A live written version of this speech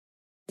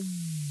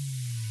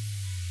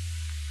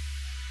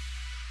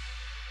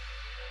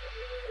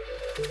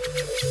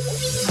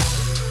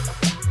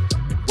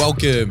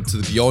Welcome to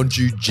the Beyond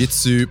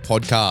Jiu-Jitsu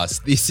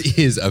podcast. This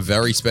is a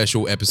very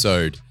special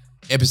episode.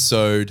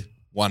 Episode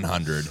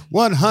 100.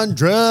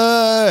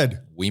 100!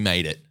 We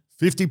made it.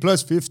 50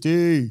 plus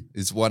 50.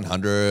 It's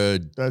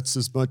 100. That's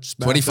as much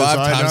math 25 as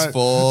I times know.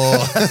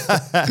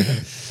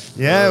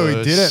 4. Yeah, we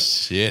did it.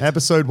 Shit.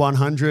 Episode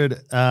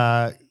 100.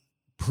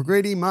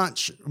 Pretty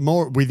much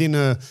more within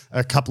a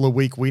couple of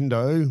week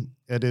window.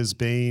 It has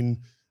been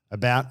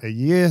about a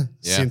year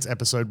since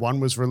episode 1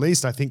 was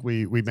released. I think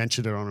we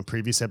mentioned it on a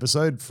previous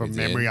episode. From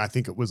memory, I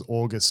think it was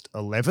August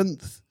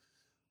 11th.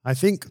 I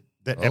think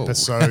that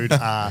episode,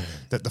 that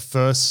the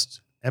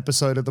first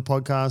episode of the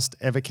podcast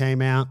ever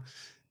came out.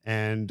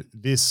 And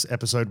this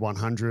episode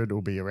 100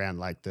 will be around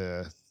like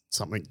the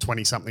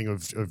 20-something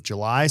of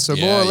July. So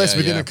more or less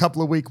within a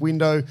couple of week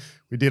window,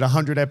 we did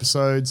 100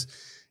 episodes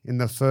in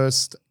the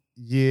first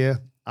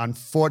year.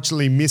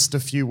 Unfortunately missed a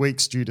few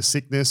weeks due to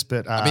sickness,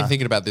 but I've been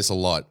thinking about this a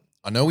lot.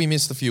 I know we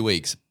missed a few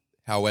weeks.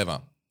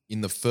 However, in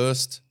the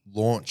first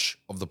launch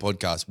of the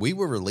podcast, we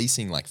were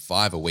releasing like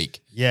 5 a week.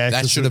 Yeah.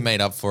 That should have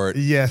made up for it.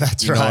 Yeah,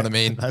 that's right. You know what I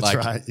mean? That's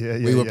right. Yeah,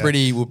 we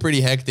were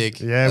pretty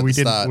hectic. Yeah, we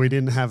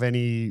didn't have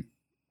any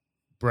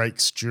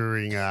breaks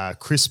during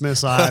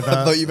Christmas either.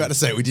 I thought you were about to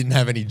say we didn't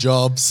have any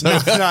jobs. No.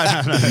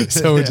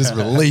 So we just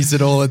release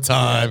it all the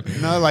time. Yeah.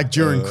 No, like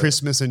during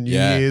Christmas and New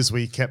Year's,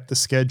 we kept the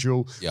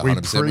schedule. Yeah, we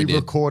 100% we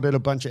pre-recorded a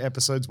bunch of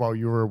episodes while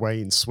you were away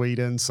in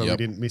Sweden, so we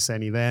didn't miss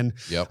any then.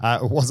 Yep.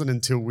 It wasn't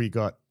until we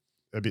got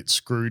a bit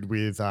screwed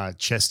with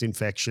chest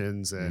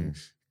infections and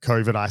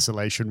COVID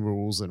isolation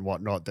rules and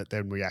whatnot that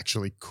then we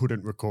actually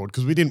couldn't record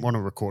because we didn't want to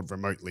record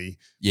remotely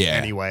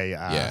anyway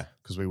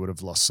because we would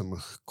have lost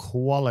some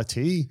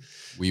quality.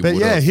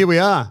 Here we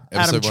are.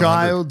 Adam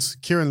Childs,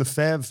 Kieran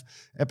Lefebvre,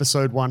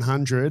 episode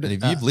 100. And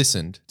if you've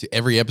listened to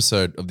every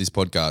episode of this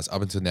podcast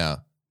up until now,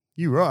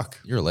 you rock.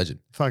 You're a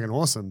legend. Fucking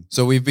awesome.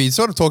 So we've been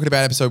sort of talking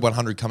about episode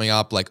 100 coming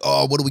up, like,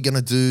 oh, what are we going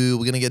to do?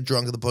 We're going to get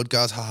drunk at the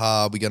podcast.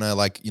 Haha. We're going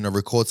to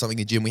record something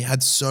in the gym. We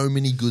had so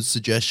many good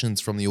suggestions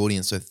from the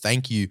audience. So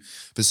thank you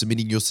for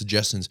submitting your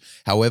suggestions.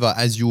 However,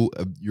 as you're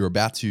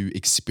about to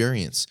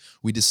experience,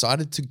 we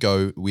decided to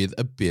go with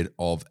a bit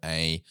of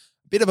a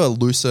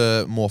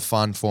looser, more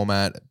fun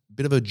format, a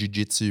bit of a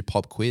jiu-jitsu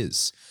pop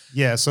quiz.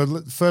 Yeah.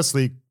 So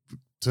firstly,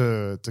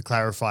 to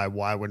clarify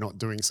why we're not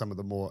doing some of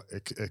the more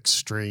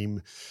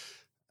extreme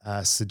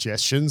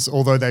suggestions,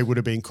 although they would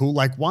have been cool.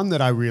 Like one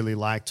that I really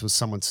liked was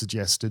someone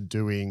suggested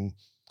doing,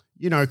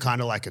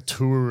 kind of like a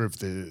tour of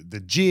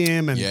the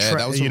gym and,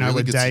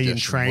 a day in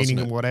training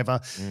and whatever.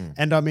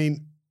 And I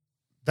mean,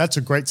 that's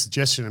a great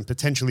suggestion and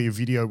potentially a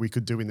video we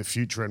could do in the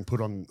future and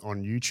put on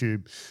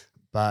YouTube.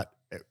 But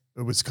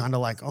it was kind of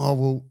like,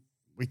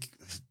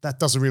 that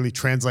doesn't really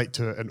translate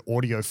to an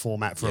audio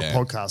format for a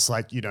podcast.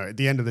 Like, at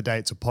the end of the day,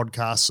 it's a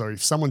podcast. So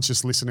if someone's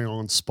just listening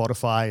on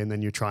Spotify and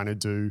then you're trying to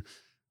do,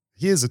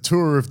 here's a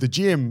tour of the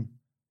gym.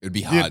 It'd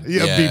be hard.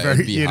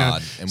 It'd be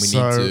hard. And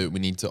we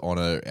need to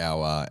honor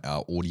our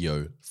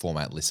audio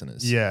format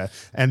listeners. Yeah.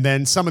 And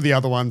then some of the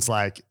other ones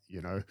like,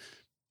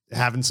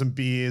 having some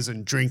beers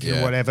and drinking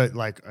or whatever.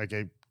 Like,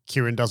 okay,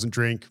 Kieran doesn't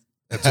drink.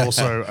 It's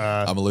also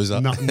I'm a loser.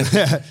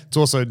 It's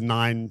also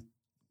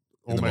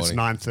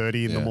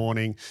 9:30 in the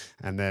morning.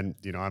 And then,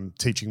 I'm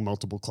teaching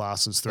multiple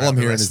classes throughout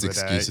the rest of the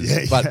day. All I'm hearing is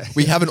excuses. But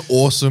we have an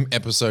awesome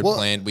episode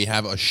planned. We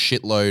have a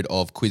shitload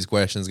of quiz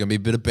questions. It's going to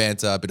be a bit of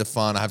banter, a bit of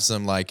fun. I have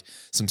some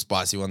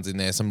spicy ones in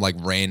there, some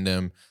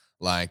random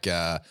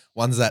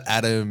ones that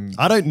Adam...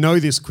 I don't know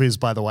this quiz,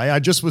 by the way. I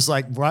just was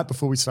like, right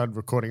before we started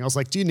recording, I was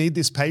like, do you need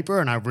this paper?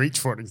 And I reached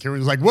for it and Kieran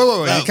was like,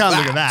 whoa, you can't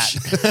look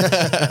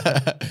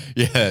at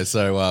that.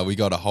 So we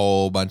got a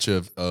whole bunch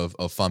of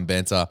fun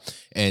banter.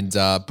 And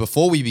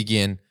before we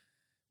begin,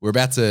 we're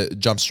about to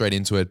jump straight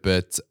into it,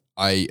 but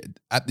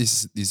at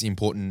this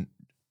important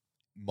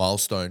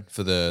milestone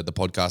for the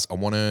podcast, I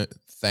want to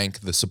thank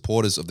the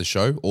supporters of the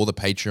show, all the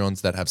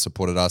Patreons that have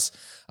supported us.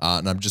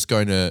 And I'm just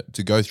going to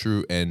go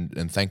through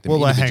and thank them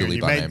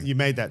individually by name. You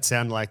made that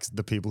sound like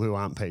the people who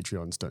aren't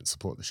Patreons don't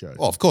support the show.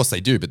 Well, of course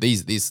they do, but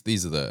these are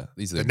the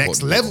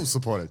next level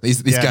supporters.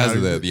 These guys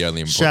are the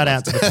only important shout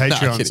out to the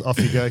Patreons. Off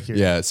you go,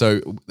 Kieran. Yeah, so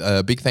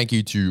a big thank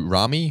you to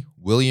Rami,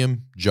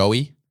 William,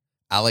 Joey,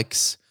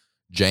 Alex,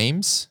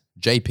 James,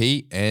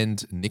 JP,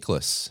 and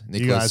Nicholas.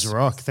 You guys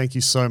rock. Thank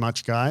you so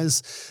much,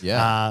 guys.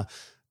 Yeah.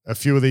 A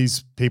few of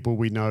these people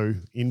we know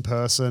in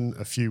person.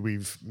 A few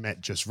we've met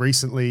just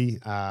recently.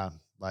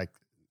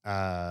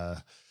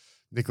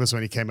 Nicholas,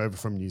 when he came over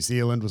from New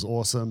Zealand, was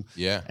awesome.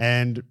 Yeah.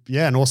 And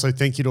also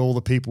thank you to all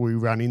the people we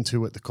run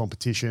into at the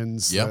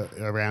competitions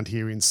around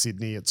here in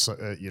Sydney. It's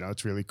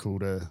it's really cool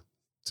to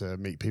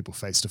meet people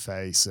face to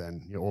face,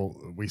 and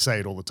we say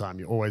it all the time.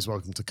 You're always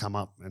welcome to come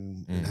up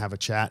and have a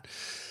chat.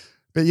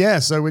 But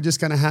so we're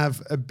just going to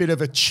have a bit of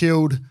a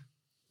chilled,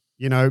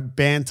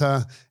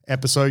 banter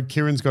episode.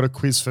 Kieran's got a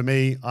quiz for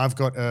me. I've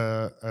got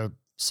a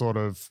sort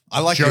of I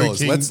like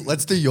joking. yours.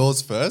 Let's do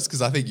yours first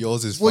because I think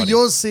yours is funny. Well,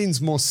 yours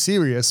seems more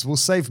serious. We'll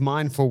save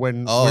mine for when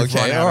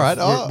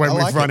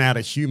we've run out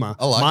of humor.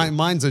 I like it.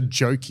 Mine's a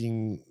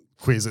joking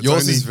quiz.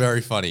 Yours is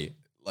very funny.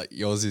 Like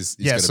yours is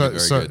going to be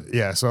very good.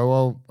 Yeah,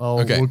 so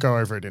Okay. we'll go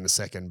over it in a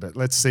second, but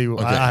let's see.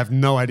 Okay. I have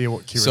no idea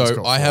what Kieran's got.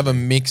 So I have a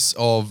mix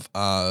of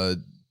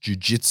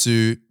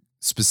jiu-jitsu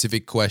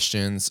specific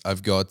questions.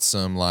 I've got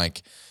some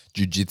like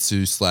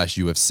jiu-jitsu /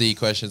 UFC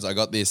questions. I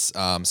got this.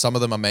 Some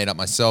of them I made up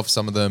myself.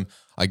 Some of them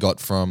I got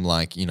from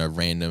like,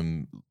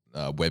 random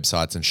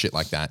websites and shit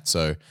like that.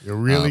 So You're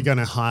really going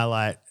to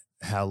highlight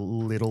how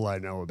little I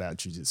know about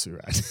jiu-jitsu,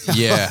 right?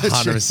 yeah,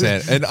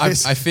 100%. And I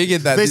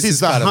figured that this is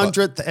the kind of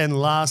 100th and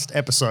last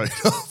episode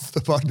of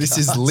the podcast. this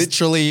is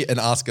literally an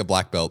Ask a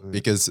Black Belt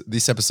because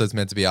this episode's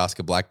meant to be Ask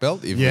a Black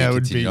Belt. If Yeah, it we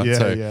would continue be, on. yeah,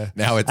 So yeah.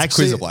 now it's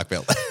Actually- Quiz a Black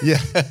Belt. Yeah.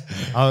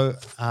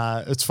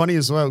 It's funny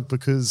as well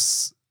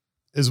because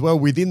as well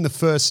within the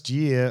first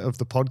year of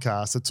the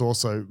podcast, it's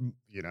also,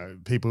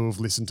 people who've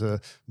listened to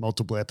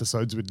multiple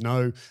episodes would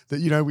know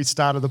that, we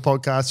started the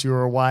podcast, you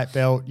were a white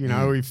belt,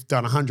 we've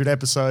done 100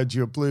 episodes,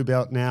 you're a blue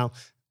belt now.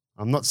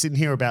 I'm not sitting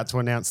here about to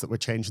announce that we're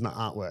changing the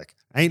artwork.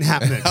 Ain't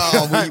happening.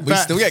 we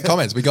still get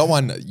comments. We got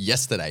one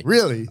yesterday.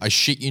 Really? I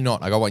shit you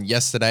not. I got one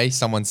yesterday.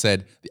 Someone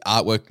said the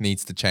artwork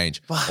needs to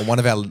change on one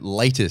of our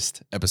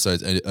latest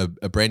episodes,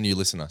 a brand new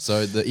listener.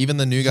 So even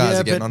the new guys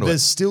are getting onto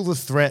there's it. still the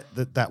threat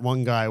that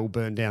one guy will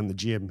burn down the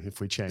gym if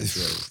we change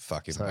it.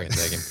 Fuck him. I can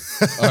take him.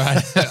 All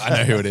right. I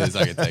know who it is.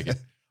 I can take it.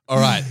 All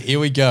right. Here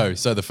we go.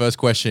 So the first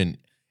question,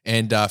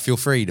 and feel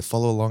free to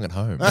follow along at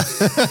home.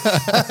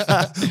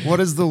 What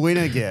does the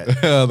winner get?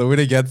 The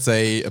winner gets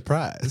a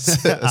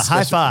prize. A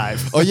high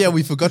five. Oh yeah,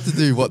 we forgot to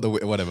do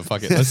whatever.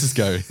 Fuck it. Let's just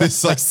go.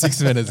 It's like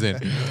 6 minutes in.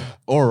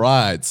 All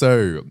right.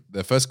 So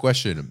the first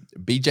question: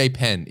 BJ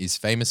Penn is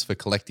famous for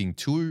collecting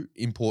two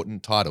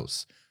important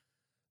titles: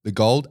 the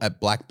gold at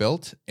black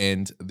belt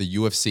and the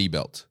UFC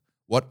belt.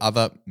 What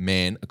other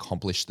man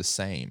accomplished the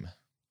same?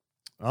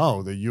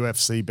 Oh, the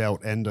UFC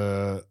belt and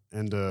a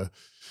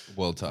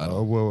World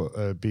title.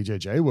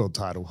 BJJ world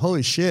title.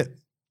 Holy shit.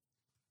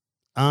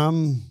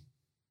 Oh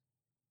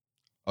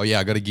yeah,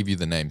 I got to give you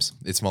the names.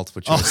 It's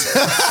multiple choice.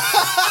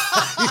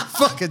 You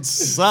fucking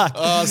suck.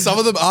 Some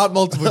of them aren't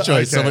multiple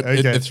choice. Okay,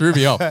 It threw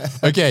me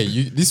off. Okay,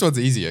 this one's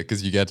easier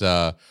because you get,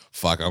 I'm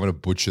going to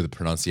butcher the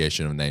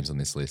pronunciation of names on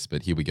this list,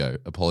 but here we go.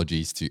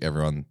 Apologies to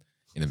everyone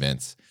in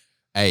advance.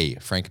 A,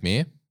 Frank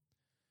Mir.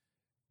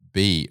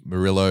 B,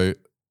 Murillo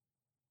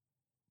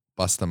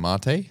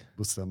Bustamante.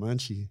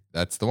 Bustamante.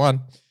 That's the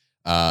one.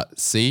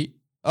 C,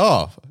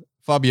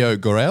 Fabio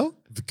Gorel.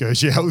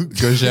 Gurgel.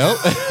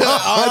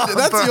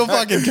 That's your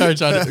fucking coach.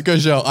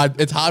 Gurgel.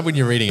 It's hard when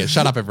you're reading it.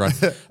 Shut up, everyone.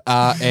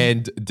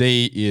 And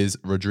D is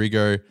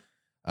Rodrigo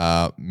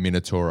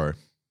Minotauro.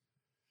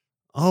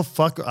 Oh,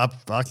 fuck,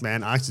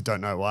 man. I actually don't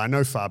know. Well, I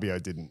know Fabio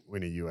didn't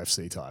win a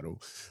UFC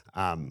title.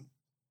 Yeah,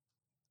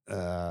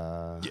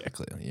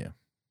 clearly, yeah.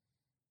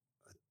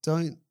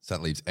 Don't So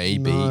that leaves A,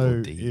 B, know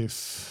or D.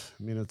 if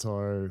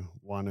Minotauro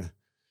won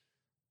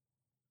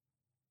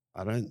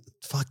I don't.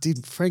 Fuck.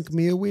 Did Frank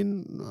Mir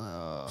win?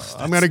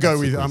 I'm gonna go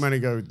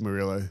with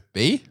Murillo.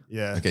 B?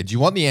 Yeah. Okay. Do you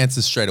want the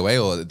answers straight away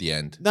or at the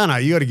end? No.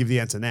 You got to give the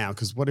answer now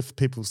because what if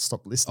people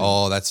stop listening?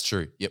 Oh, that's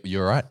true. Yep,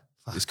 you're right.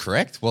 It's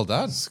correct. Well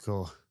done.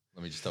 Score.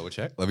 Let me just double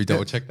check. Let me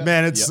double check that.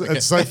 Man, it's Yeah, okay.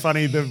 it's so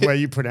funny the way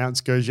you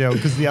pronounce Gurgel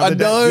because the I other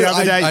know. day, the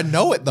other day I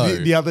know it though.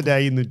 The other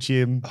day in the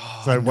gym,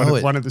 I know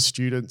it. one of the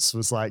students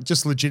was like,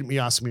 just legitimately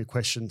asking me a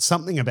question,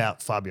 something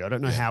about Fabio. I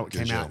don't know how it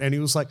came Gurgel. out, and he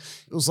was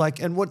like,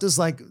 and what does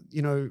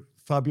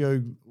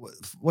Fabio,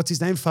 what's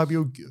his name?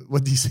 Fabio,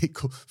 what do you say?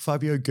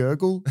 Fabio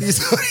Gurgle?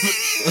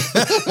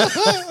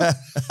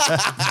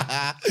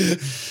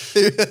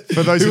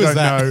 For those who don't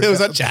know. Was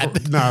that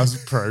Chad? No, it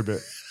was Pro, but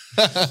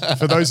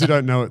for those who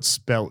don't know, it's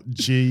spelled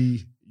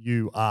Gurgel.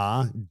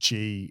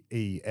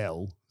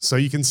 So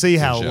you can see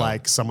how Gurgel.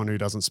 like someone who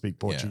doesn't speak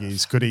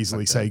Portuguese could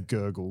easily say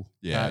gurgle.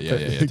 Yeah,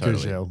 but totally.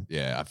 Gurgel.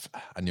 Yeah,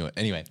 I knew it.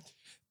 Anyway,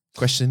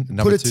 question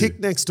number Put a 2. tick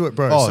next to it,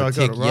 bro. Oh, so I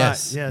tick, got it right.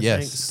 yes, Yeah, yes,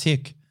 thanks.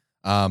 tick.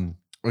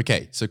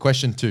 Okay, so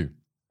question 2.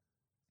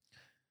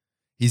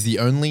 He's the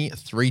only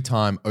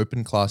 3-time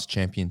open class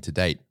champion to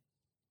date.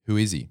 Who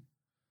is he?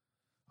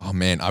 Oh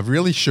man, I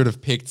really should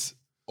have picked.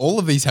 All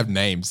of these have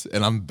names,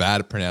 and I'm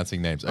bad at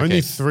pronouncing names. Okay.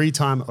 Only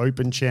 3-time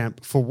open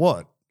champ for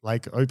what?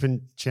 Like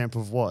open champ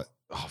of what?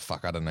 Oh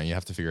fuck, I don't know. You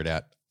have to figure it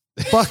out.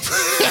 Fuck.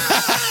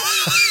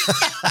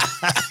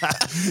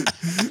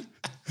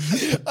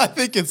 I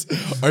think it's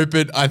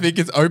open. I think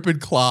it's open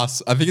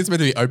class. I think it's meant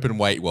to be open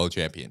weight world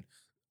champion.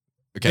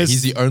 Okay,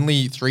 he's the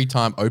only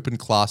 3-time open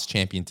class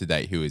champion to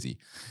date. Who is he?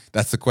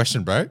 That's the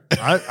question, bro.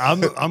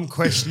 I'm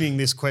questioning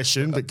this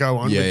question, but go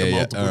on with the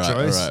multiple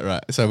choice. All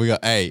right. So we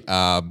got A,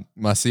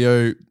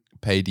 Marcio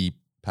Padi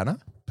Pano.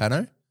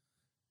 How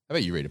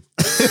about you read him?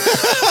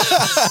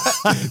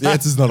 The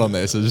answer's not on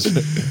there, so just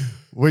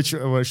Which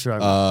should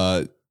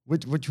I?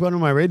 Which one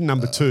am I reading?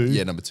 Number 2.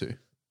 Yeah, number 2.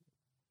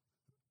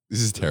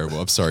 This is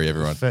terrible. I'm sorry,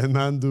 everyone.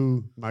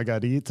 Fernando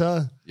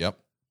Margarita. Yep.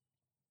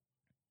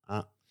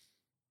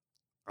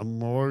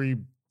 Amori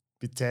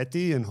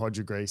Bitetti and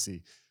Roger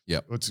Gracie.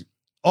 Yep.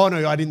 Oh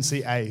no, I didn't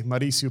see A.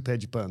 Mauricio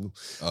Pejipano.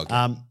 Okay.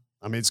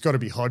 I mean, it's got to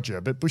be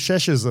Hodger, but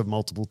Buchecha's a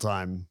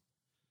multiple-time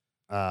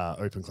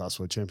open class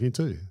world champion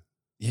too.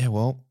 Yeah,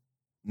 well,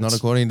 Not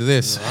according to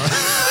this.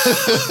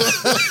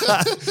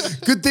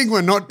 Good thing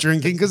we're not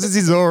drinking because this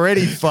is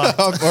already fucked.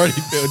 I've already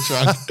feel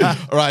drunk.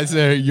 All right,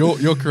 so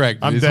you're correct.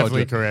 I'm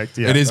definitely correct.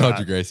 Yeah, it is all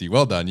Hodger Gracie.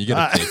 Well done. You get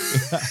a tick.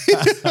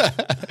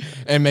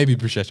 And maybe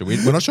Prashesha.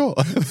 We're not sure.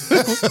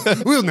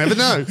 We'll never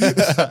know.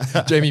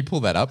 Jamie,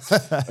 pull that up.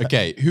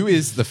 Okay, who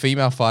is the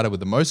female fighter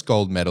with the most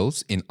gold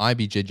medals in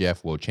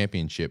IBJJF World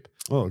Championship?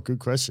 Oh, good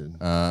question.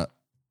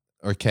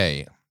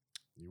 Okay.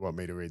 You want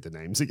me to read the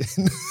names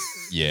again?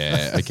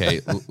 Yeah,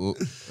 okay.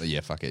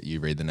 Yeah, fuck it. You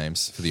read the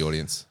names for the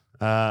audience.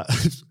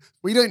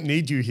 We don't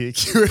need you here,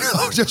 Kieran.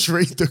 I'll just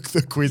read the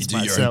quiz You do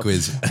myself. your own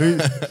quiz.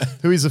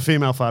 Who is the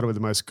female fighter with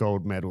the most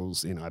gold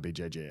medals in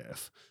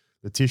IBJJF?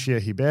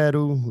 Leticia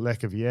Ribeiro,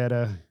 Leca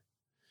Vieira,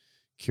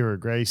 Kira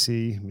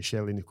Gracie,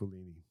 Michele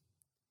Nicolini.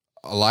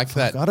 I like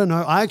that. I don't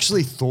know. I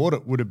actually thought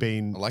it would have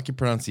been. I like your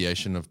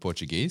pronunciation of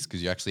Portuguese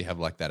because you actually have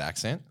like that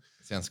accent.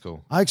 Sounds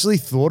cool. I actually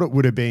thought it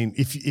would have been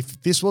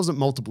if this wasn't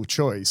multiple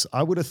choice.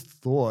 I would have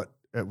thought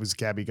it was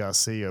Gabby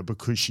Garcia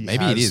because she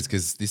Maybe it is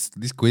because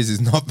this quiz is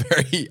not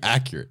very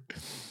accurate.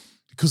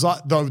 Because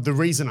the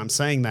reason I'm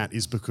saying that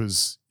is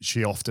because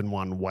she often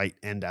won weight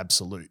and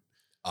absolute.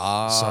 So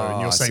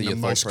and you're saying the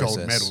most gold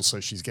medals,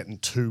 so she's getting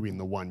 2 in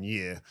the 1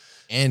 year.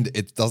 And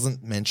it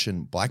doesn't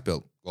mention black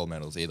belt gold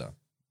medals either.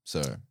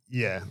 So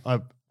yeah,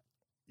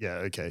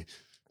 okay.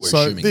 We're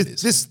so assuming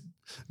it is.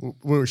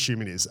 We're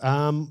assuming it is.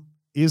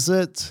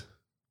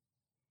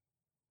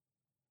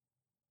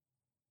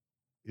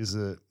 Is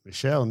it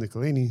Michele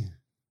Nicolini?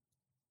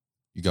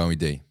 You're going with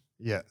D.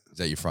 Yeah. Is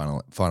that your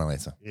final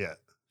answer? Yeah.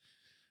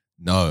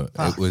 No,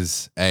 it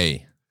was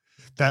A.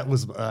 That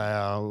was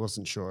I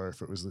wasn't sure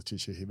if it was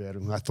Leticia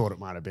Ribeiro. I thought it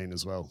might have been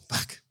as well.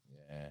 Fuck.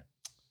 Yeah.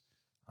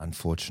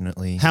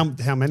 Unfortunately.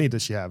 How many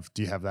does she have?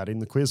 Do you have that in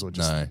the quiz or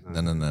just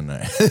No.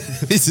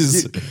 This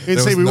is there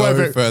was we weren't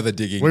very, further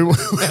digging. We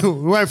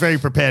weren't very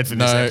prepared for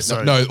this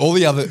episode. No, all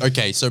the other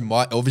so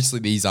obviously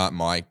these aren't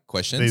my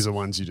questions. These are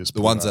ones you just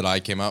the ones that I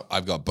came up.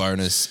 I've got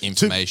bonus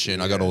information.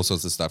 I got all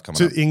sorts of stuff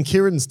coming up. In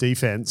Kieran's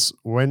defense,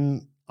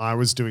 when I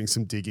was doing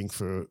some digging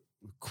for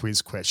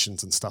quiz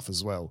questions and stuff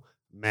as well,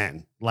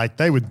 man, like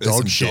they were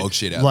dog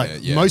shit out there.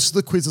 Yeah. Most of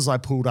the quizzes I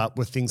pulled up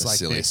were things like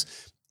silly. this.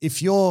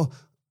 If you're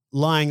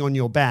lying on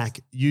your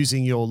back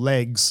using your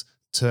legs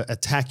to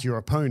attack your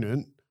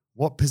opponent,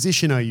 what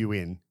position are you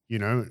in? You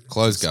know,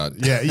 Close guard.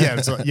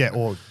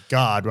 Or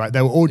guard, right?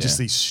 They were all just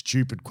these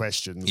stupid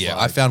questions. Yeah,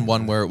 I found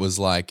one where it was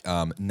like,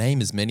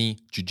 name as many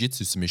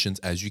jiu-jitsu submissions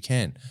as you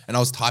can. And I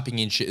was typing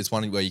in shit. It's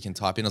one where you can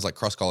type in. I was like,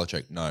 cross collar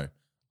choke. No.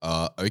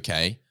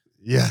 Okay.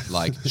 Yeah.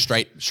 Like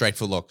straight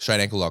foot lock, straight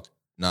ankle lock.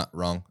 Nah,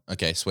 wrong.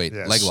 Okay, sweet.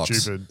 Yeah, leg locks.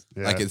 stupid.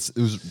 Yeah. Like it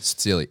was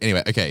silly.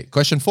 Anyway, okay.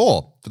 Question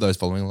 4 for those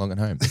following along at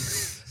home.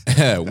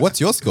 What's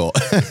your score?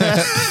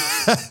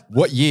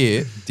 What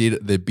year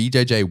did the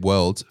BJJ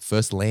Worlds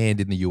first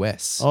land in the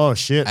US? Oh,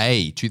 shit.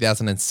 A,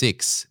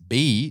 2006,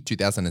 B,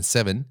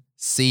 2007,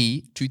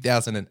 C,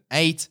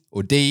 2008,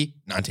 or D,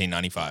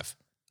 1995?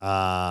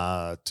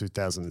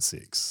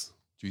 2006.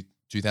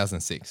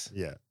 2006.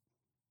 Yeah.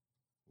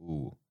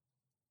 Ooh.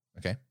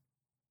 Okay.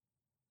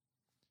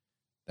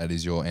 That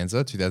is your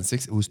answer,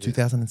 2006. It was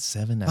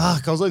 2007.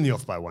 Fuck, I was only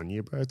off by 1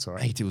 year, bro. It's all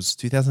right. Mate, it was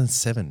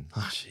 2007.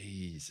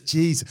 Jesus.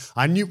 Jeez.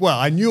 I knew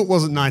it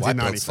wasn't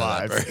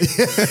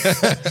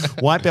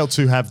 1995. White belts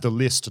who have the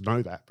list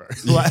know that, bro.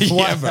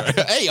 Yeah, bro.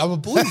 Hey, I'm a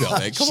blue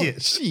belt, man. Come on.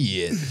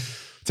 Shit.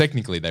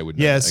 Technically, they would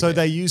know. Yeah, so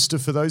they used to,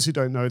 for those who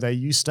don't know, they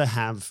used to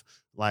have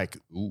like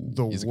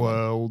the years ago.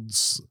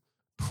 worlds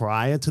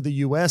prior to the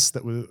US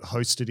that were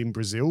hosted in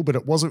Brazil, but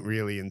it wasn't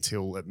really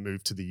until it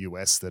moved to the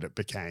US that it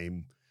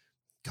became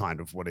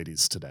kind of what it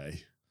is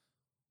today.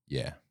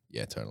 Yeah,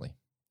 totally.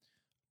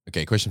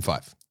 Okay, question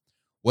 5.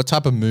 What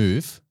type of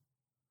move,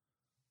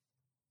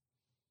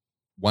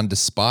 one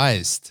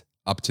despised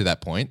up to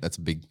that point, that's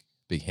a big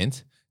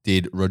hint,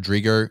 did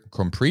Rodrigo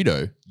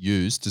Comprido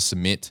use to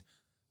submit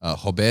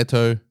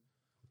Roberto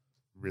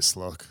Wrist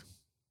lock.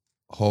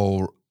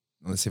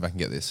 Let's see if I can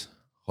get this.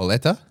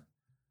 Holeta?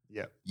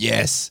 Yeah.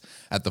 Yes,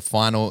 at the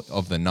final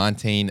of the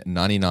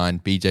 1999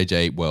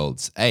 BJJ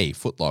Worlds. A,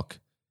 footlock.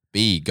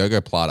 B,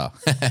 Gogo Plata.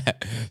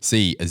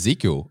 C,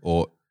 Ezekiel.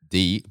 Or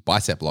D,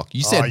 bicep lock.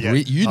 You said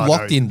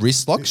locked in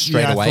wrist lock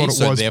straight away,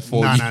 so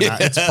therefore... No,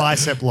 it's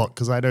bicep lock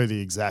because I know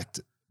the exact...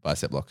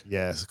 Bicep lock.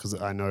 Yes,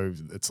 because I know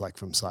it's like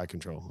from side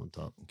control on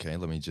top. Okay,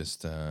 let me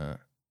just... I'd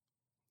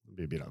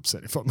be a bit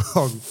upset if I'm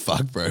wrong.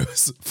 Fuck, bro.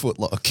 It's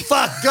footlock.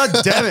 Fuck, god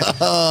damn it.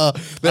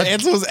 The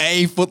answer was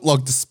A,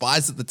 footlock.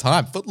 Despised at the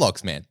time.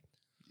 Footlocks, man.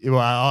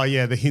 Well,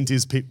 the hint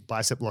is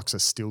bicep locks are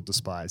still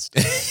despised.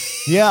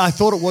 Yeah, I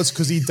thought it was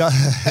because he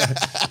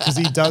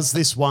does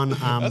this one.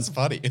 That's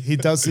funny. He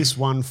does this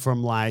one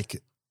from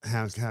like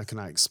how can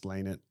I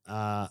explain it?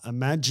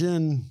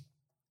 Imagine.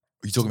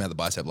 Are you talking about the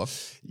bicep lock?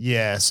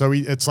 Yeah, so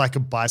it's like a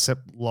bicep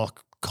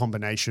lock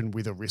combination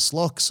with a wrist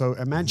lock. So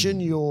imagine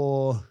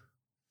you're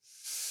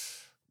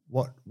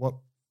what?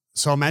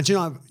 So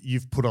imagine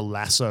you've put a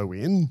lasso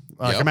in.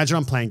 Like imagine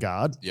I'm playing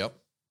guard. Yep.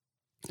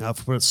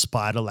 I've put a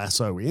spider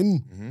lasso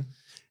in,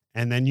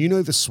 and then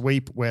the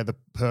sweep where the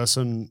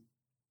person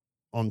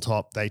on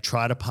top, they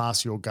try to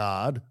pass your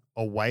guard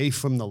away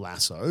from the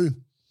lasso.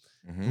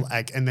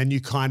 And then you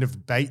kind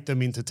of bait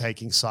them into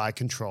taking side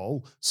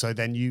control. So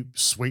then you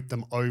sweep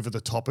them over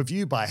the top of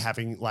you by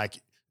having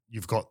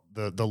you've got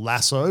the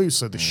lasso,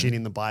 so the shin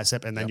in the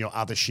bicep, and then your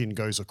other shin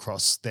goes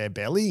across their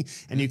belly,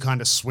 and you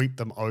kind of sweep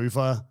them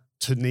over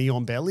to knee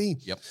on belly.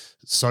 Yep.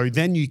 So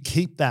then you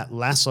keep that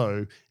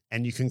lasso,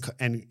 and you can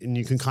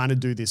you can kind of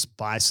do this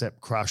bicep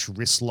crush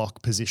wrist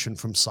lock position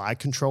from side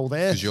control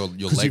there. Because your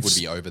leg would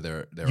be over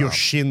their your arm.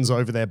 shins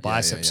over their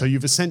bicep. yeah. So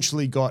you've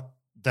essentially got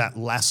that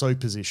lasso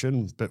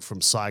position, but from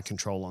side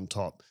control on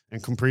top.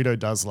 And Comprido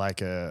does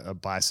like a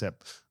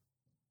bicep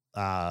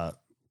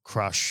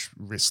crush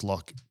wrist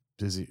lock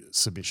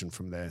submission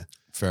from there.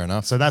 Fair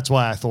enough. So that's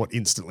why I thought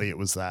instantly it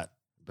was that.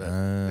 But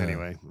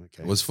anyway,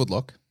 okay. It was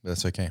footlock, but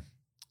that's okay.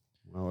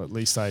 Well, at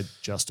least I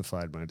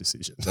justified my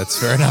decision. That's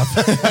fair enough.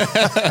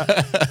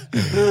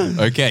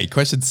 Okay,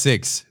 question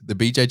 6. The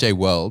BJJ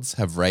Worlds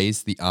have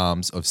raised the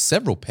arms of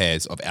several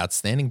pairs of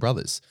outstanding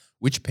brothers.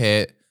 Which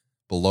pair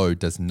below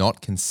does not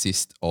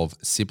consist of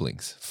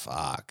siblings?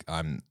 Fuck,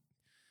 All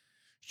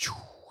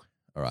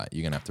right,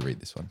 you're going to have to read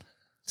this one.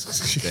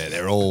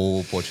 They're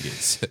all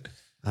Portuguese.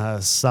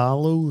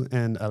 Saulo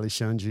and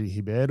Alexandre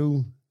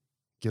Ribeiro,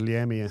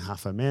 Guilherme and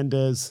Rafa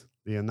Mendes,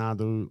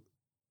 Leonardo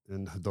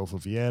and Rodolfo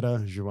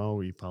Vieira,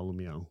 João e Paulo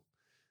Mião.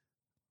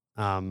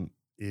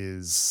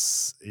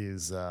 Is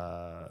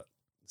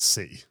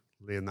C,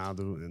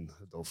 Leonardo and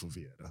Rodolfo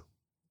Vieira.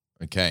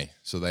 Okay,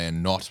 so they are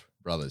not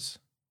brothers.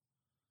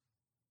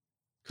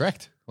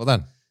 Correct. Well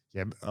done.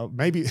 Yeah,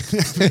 maybe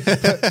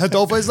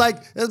Rodolfo's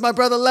like, there's my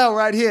brother Leo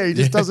right here. He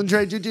just doesn't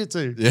train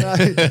jiu-jitsu.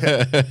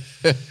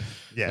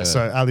 Yeah. So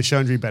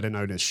Alexandre, better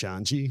known as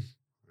Shanji,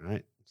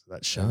 right? So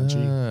that's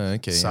Shanji.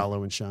 Okay.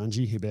 Saulo and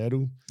Shanji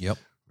Ribeiro. Yep.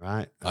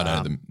 Right. I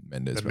know the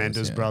Mendes the brothers.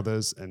 Mendes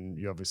brothers, and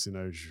you obviously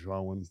know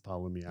João and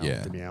Paulo Mião,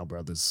 Yeah. the Mião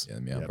brothers. Yeah,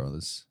 the Miao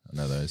brothers. I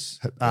know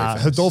those.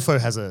 Rodolfo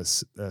has a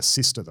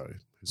sister though,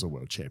 who's a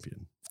world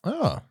champion.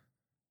 Oh,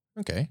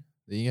 okay.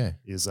 There you go.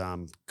 Is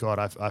God,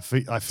 I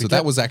forget. So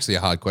that was actually a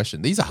hard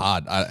question. These are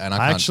hard, I can't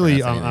actually,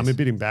 pronounce any of I'm a these.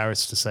 bit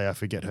embarrassed to say I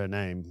forget her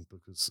name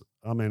because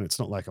I mean it's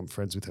not like I'm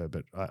friends with her,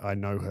 but I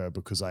know her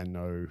because I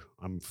know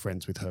I'm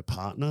friends with her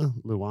partner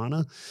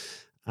Luana.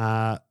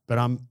 But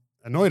I'm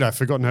annoyed I've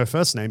forgotten her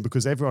first name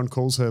because everyone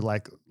calls her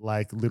like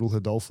little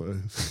Rodolfo.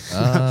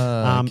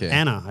 Okay.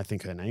 Anna, I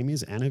think her name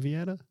is Anna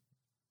Vieira.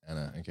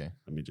 Anna, okay.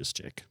 Let me just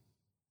check.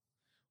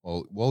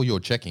 Well, while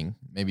you're checking,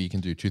 maybe you can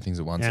do two things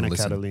at once. Anna and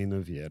listen. Catalina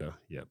Vieira.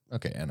 Yep.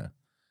 Okay, Anna.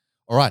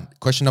 All right,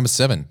 question number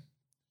 7.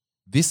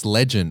 This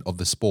legend of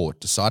the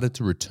sport decided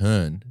to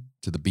return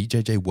to the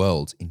BJJ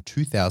Worlds in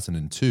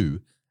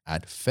 2002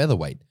 at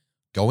featherweight,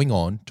 going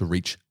on to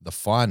reach the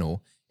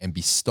final and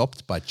be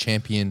stopped by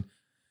champion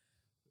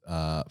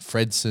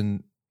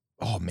Fredson.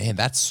 Oh, man,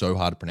 that's so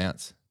hard to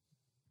pronounce.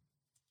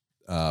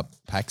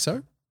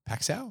 Pacquiao?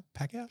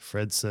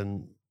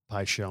 Fredson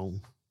Paixão.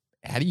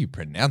 How do you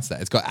pronounce that?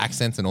 It's got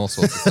accents and all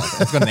sorts of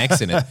stuff. It's got an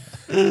X in it.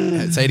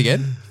 Say it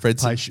again.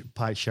 Fredson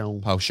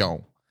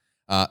Paixão.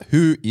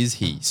 Who is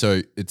he?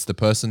 So it's the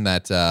person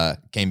that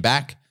came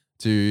back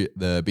to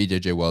the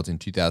BJJ Worlds in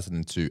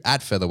 2002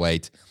 at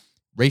featherweight,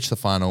 reached the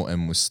final,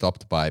 and was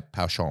stopped by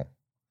Paixão.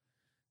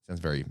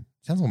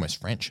 Sounds almost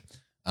French.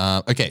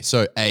 Okay,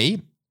 so A,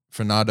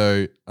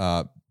 Fernando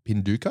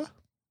Pinduca.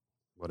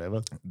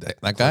 Whatever. That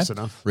guy. Close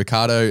enough.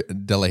 Ricardo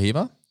De La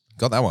Riva.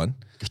 Got that one.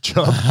 Good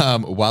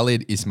job.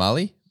 Walid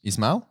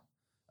Ismail,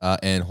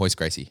 and Hoist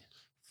Gracie.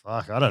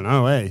 Fuck, I don't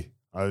know,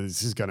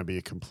 this is going to be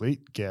a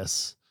complete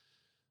guess.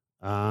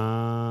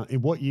 In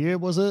what year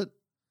was it?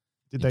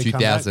 Did In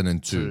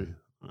 2002.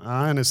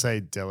 I'm going to say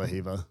De La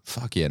Riva.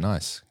 Fuck yeah,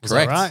 nice. Was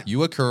Correct. that right? You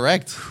were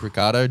correct.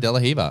 Ricardo De La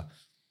Riva.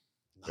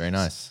 Very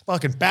nice.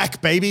 Fucking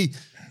back, baby.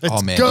 Let's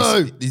Oh man,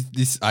 go.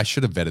 this I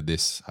should have vetted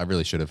this. I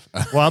really should have.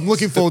 Well, I'm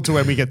looking forward to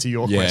when we get to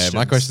your Yeah, questions.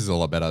 my questions are a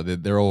lot better.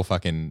 They're all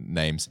fucking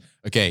names.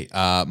 Okay,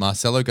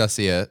 Marcelo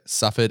Garcia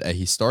suffered a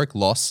historic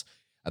loss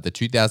at the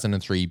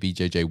 2003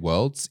 BJJ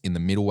Worlds in the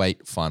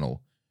middleweight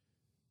final.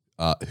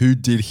 Who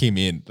did him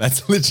in?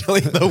 That's literally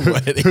the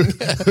wording.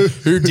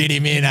 Who did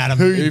him in, Adam?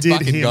 Who did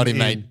fucking him got him, in?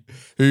 mate?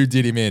 Who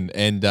did him in?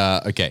 And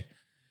okay.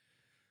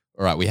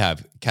 All right, we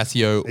have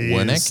Cassio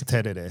Werneck.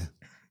 Terere.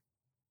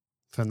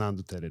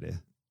 Fernando Terere.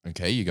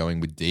 Okay, you're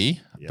going with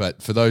D. Yep.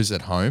 But for those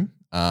at home,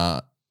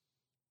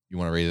 you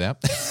want to read it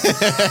out?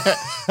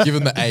 Give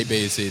them the A,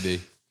 B, C,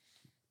 D.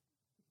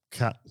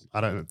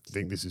 I don't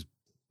think this is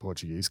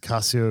Portuguese.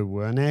 Cássio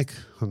Werneck,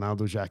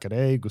 Ronaldo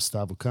Jacaré,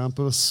 Gustavo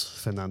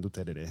Campos, Fernando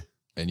Terere.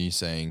 And you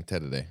saying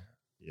Terere.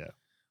 Yeah.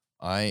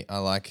 I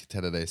like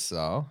Terere's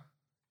style.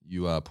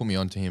 You put me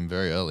onto him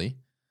very early,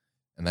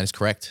 and that is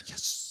correct.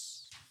 Yes.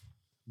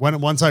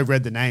 Once I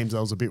read the names, I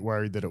was a bit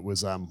worried that it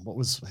was what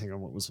was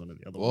one of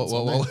the other ones?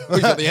 Well,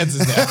 we got the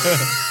answers now.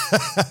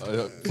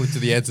 Flip to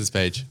the answers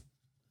page.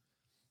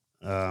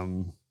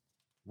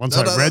 Once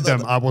I read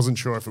them, I wasn't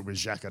sure if it was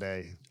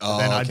Jacaré.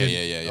 Oh,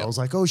 okay, yeah. I was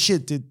like, oh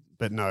shit,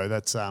 but no,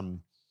 that's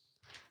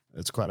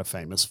it's quite a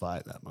famous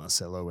fight, that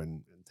Marcelo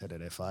and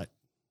Terere fight.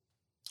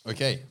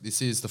 Okay,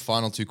 this is the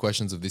final 2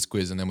 questions of this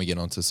quiz, and then we get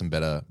on to some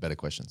better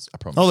questions. I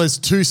promise. Oh, there's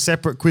 2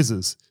 separate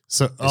quizzes.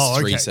 So, There's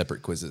 3 okay.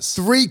 separate quizzes.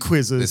 3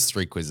 quizzes. There's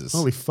 3 quizzes.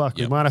 Holy fuck,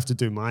 we Yep. might have to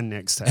do mine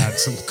next to add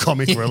some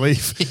comic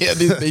relief. Yeah,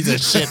 these are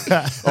shit.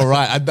 All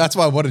right, that's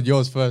why I wanted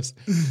yours first.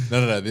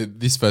 No.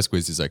 This first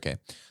quiz is okay,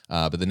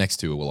 but the next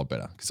 2 are a lot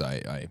better because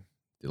I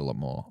did a lot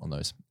more on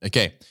those.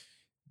 Okay,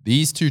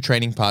 these 2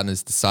 training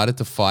partners decided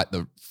to fight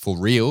for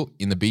real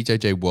in the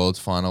BJJ Worlds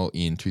Final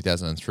in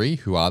 2003.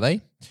 Who are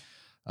they?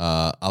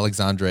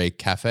 Alexandre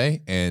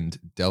Cafe and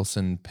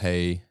Delson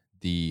Pay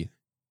de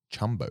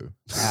Chumbo.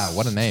 Wow,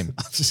 what a name.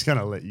 I'm just going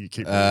to let you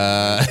keep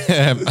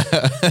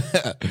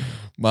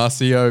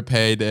Marcio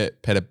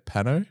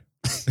Pedapano.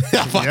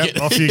 Yep,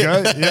 off you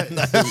go. Yeah.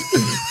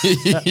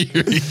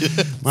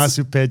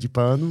 Márcio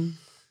Pedipano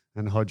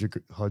and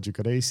Roger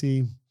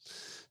Gracie,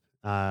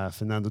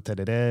 Fernando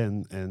Tereré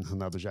and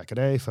Ronaldo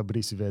Jacaré,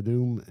 Fabrício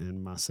Verdum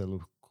and Marcelo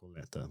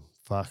Coleta.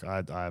 Fuck,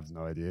 I have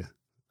no idea.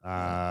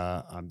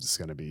 I'm just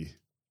gonna be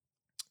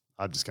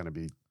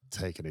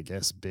taking a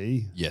guess.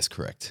 B. Yes,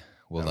 correct.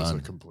 Well that done.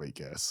 was a complete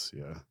guess.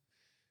 Yeah.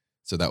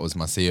 So that was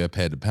Marcio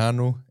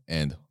Pedapano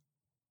and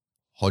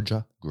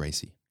Roger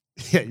Gracie.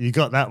 Yeah, you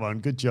got that one.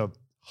 Good job.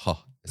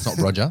 It's not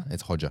Roger,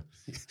 it's Roger.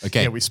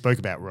 Okay. Yeah, we spoke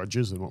about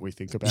Rogers and what we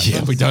think about Yeah,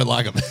 them. we don't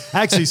like him.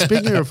 Actually,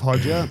 speaking of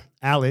Roger,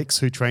 Alex,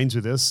 who trains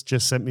with us,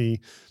 just sent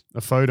me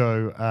a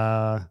photo.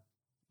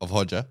 Of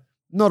Roger?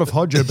 Not of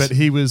Roger, but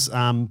he was.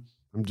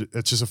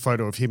 It's just a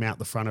photo of him out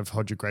the front of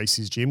Roger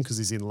Gracie's gym because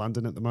he's in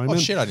London at the moment. Oh,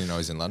 shit, I didn't know he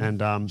was in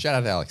London. And shout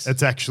out to Alex.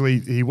 it's actually,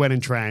 he went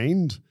and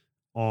trained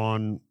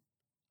on.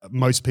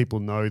 Most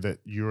people know that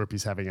Europe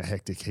is having a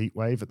hectic heat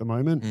wave at the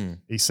moment.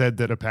 He said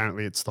that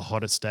apparently it's the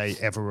hottest day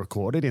ever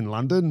recorded in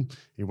London.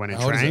 He went and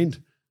How old is it?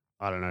 trained.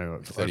 I don't know.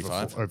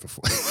 35? Over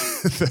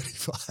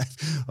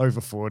 35, over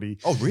 40.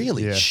 Oh,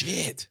 really? Yeah.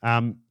 Shit.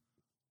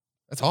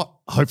 That's hot.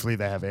 Hopefully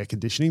they have air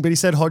conditioning, but he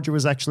said Roger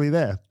was actually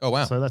there. Oh,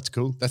 wow. So that's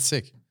cool. That's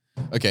sick.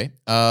 Okay.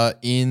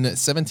 In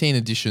 17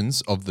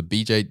 editions of the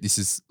this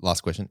is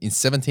last question. In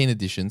 17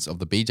 editions of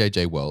the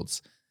BJJ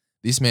Worlds,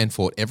 this man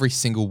fought every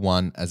single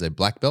one as a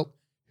black belt.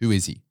 Who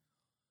is he?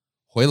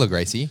 Roger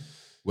Gracie,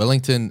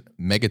 Wellington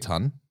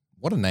Megaton.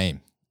 What a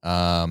name.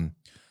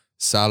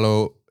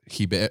 Salo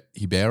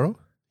Ribeiro.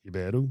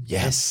 Ribeiro.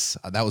 Yes.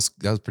 That was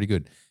pretty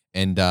good.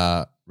 And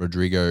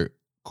Rodrigo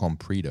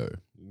Comprido.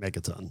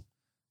 Megaton.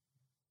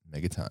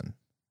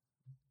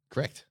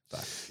 Correct.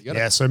 You got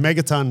Yeah, it. so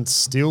Megaton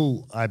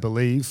still, I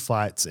believe,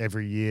 fights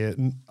every year.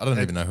 I don't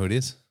even know who it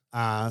is.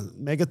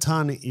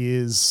 Megaton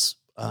is,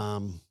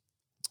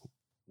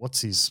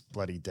 what's his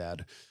bloody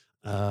dad?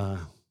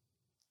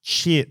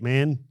 Shit,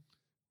 man.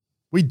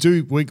 We're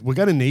going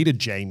to need a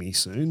Jamie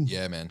soon.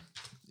 Yeah, man.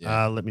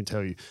 Yeah. Let me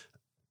tell you,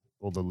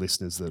 all the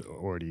listeners that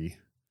already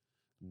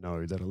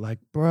know that are like,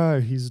 bro,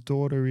 his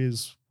daughter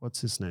is, what's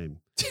his name?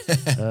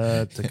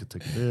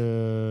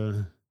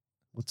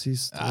 What's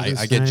his I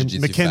get name?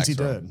 jiu-jitsu Mackenzie facts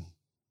wrong. Dern.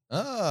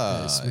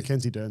 Ah, Yes,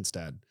 Mackenzie Dern's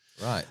dad.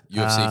 right.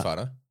 UFC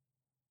fighter.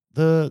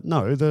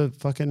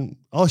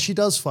 She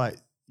does fight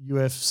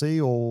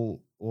UFC or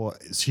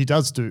she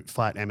does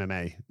fight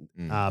MMA.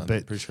 I'm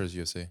but pretty sure it's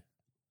UFC.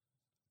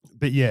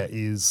 But yeah,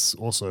 is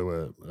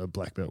also a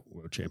black belt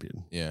world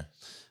champion. Yeah.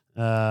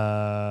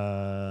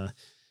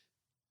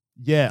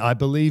 Yeah, I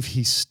believe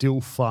he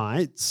still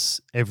fights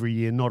every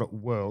year, not at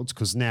Worlds,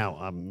 because now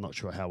I'm not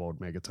sure how old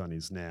Megaton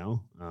is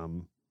now.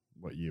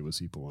 What year was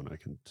he born?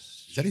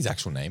 Is that his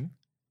actual name?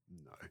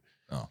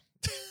 No.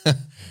 Oh.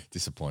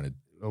 Disappointed.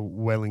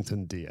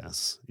 Wellington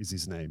Diaz is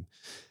his name.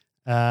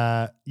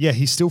 Yeah,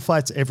 he still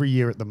fights every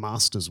year at the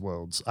Masters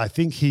Worlds. I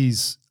think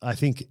he's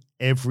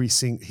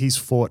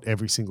fought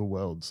every single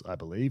Worlds, I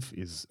believe.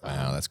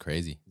 Wow, that's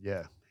crazy.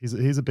 Yeah,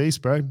 he's a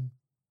beast, bro.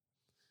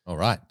 All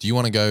right. Do you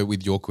want to go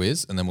with your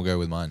quiz and then we'll go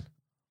with mine?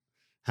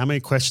 How many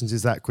questions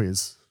is that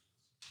quiz?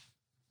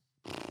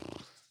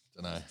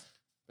 Don't know.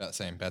 About the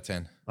same, about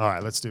 10. All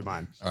right, let's do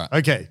mine. All right.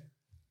 Okay.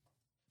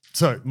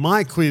 So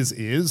my quiz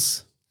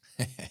is,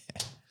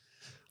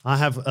 I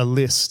have a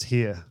list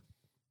here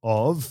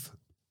of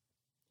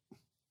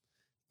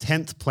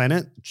 10th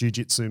planet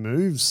jiu-jitsu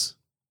moves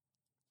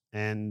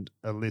and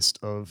a list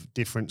of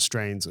different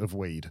strains of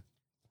weed.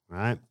 All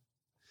right.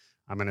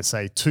 I'm going to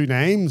say 2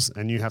 names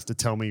and you have to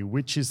tell me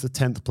which is the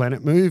 10th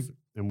planet move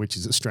and which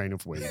is a strain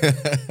of weed.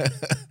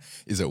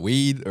 Is it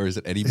weed or is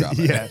it Eddie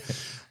Bravo? Yeah.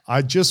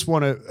 I just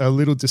want a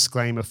little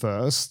disclaimer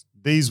first.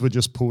 These were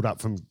just pulled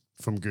up from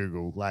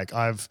Google. Like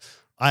I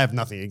have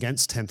nothing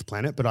against 10th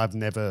Planet, but I've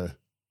never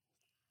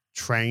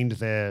trained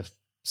their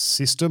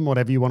system,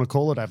 whatever you want to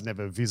call it. I've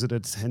never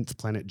visited 10th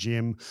Planet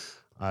gym.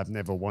 I've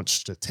never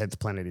watched a 10th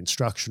Planet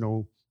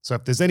instructional. So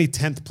if there's any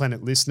 10th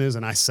Planet listeners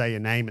and I say a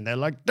name and they're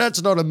like,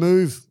 that's not a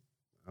move,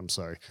 I'm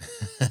sorry.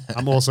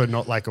 I'm also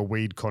not like a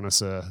weed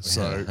connoisseur.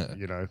 So,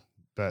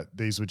 but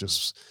these were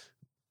just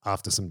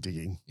after some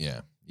digging.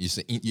 Yeah.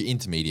 You're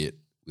intermediate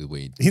with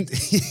weed.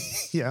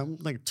 Yeah, I'm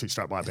like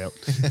 2-stripe white belt.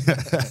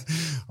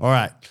 All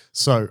right.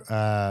 So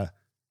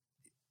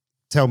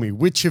tell me,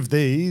 which of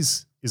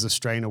these is a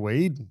strain of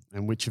weed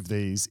and which of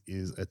these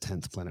is a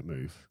 10th Planet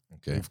move?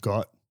 Okay. We've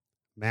got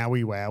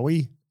Maui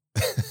Wowie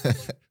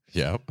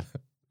Yep.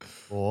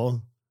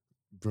 or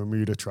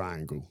Bermuda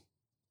Triangle.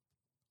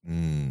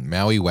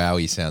 Maui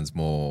Wowie sounds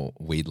more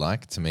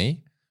weed-like to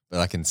me, but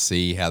I can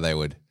see how they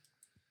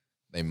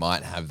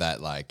might have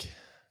that like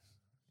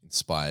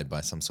inspired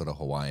by some sort of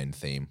Hawaiian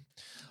theme.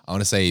 I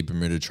want to say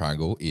Bermuda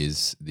Triangle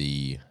is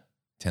the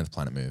 10th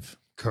planet move.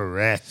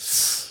 Correct.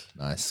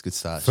 Nice. Good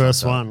start.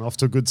 First one, off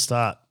to a good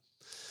start.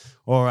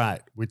 All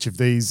right. Which of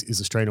these is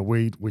a strain of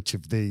weed? Which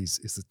of these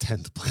is the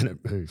 10th planet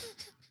move?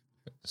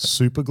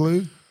 Super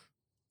glue,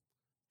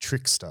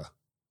 trickster.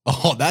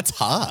 Oh, that's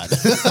hard.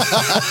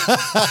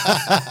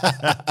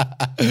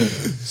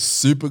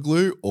 Super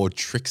glue or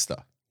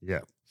trickster?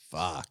 Yeah.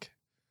 Fuck.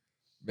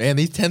 Man,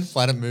 these 10th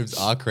planet moves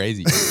are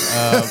crazy.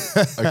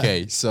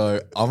 Okay, so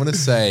I'm going to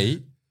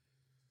say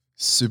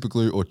super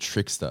glue or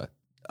trickster.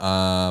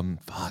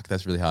 Fuck,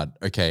 that's really hard.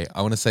 Okay,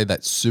 I want to say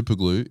that super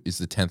glue is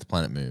the 10th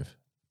planet move.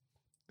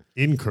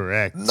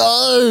 Incorrect.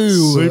 No!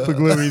 Super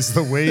glue is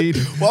the weed.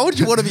 Why would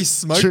you want to be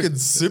smoking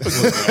super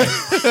glue?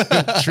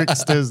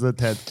 Trickster's the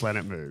 10th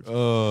planet move.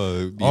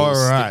 Oh, all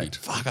right.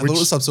 Fuck, I thought it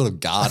was some sort of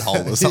guard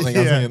hole or something.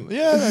 Yeah. I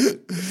was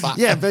thinking, fuck.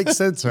 Yeah, makes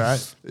sense,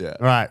 right? Yeah.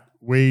 All right.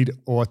 Weed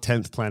or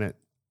 10th planet?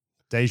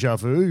 Deja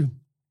vu,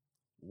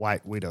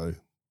 White Widow.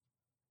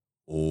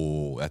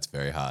 Oh, that's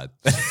very hard.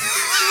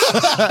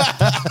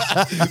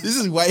 This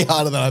is way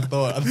harder than I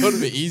thought. I thought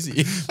it'd be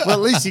easy. Well, at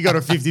least you got a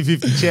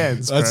 50-50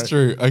 chance. That's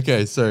true.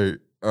 Okay, so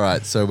all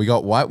right, so we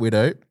got White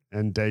Widow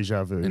And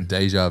Deja vu. and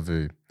Deja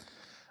Vu.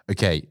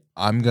 Okay,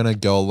 I'm gonna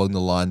go along the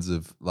lines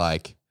of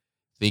like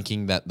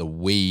thinking that the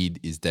weed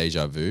is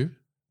Deja Vu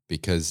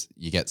because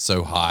you get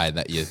so high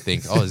that you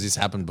think, oh, has this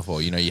happened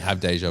before? You know, you have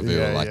Deja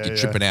Vu or like you're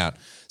tripping out.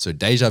 So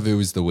Deja Vu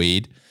is the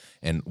weed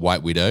and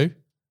White Widow,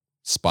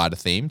 spider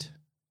themed,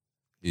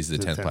 is the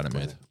 10th planet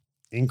move.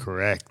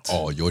 Incorrect.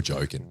 Oh, you're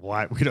joking.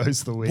 White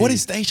Widow's the weed. What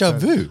is Deja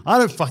Vu? I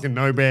don't fucking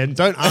know, man.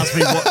 Don't ask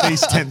me what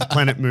these 10th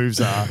planet moves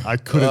are. I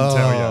couldn't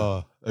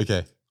tell you.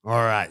 Okay. All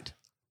right.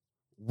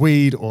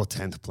 Weed or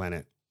 10th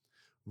planet?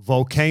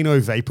 Volcano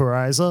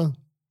vaporizer,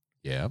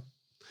 Yeah.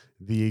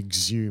 the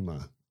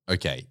exhumer.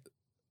 Okay.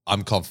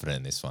 I'm confident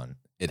in this one.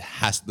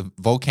 The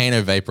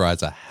volcano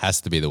vaporizer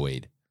has to be the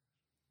weed.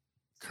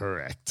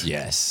 Correct.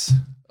 Yes.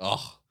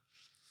 Oh,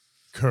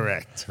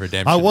 Correct.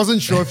 redemption. I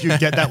wasn't sure if you'd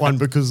get that one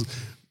because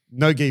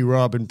Nogi,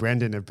 Rob, and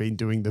Brendan have been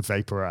doing the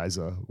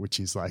vaporizer, which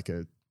is like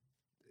a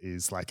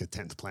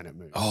 10th planet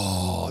move.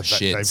 Oh,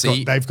 shit.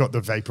 They've got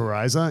the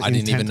vaporizer. I in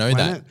didn't even 10th know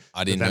planet, that.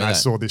 I didn't but know then I that.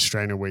 saw this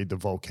strain of weed, the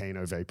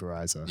volcano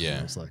vaporizer. Yeah. And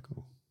I was like,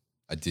 oh.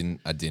 I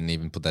didn't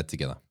even put that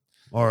together.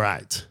 All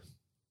right.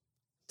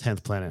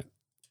 10th planet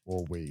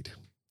or weed.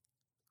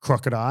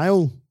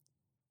 Crocodile,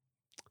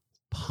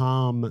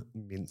 palm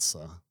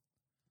mincer.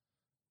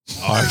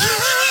 I'm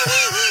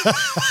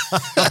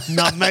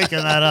not making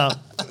that up.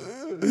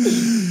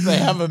 They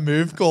have a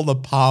move called the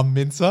palm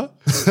mincer.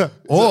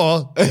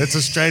 Or it's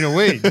a strain of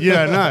weed. You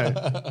don't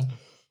know.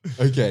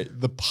 Okay,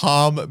 the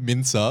palm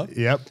mincer.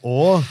 Yep.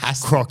 Or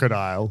Has to-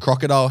 crocodile.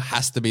 Crocodile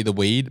has to be the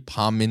weed.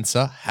 Palm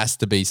mincer has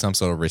to be some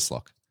sort of wrist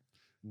lock.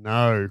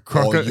 No.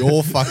 Oh,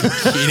 you're fucking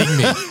kidding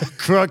me.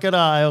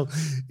 Crocodile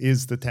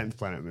is the 10th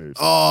planet move.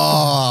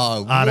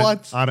 Oh,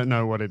 what? I don't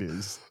know what it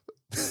is.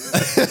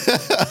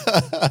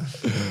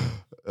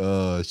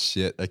 Oh,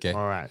 shit. Okay.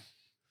 All right.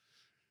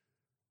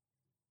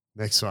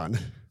 Next one.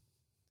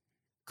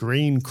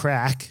 Green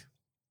crack,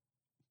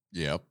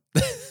 Yep.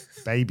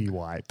 baby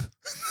wipe.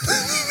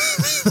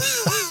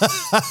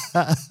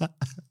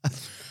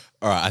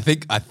 All right.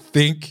 I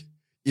think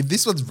if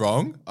this one's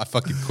wrong, I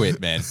fucking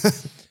quit, man.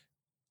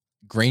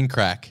 Green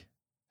crack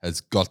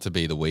has got to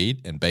be the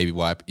weed, and baby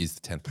wipe is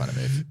the 10th planet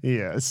move.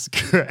 Yes,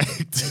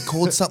 correct. They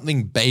called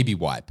something baby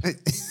wipe.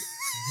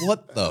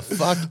 What the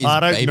fuck is I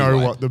don't baby know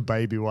wipe? what the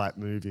baby wipe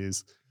move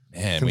is.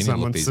 Man, Can we need to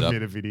someone look these up.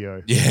 submit a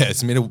video? Yeah,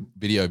 submit a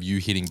video of you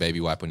hitting baby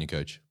wipe on your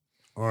coach.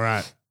 All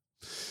right.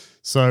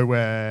 So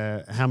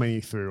we're how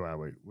many through are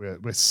we?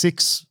 We're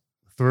 6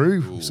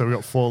 through. Ooh. So we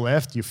got 4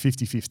 left. You're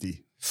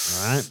 50-50.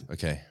 All right.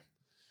 Okay.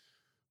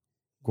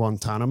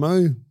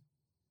 Guantanamo,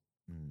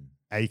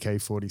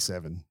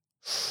 AK-47.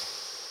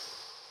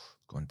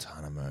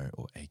 Guantanamo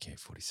or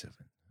AK-47.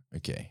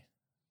 Okay.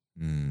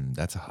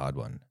 That's a hard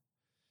one.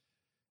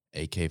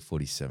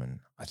 AK-47.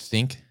 I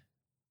think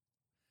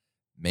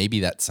maybe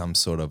that's some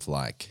sort of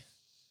like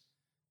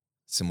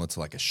similar to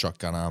like a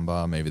shotgun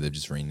armbar. Maybe they've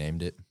just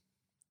renamed it.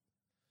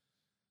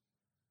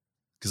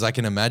 Because I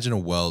can imagine a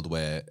world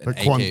where an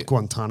But AK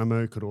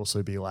Guantanamo could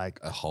also be like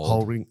a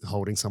hold.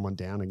 holding someone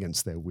down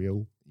against their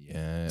will.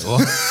 Yeah.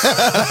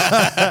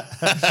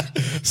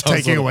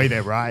 Taking away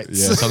their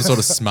rights. Yeah, some sort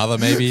of smother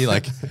maybe,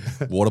 like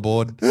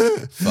waterboard.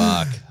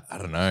 Fuck. I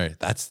don't know.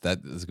 That's a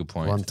good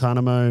point.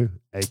 Guantanamo,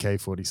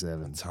 AK-47.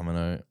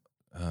 Guantanamo.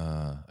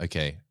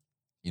 Okay.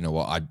 You know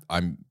what?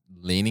 I'm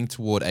leaning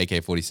toward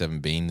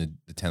AK-47 being the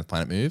 10th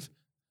planet move.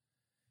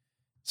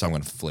 So I'm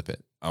going to flip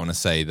it. I want to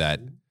say that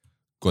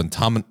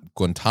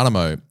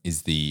Guantanamo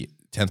is the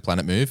 10th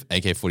planet move.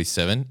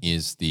 AK-47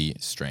 is the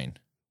strain.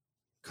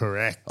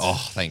 Correct.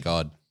 Oh, thank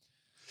God.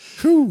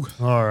 Whew.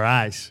 All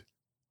right.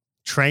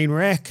 Train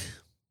wreck,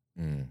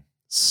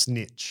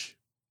 snitch.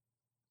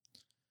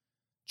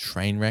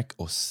 Train wreck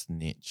or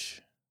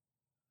snitch?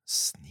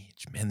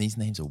 Snitch. Man, these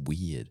names are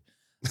weird.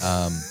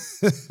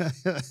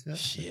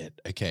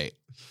 Shit. Okay.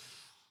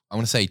 I'm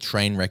going to say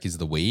train wreck is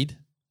the weed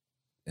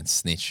and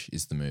snitch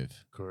is the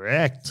move.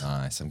 Correct.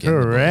 Nice. I'm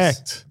getting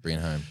Correct. the boys. Bring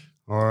it home.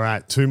 All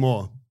right. 2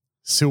 more.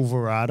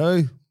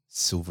 Silverado,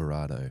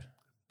 Silverado.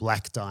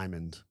 Black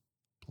Diamond.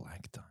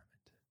 Black Diamond.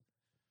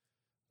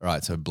 All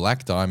right. So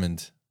Black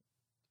Diamond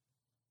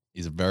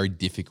is a very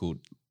difficult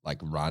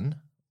run.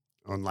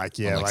 On like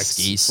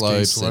ski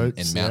slopes and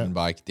yeah. mountain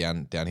bike,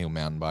 downhill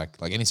mountain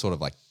bike, like any sort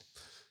of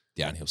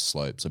downhill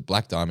slope. So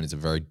Black Diamond is a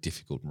very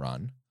difficult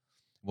run.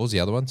 What was the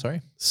other one?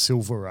 Sorry?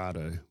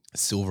 Silverado.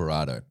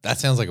 Silverado. That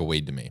sounds like a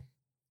weed to me.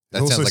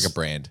 That Also sounds like a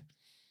brand.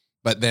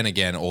 But then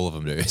again, all of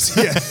them do.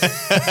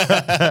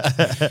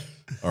 Yeah.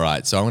 All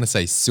right. So I'm going to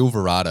say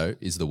Silverado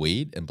is the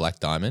weed and Black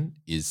Diamond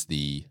is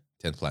the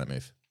 10th planet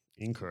move.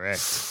 Incorrect.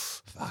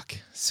 Fuck.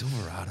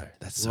 Silverado.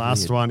 That's so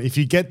Last weird. one. If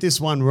you get this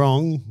one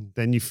wrong,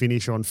 then you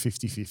finish on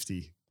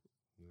 50-50.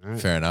 All right.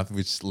 Fair enough.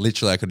 Which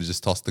literally I could have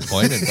just tossed the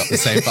coin and got the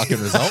same fucking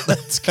result.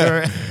 That's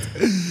correct.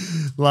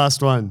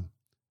 Last one.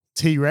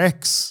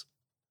 T-Rex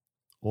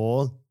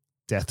or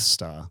Death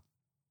Star.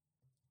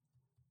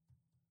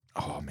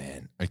 Oh,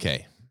 man.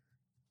 Okay.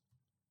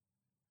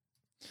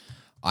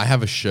 I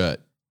have a shirt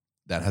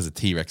that has a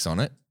T-Rex on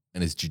it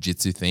and is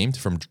jiu-jitsu themed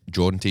from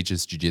Jordan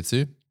Teaches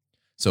Jiu-Jitsu.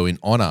 So in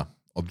honor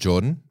of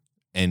Jordan,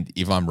 and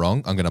if I'm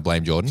wrong, I'm going to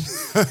blame Jordan.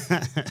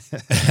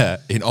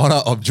 In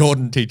honor of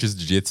Jordan Teaches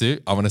Jiu-Jitsu,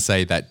 I'm going to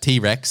say that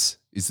T-Rex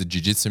is the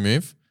jiu-jitsu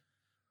move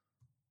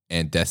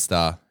and Death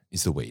Star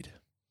is the weed.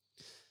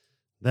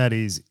 That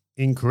is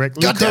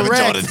incorrectly God damn it,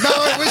 correct. Jordan. No,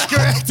 it was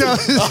correct. You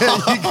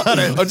got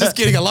it. I'm just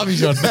kidding. I love you,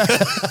 Jordan.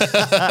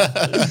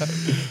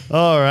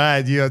 All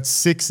right. You got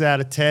 6 out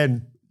of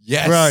 10.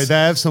 Yes. Bro, they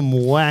have some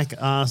whack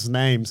ass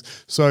names.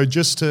 So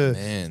just to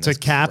that's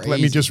cap, let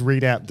me crazy. just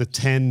read out the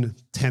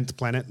 10th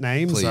planet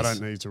names. Please. I don't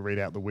need to read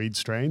out the weed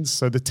strains.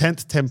 So the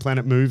 10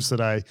 planet moves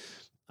that I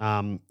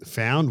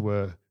found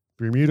were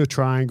Bermuda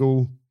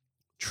Triangle,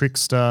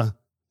 Trickster,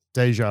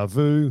 Deja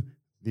Vu,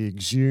 the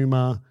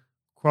Exhumer,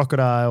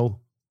 Crocodile,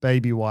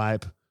 Baby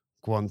Wipe,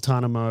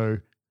 Guantanamo,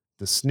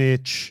 the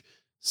Snitch,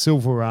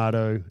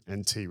 Silverado,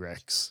 and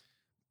T-Rex.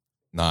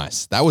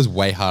 Nice. That was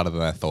way harder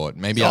than I thought.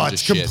 Maybe I'm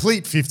It's just shit.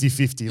 complete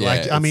 50-50. Yeah,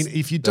 Like, I mean,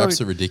 if you don't,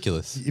 absolutely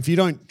ridiculous. if you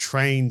don't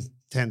train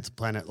 10th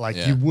planet,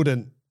 you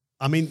wouldn't.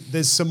 I mean,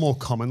 there's some more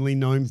commonly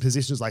known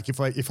positions. Like if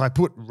I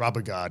put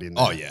rubber guard in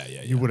there,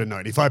 you would have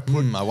known. If I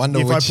put I wonder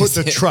if I which put is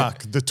the it.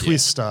 truck, the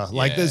twister,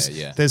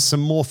 there's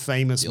some more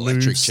famous The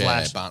electric moves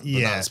chair, /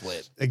 banana split. I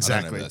don't know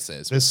exactly. what that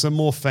says, There's some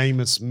more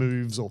famous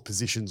moves or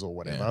positions or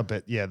whatever. Yeah.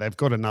 But yeah, they've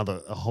got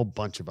a whole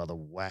bunch of other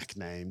whack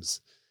names.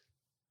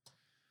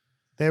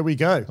 There we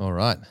go. All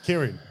right.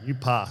 Kieran, you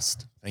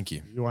passed. Thank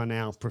you. You are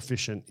now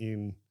proficient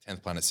in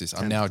 10th planet sis.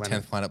 10th I'm now a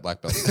planet. 10th planet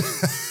black belt.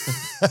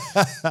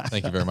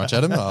 Thank you very much,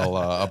 Adam.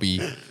 I'll be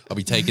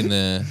taking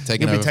the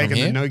taking You'll over be taking from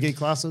here. the no-gi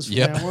classes from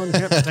Yep. now on.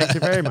 Yep, thank you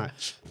very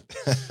much.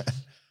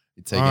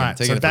 Taking, All right,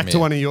 taking so it back from to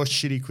here. one of your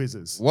shitty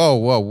quizzes.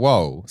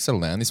 Whoa. Settle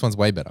down. This one's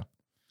way better.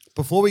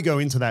 Before we go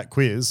into that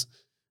quiz,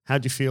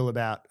 how'd you feel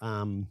about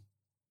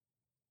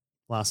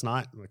last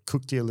night? I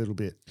cooked you a little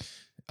bit.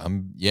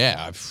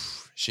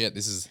 Shit,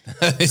 this is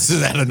this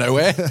is out of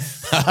nowhere.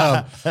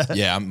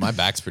 My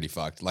back's pretty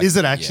fucked. Is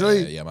it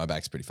actually? Yeah, my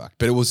back's pretty fucked.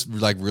 But it was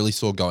really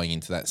sore going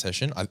into that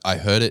session. I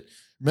heard it.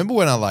 Remember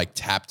when I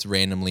tapped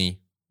randomly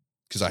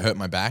because I hurt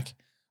my back?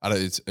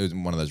 It was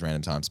one of those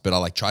random times. But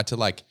I tried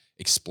to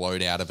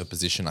explode out of a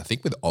position. I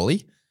think with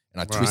Ollie,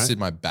 and I twisted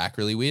my back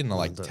really weird, and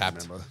I don't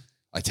tapped. remember.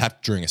 I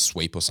tapped during a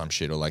sweep or some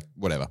shit or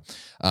whatever.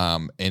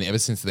 And ever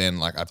since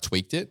then, I've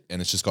tweaked it and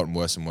it's just gotten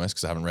worse and worse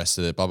because I haven't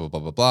rested it, blah, blah,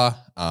 blah, blah,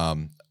 blah.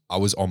 I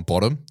was on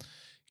bottom.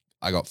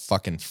 I got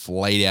fucking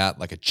flayed out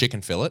like a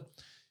chicken fillet.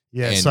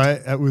 Yeah, And- so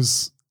it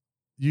was,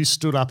 you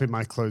stood up in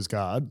my closed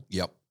guard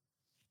Yep.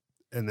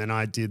 and then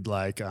I did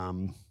I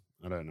don't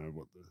know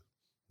what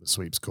the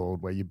sweep's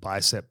called, where you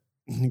bicep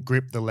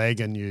grip the leg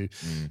and you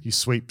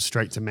sweep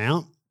straight to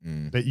mount.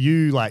 But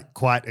you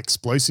quite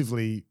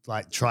explosively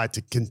tried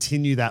to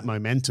continue that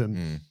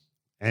momentum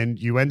and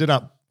you ended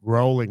up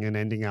rolling and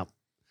ending up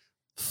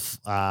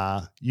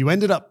you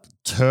ended up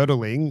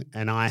turtling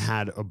and I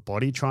had a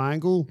body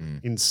triangle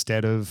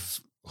instead of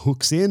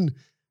hooks in.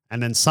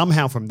 And then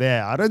somehow from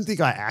there, I don't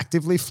think I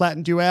actively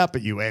flattened you out,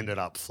 but you ended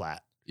up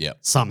flat Yep.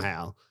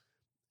 somehow.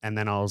 And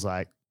then I was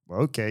like,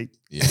 well, okay.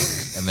 Yeah.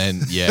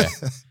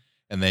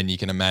 And then you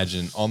can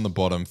imagine on the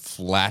bottom,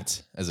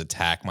 flat as a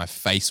tack, my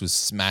face was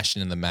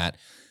smashing in the mat.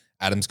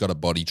 Adam's got a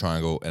body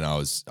triangle and I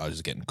was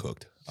just getting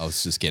cooked. I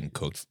was just getting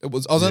cooked. I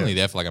was only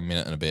there for a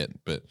minute and a bit,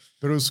 but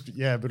it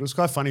was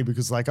quite funny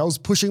because I was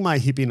pushing my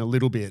hip in a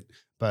little bit,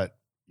 but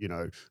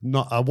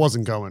I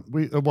wasn't going.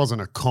 It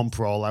wasn't a comp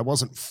roll. I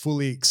wasn't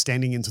fully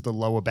extending into the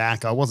lower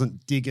back. I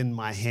wasn't digging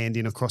my hand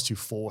in across your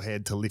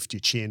forehead to lift your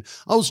chin.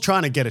 I was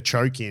trying to get a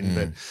choke in,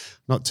 but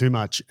not too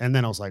much. And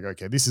then I was like,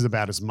 okay, this is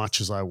about as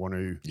much as I want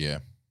to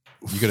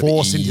You could have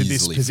forced into this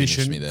easily finished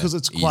position me there. because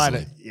it's quite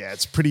Easily.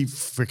 it's pretty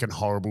freaking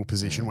horrible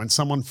position when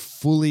someone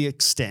fully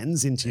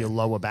extends into your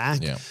lower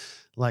back Yeah.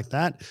 like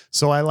that.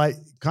 So I like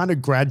kind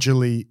of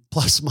gradually,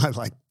 plus my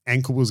like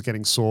ankle was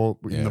getting sore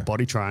in Yeah. the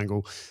body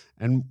triangle.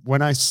 And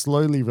when I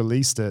slowly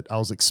released it,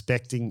 I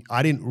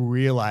didn't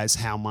realize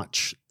how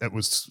much it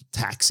was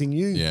taxing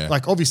you. Yeah.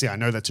 Like, obviously, I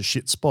know that's a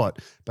shit spot,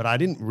 but I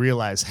didn't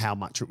realize how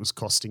much it was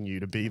costing you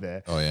to be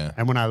there. Oh yeah.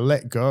 And when I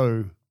let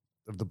go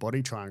of the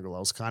body triangle, I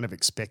was kind of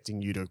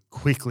expecting you to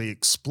quickly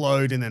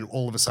explode and then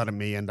all of a sudden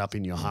me end up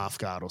in your half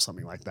guard or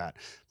something like that.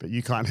 But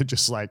you kind of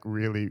just like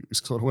really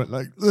sort of went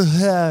like,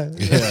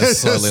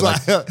 Slowly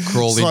like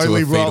crawled into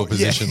a fetal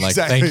position. Like,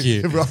 thank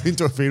you. Roll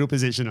into a fetal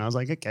position. And I was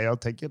like, okay, I'll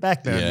take you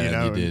back then. Yeah, you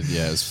know? you did.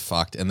 Yeah, it was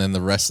fucked. And then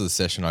the rest of the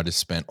session I just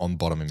spent on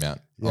bottoming out.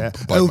 Yeah.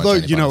 Both my Although,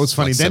 training you know, it partners, was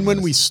funny. like Then 7 when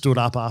we minutes. stood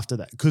up after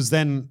that, because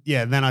then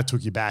I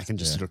took you back and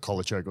just did a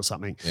collar choke or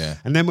something. Yeah.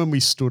 And then when we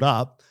stood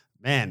up,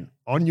 man,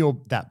 on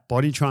that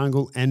body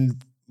triangle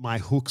and my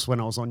hooks when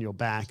I was on your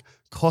back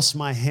cost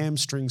my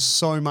hamstrings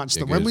so much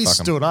that when good. we Fuck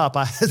 'em. stood up,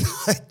 I had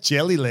like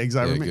jelly legs.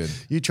 I remember good.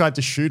 you tried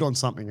to shoot on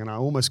something and I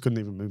almost couldn't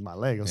even move my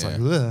leg. I was like,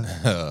 Yeah.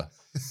 ugh.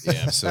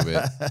 Yeah, I'm still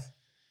a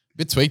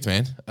bit tweaked,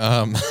 man.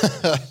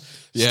 Just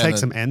Yeah, take and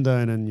some endo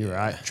and you're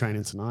right.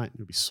 Training tonight.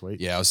 It'll be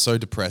sweet. yeah, I was so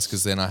depressed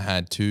because then I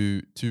had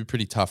two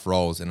pretty tough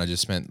rolls, and I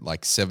just spent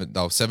like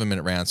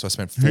 7-minute rounds. So I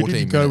spent 14 Who did you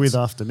minutes. go with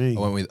after me? I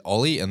went with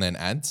Ollie and then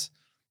Ads.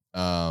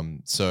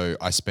 So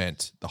I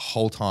spent the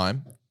whole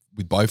time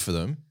with both of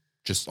them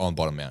just on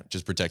bottom mount,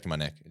 just protecting my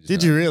neck. Just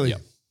Did you really? Yeah.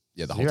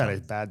 Yeah, the whole You had time.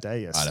 a bad day I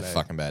had yesterday. a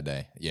fucking bad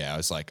day. Yeah, I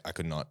was like, I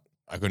couldn't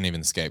even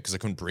escape because I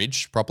couldn't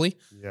bridge properly.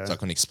 Yeah. So I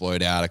couldn't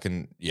explode out.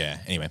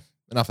 Anyway,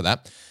 enough of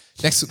that.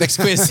 Next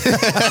quiz.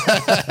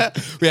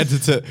 we had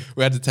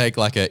to take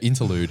like an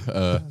interlude,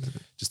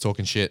 just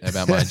talking shit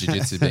about my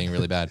jiu-jitsu being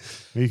really bad.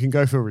 You can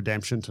go for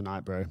redemption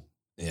tonight, bro.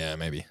 Yeah,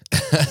 maybe.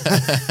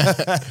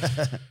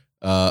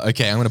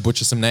 Okay, I'm gonna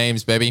butcher some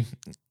names, baby.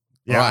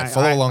 Yeah, All right,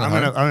 follow along at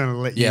home. I'm gonna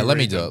let you. Yeah, let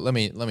me read do them.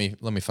 it.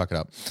 Let me fuck it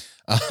up.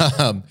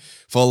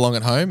 Follow along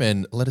at home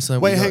and let us know.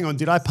 Wait, hang on.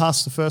 Did I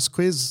pass the first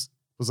quiz?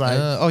 Was I?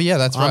 Oh yeah,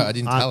 that's right. I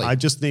didn't tally. I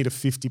just need a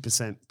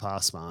 50%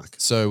 pass mark.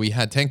 So we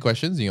had 10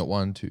 questions. You got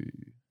 1, 2,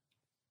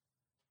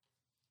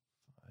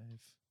 5.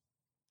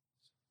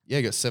 Yeah,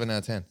 you got 7 out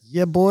of 10.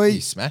 Yeah, boy.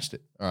 You smashed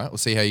it. All right, we'll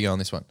see how you go on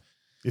this one.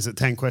 Is it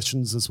 10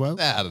 questions as well?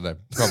 I don't know.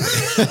 Probably.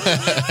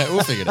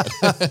 We'll figure it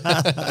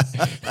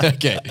out.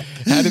 Okay.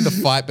 How did the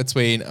fight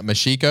between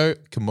Mashiko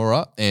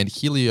Kimura and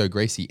Helio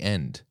Gracie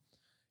end?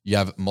 You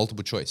have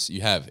multiple choice.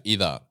 You have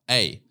either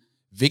A,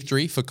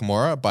 victory for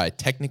Kimura by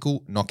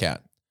technical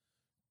knockout.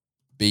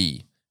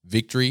 B,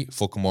 victory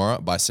for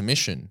Kimura by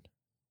submission.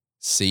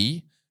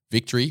 C,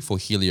 victory for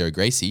Helio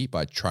Gracie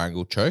by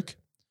triangle choke.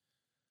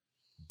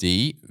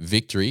 D,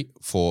 victory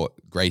for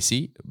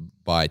Gracie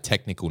by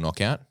technical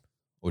knockout.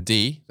 Or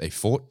D, they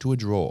fought to a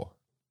draw.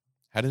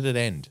 How did it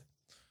end?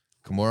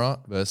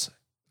 Kimura versus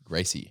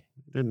Gracie.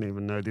 Didn't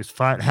even know this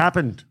fight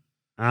happened.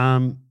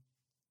 Kimura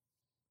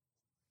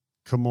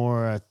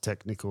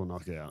technical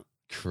knockout.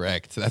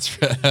 Correct. That's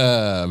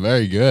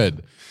very good.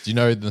 Do you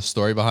know the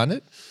story behind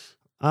it?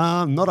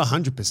 Not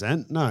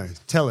 100%. No.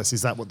 Tell us,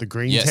 is that what the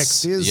green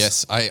text is?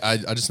 Yes. I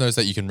just noticed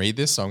that you can read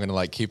this, so I'm going to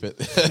like keep it.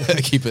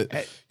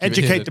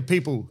 Educate the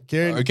people,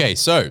 Kieran. Okay,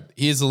 so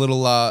here's a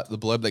little the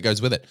blurb that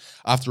goes with it.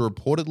 After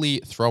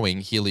reportedly throwing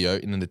Helio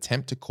in an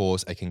attempt to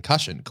cause a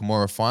concussion,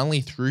 Kimura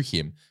finally threw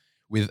him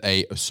with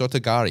a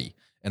sotogari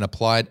and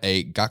applied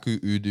a gaku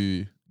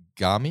udu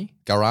garami.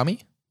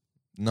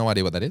 No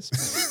idea what that is.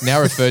 now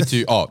referred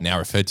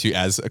to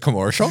as a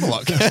Kimura shoulder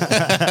lock.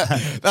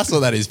 That's what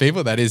that is,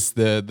 people. That is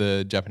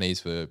the Japanese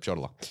for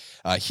shoulder lock.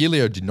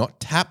 Helio did not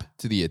tap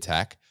to the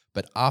attack,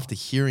 but after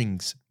hearing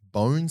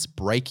bones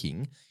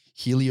breaking,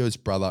 Helio's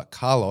brother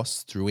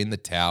Carlos threw in the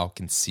towel,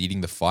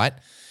 conceding the fight,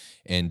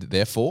 and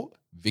therefore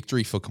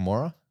victory for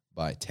Kimura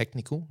by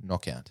technical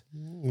knockout.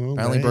 Well,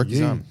 Apparently there broke his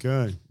you arm.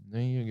 go.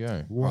 There you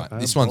go. What Right,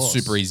 a this one's boss.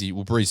 super easy.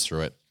 We'll breeze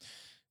through it.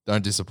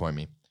 Don't disappoint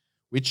me.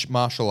 Which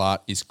martial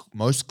art is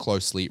most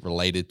closely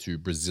related to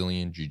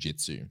Brazilian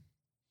Jiu-Jitsu?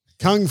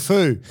 Kung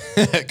Fu.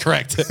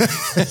 Correct.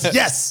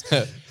 Yes.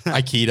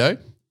 Aikido,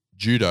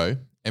 Judo,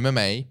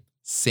 MMA,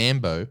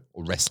 Sambo,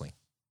 or wrestling?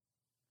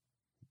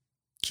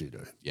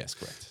 Judo. Yes,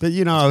 correct. But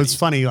it's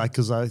funny, like,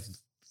 because I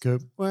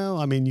could,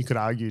 you could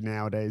argue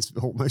nowadays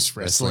almost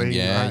wrestling.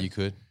 Yeah, right? you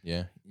could.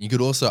 Yeah. You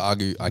could also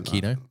argue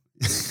Aikido.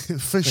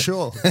 For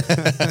sure.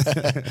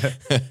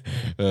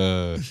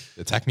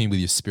 Attack me with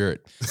your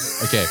spirit.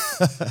 Okay.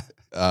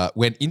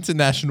 When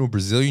International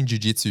Brazilian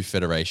Jiu-Jitsu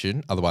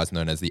Federation, otherwise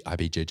known as the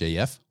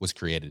IBJJF, was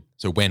created.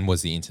 So when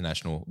was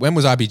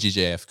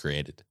IBJJF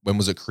created? When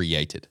was it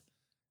created?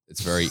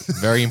 It's very,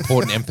 very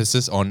important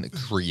emphasis on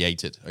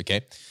created,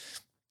 okay?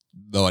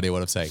 No idea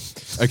what I'm saying.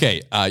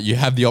 Okay, you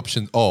have the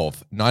option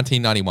of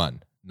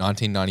 1991,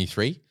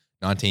 1993,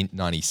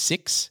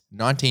 1996,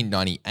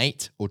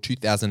 1998, or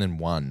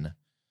 2001.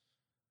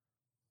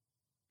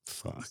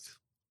 Fuck.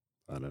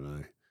 I don't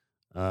know.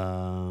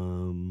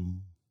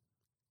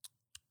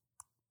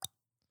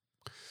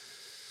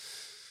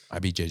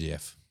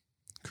 IBJJF.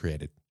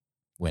 created?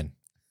 When?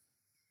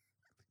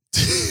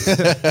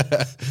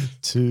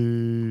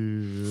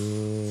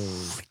 To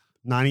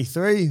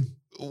 93.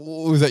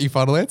 Was that your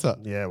final answer?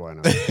 Yeah, why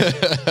not?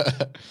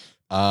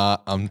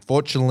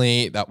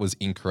 Unfortunately, that was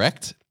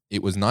incorrect.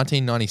 It was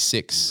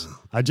 1996.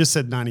 I just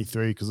said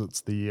 93 because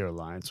it's the year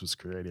Alliance was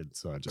created.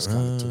 So I just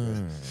kind of took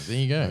it. There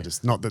you go.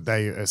 Not that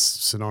they are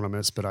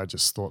synonymous, but I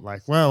just thought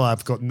like, well,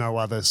 I've got no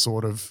other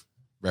sort of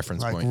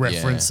Reference like point.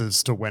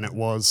 references to when it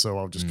was. So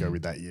I'll just go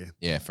with that year.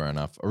 Yeah, fair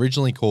enough.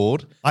 Originally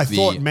called. I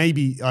thought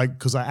maybe,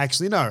 because I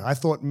actually know, I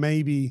thought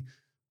maybe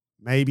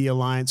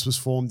Alliance was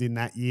formed in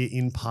that year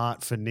in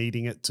part for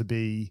needing it to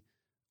be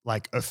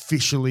like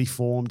officially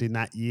formed in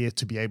that year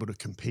to be able to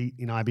compete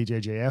in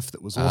IBJJF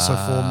that was also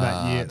formed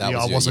that year.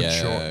 I wasn't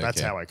sure.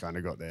 That's how I kind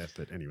of got there.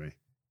 But anyway.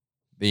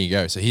 There you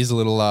go. So here's a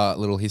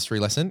little history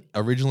lesson.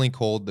 Originally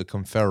called the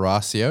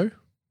Confederacio.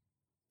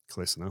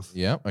 Close enough.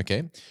 Yeah,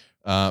 okay.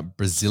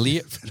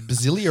 Brasilia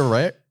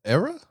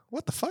era?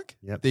 What the fuck?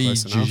 Yep, the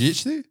close enough.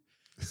 jiu-jitsu?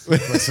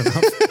 Close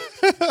enough.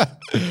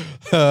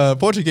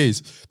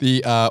 Portuguese.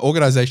 The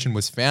organization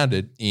was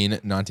founded in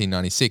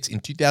 1996. In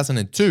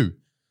 2002,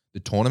 the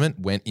tournament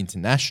went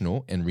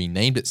international and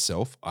renamed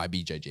itself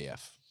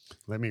IBJJF.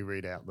 Let me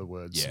read out the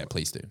words. Yeah,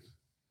 please do.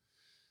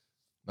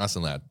 Nice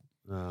and loud.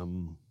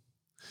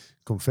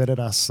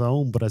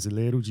 Confederação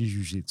Brasileira de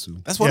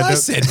Jiu-Jitsu. That's what I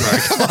said, bro.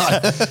 Come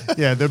on.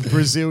 Yeah, the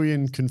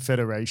Brazilian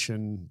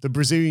Confederation, the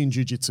Brazilian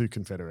Jiu-Jitsu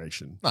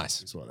Confederation.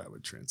 Nice. Is what that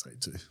would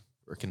translate to.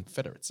 Or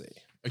confederacy.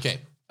 Okay.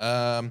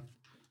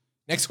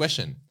 Next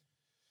question.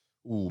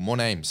 Ooh, more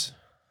names.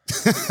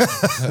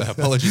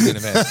 Apologies in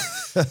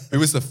advance. Who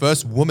was the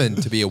first woman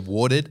to be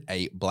awarded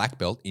a black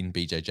belt in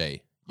BJJ?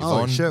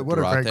 Oh, shit. What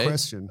a great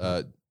question.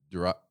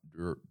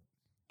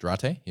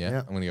 Durate?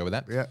 Yeah, I'm going to go with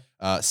that. Yeah.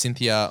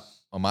 Cynthia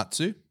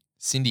Omatsu,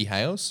 Cindy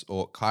Hales,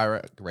 or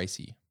Kyra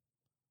Gracie?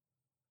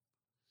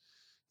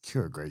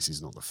 Kira Gracie's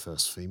not the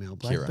first female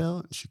black Kira.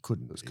 belt. She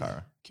couldn't It was be.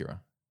 Kira.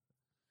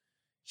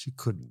 She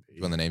couldn't be.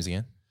 You want the names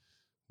again?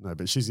 No,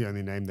 but she's the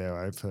only name there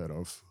I've heard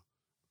of.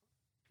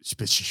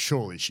 But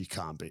surely she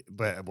can't be.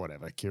 But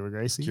whatever. Kira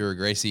Gracie? Kyra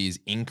Gracie is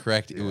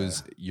incorrect. It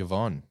was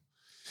Yvonne.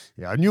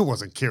 Yeah, I knew it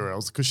wasn't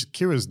Kira because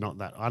Kira's not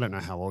that. I don't know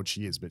how old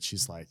she is, but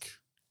she's like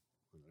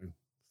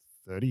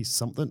 30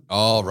 something.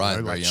 Oh, right.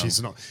 Like very young.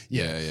 she's not.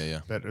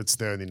 Yeah. But it's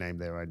the only name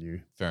there I knew.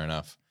 Fair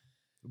enough.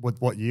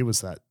 What year was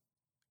that?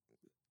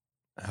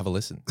 Have a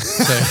listen.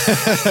 So,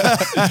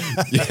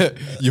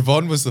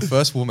 Yvonne was the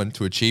first woman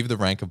to achieve the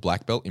rank of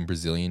black belt in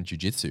Brazilian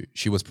Jiu-Jitsu.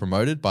 She was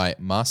promoted by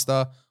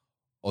Master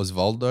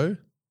Osvaldo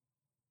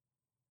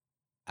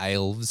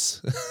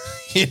Alves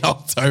in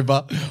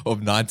October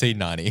of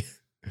 1990.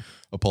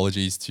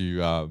 Apologies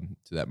to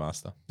that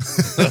master.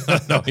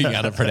 Knowing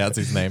how to pronounce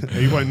his name.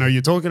 He won't know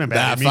you're talking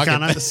about him. fuck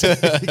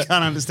He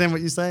can't understand what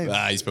you're saying.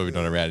 He's probably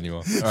not around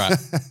anymore. All right.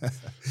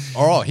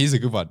 All right, here's a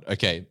good one.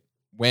 Okay.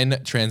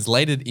 When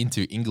translated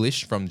into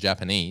English from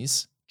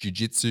Japanese,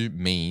 jiu-jitsu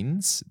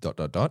means ...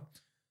 the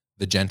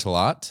gentle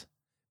art,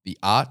 the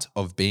art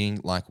of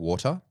being like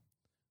water,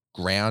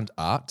 ground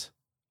art,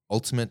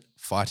 ultimate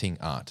fighting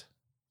art.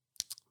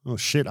 Oh,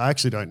 shit. I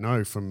actually don't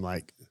know from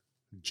like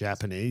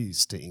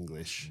Japanese to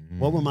English.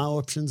 What were my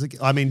options again?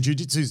 I mean,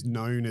 jiu-jitsu is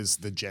known as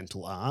the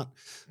gentle art.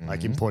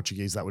 Like in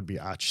Portuguese, that would be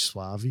arte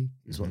suave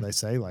is what they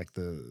say, like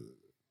the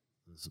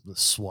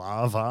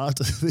suave art,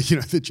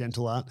 the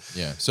gentle art.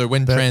 Yeah. So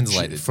when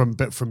translated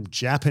from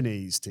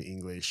Japanese to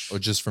English, or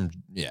just from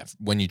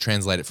when you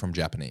translate it from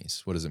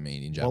Japanese, what does it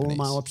mean in Japanese? What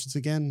were my options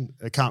again?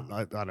 I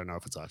don't know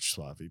if it's arte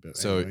suave, but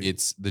so anyway.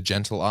 it's the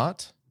gentle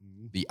art,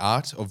 the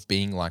art of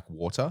being like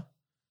water,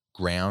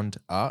 ground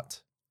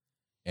art,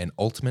 and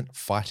ultimate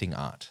fighting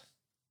art.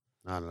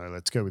 I don't know.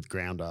 Let's go with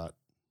ground art.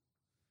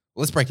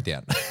 Let's break it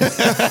down.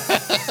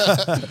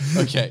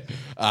 Okay.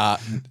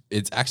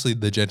 It's actually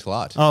the gentle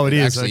art. Oh, it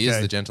is. Actually okay.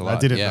 is the gentle art.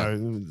 I didn't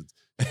know.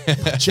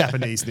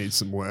 Japanese needs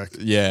some work.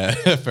 Yeah,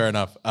 fair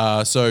enough.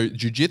 So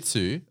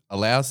jiu-jitsu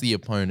allows the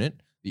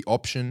opponent the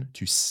option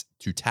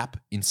to tap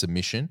in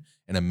submission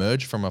and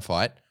emerge from a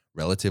fight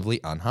relatively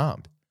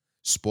unharmed.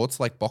 Sports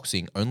like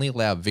boxing only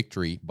allow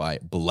victory by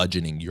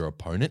bludgeoning your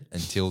opponent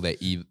until they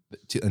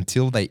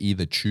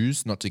either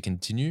choose not to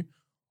continue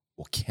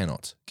or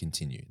cannot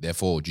continue.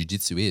 Therefore,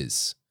 jiu-jitsu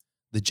is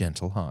the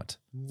gentle art.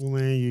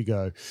 Well, there you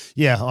go.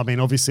 Yeah, I mean,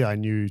 obviously I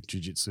knew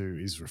jiu-jitsu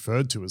is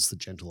referred to as the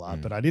gentle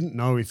art, but I didn't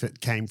know if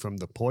it came from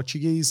the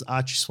Portuguese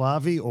arte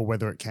suave or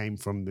whether it came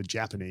from the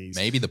Japanese.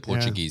 Maybe the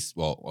Portuguese,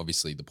 well,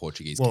 obviously the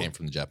Portuguese came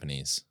from the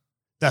Japanese.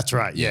 That's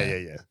right.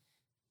 Yeah.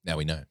 Now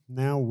we know.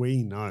 Now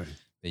we know.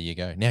 There you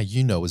go. Now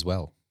you know as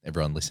well,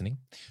 everyone listening.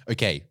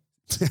 Okay,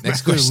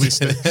 next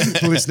question.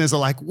 Listeners are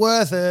like,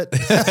 worth it.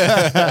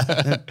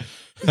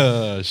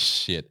 Oh,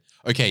 shit.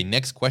 Okay,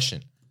 next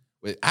question.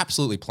 We're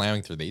absolutely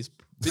plowing through these. A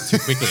bit too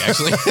quickly,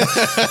 actually.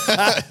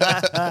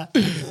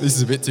 This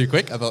is a bit too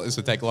quick. I thought this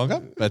would take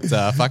longer, but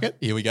fuck it.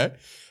 Here we go.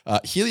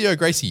 Helio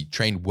Gracie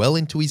trained well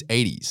into his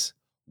 80s.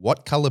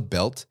 What color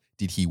belt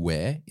did he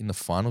wear in the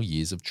final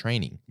years of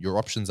training? Your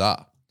options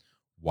are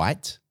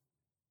white,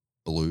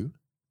 blue,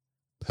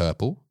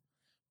 purple,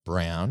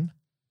 brown,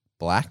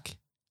 black,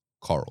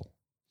 coral.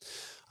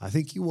 I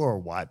think he wore a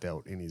white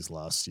belt in his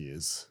last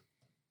years.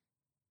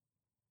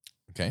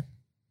 Okay.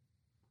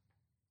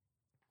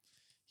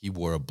 He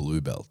wore a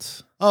blue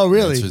belt. Oh,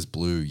 really? The answer is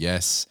blue,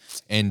 yes.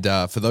 And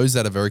for those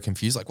that are very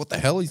confused, like, what the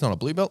hell? He's not a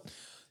blue belt?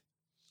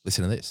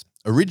 Listen to this.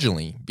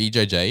 Originally,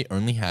 BJJ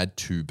only had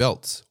 2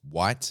 belts,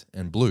 white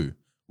and blue,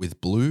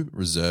 with blue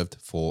reserved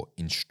for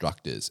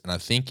instructors. And I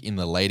think in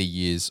the later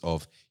years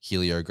of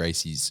Helio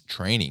Gracie's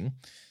training,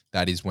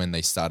 that is when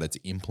they started to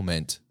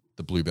implement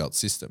the blue belt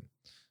system,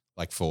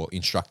 like for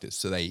instructors.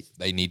 So they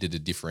needed to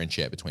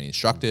differentiate between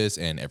instructors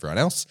and everyone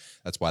else.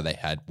 That's why they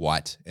had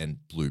white and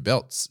blue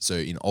belts. So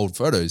in old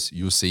photos,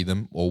 you'll see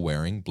them all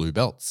wearing blue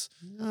belts.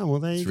 Oh, well,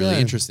 there you It's go.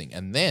 really interesting.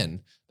 And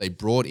then they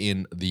brought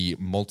in the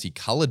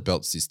multicolored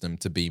belt system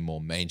to be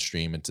more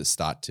mainstream and to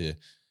start to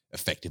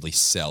effectively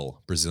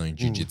sell Brazilian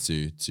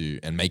Jiu-Jitsu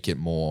and make it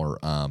more,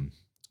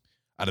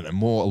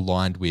 more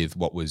aligned with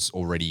what was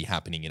already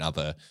happening in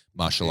other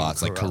martial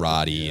arts like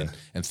karate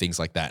and things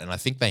like that. And I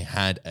think they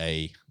had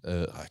I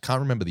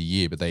can't remember the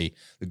year, but the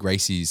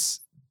Gracies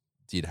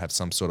did have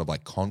some sort of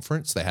like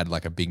conference. They had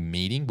like a big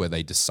meeting where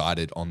they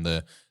decided on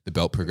the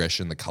belt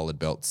progression, the colored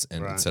belts,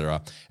 and et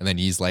cetera. And then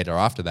years later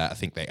after that, I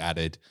think they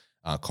added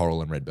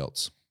coral and red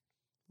belts.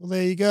 Well,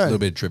 there you go. A little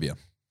bit of trivia.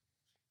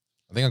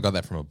 I think I got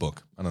that from a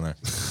book. I don't know.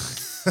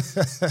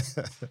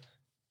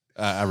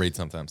 I read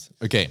sometimes.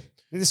 Okay.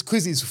 This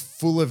quiz is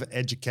full of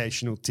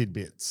educational I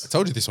tidbits.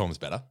 told you this one was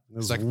better. It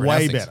was like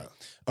way pronouncing better.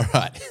 All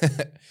right.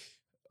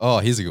 Oh,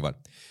 here's a good one.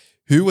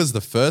 Who was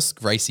the first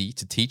Gracie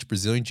to teach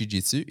Brazilian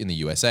Jiu-Jitsu in the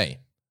USA?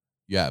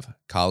 You have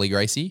Carly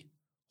Gracie,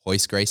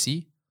 Royce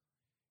Gracie,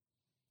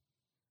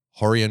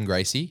 Rorion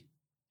Gracie,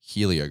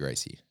 Helio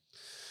Gracie.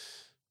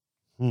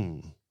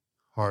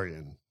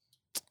 Rorion.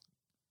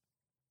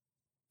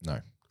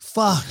 No.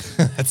 Fuck.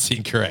 That's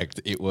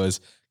incorrect. It was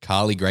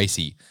Carly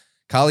Gracie.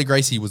 Carly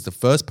Gracie was the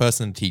first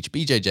person to teach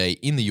BJJ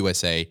in the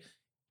USA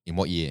in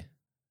what year?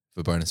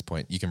 For bonus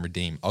point, you can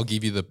redeem. I'll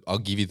give you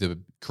the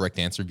correct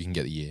answer if you can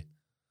get the year.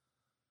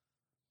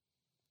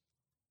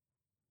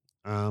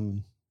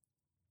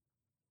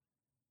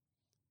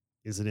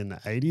 Is it in the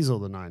 80s or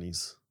the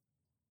 90s?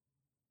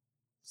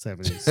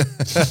 70s.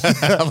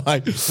 I'm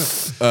like,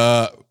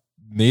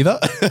 neither.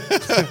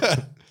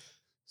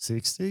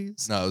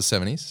 60s? No, it was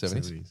 70s.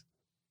 70s.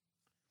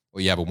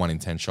 Well, you have a 1 in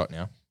 10 shot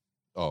now.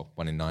 Oh,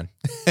 1 in 9.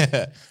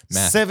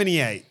 Math.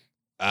 78.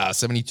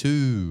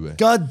 72.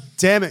 God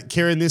damn it,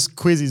 Kieran. This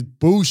quiz is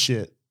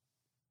bullshit.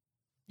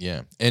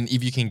 Yeah. And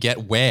if you can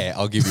get where,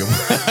 I'll give you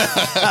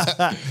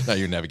No,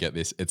 you'll never get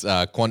this. It's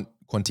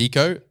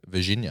Quantico,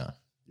 Virginia.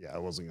 Yeah, I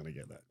wasn't going to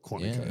get that.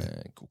 Quantico.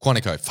 Yeah.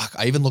 Quantico. Fuck,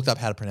 I even looked up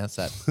how to pronounce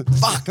that.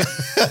 Fuck.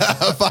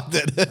 I fucked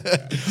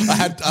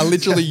it. I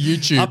literally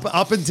YouTube.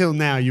 Up until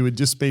now, you had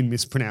just been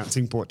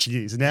mispronouncing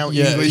Portuguese. Now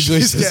English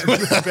is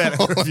getting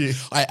better of you.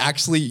 I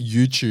actually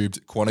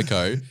YouTubed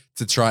Quantico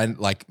to try and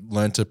like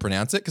learn to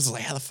pronounce it because I was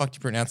like, how the fuck do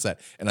you pronounce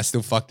that? And I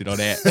still fucked it on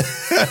air.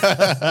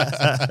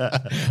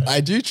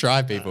 I do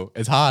try, people.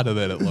 It's harder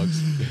than it looks.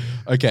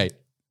 Okay,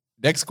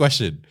 next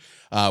question.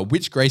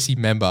 Which Gracie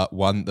member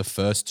won the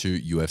first 2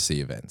 UFC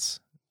events?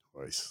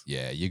 Royce.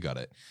 Yeah, you got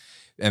it.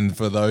 And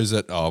for those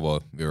that,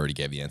 we already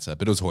gave the answer,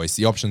 but it was Royce.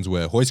 The options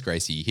were Royce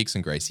Gracie,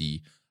 Rickson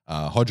Gracie,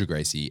 Roger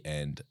Gracie,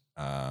 and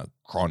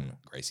Kron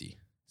Gracie.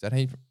 Is that how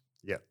you?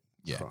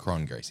 Yeah,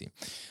 Kron Gracie.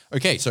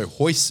 Okay, so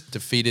Royce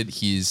defeated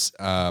his.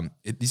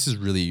 This is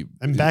really.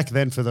 And back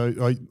then, for those,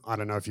 I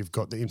don't know if you've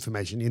got the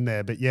information in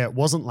there, but yeah, it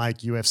wasn't like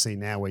UFC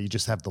now where you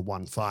just have the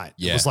one fight.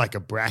 Yeah. It was like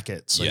a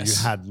bracket, so Yes.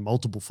 you had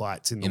multiple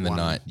fights in the one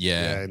night.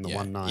 Yeah, in the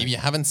one night. If you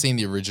haven't seen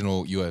the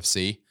original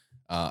UFC,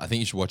 I think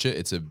you should watch it.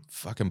 It's a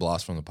fucking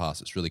blast from the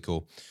past. It's really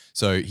cool.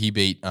 So he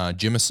beat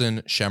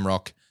Jimmerson,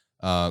 Shamrock,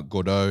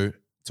 Gordeau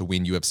to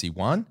win UFC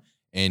 1,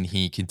 and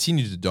he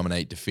continued to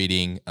dominate,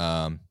 defeating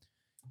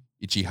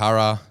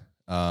Ichihara,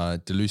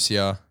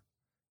 DeLucia,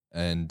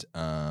 and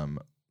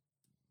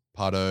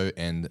Pardo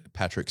and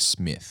Patrick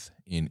Smith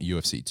in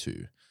UFC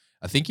 2.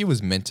 I think he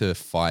was meant to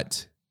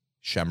fight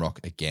Shamrock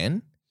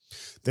again.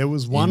 There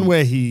was one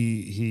where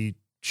he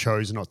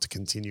chose not to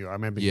continue. I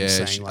remember you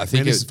saying like,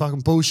 man, this is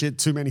fucking bullshit.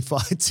 Too many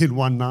fights in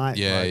one night.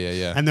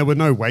 Yeah. And there were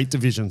no weight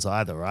divisions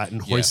either, right?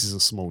 And Royce is a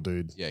small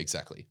dude. Yeah,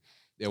 exactly.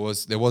 There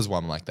was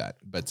one like that,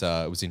 but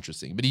it was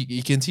interesting. But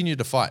he continued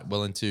to fight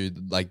well into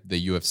like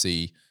the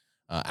UFC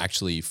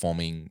actually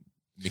forming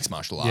mixed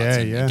martial arts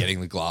and getting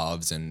the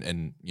gloves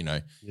and you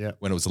know,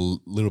 when it was a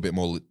little bit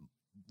more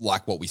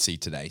like what we see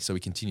today. So we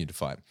continued to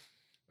fight.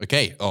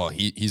 Okay. Oh,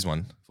 here's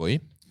one for you.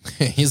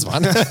 Here's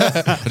one.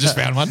 I just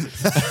found one.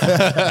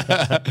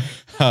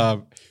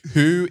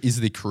 Who is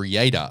the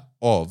creator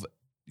of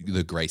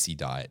the Gracie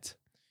diet?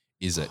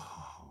 Is it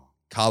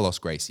Carlos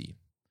Gracie,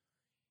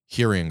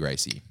 Rorion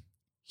Gracie,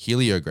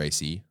 Helio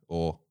Gracie,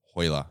 or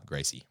Royler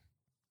Gracie?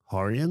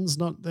 Horion's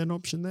not an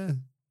option there?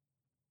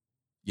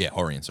 Yeah,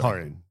 Rorion,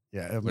 sorry. Rorion.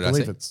 Yeah, I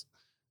believe it's...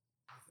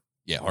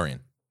 Yeah,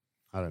 Rorion.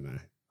 I don't know.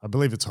 I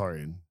believe it's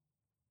Rorion.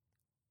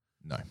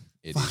 No.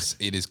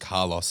 It is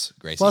Carlos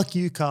Gracie. Fuck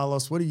you,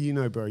 Carlos. What do you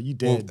know, bro? You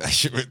Well,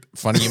 dead.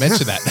 funny you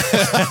mentioned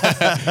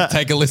that.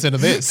 Take a listen to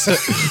this.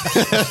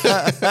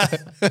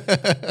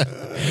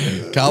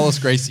 Carlos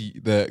Gracie,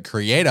 the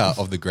creator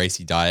of the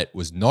Gracie diet,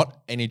 was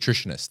not a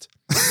nutritionist.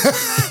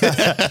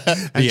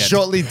 And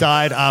shortly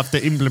died after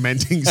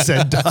implementing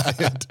said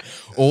diet.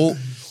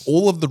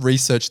 All of the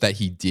research that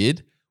he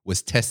did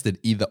was tested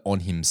either on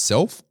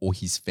himself or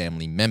his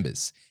family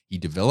members. He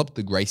developed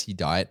the Gracie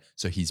diet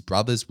so his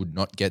brothers would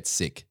not get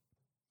sick.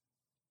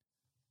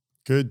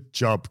 Good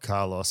job,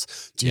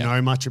 Carlos. Do you Yeah.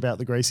 know much about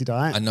the Gracie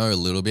diet? I know a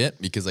little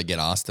bit because I get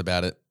asked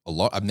about it a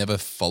lot. I've never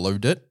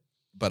followed it,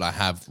 but I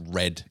have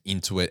read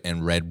into it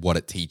and read what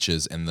it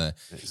teaches and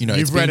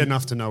You've read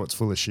enough to know it's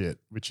full of shit,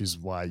 which is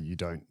why you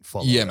don't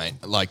follow Yeah, it. mate.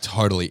 Like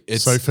totally.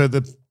 It's So for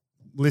the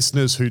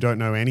listeners who don't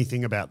know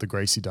anything about the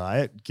Gracie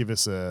diet, give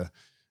us a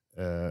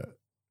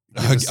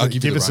I'll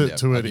give you the rundown.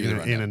 to I'll it give you the in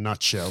rundown. a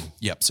nutshell.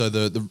 Yep. So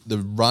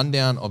the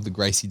rundown of the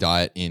Gracie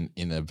diet in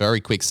a very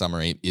quick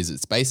summary is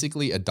it's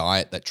basically a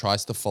diet that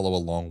tries to follow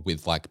along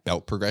with like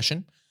belt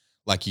progression.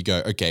 Like you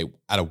go, okay,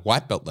 at a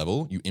white belt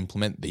level, you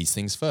implement these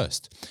things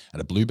first.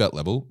 At a blue belt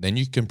level, then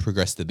you can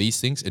progress to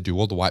these things and do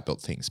all the white belt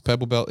things,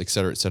 purple belt, et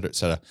cetera, et cetera, et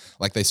cetera.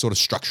 Like they sort of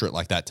structure it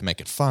like that to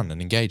make it fun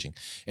and engaging.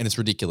 And it's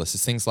ridiculous.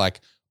 It's things like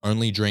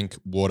only drink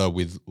water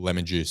with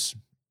lemon juice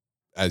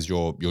as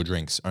your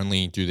drinks.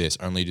 Only do this,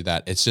 only do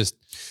that. It's just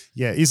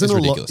Isn't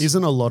ridiculous. a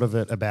lot of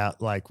it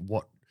about like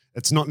what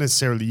it's not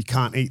necessarily you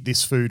can't eat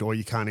this food or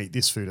you can't eat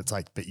this food. It's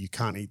like, but you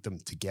can't eat them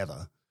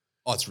together.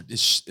 oh,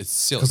 it's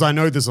silly. Because I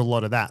know there's a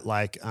lot of that.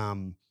 Like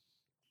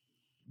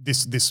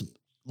this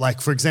like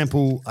for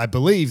example, I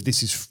believe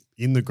this is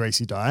in the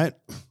Gracie diet.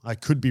 I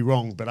could be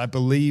wrong, but I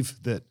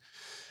believe that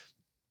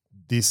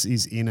this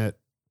is in it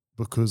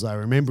because I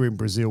remember in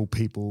Brazil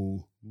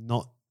people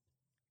not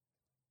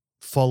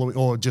following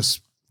or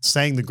just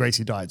saying the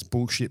Gracie diet's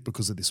bullshit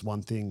because of this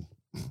one thing.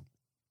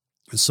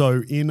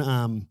 So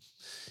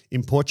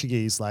in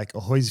Portuguese, like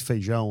arroz e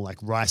feijão, like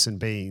rice and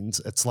beans,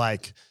 it's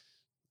like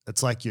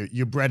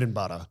your bread and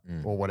butter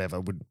or whatever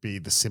would be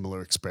the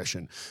similar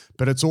expression.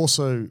 But it's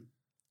also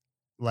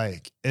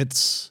like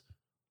it's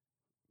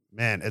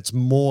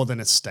more than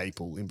a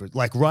staple in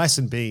like rice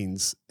and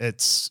beans.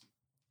 It's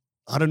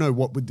I don't know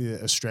what would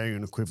the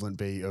Australian equivalent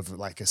be of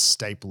like a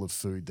staple of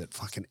food that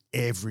fucking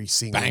every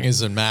single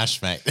Bangers and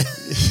mash, mate.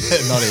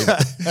 Not even.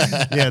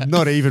 yeah,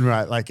 not even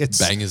right. Like it's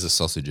Bangers are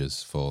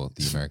sausages for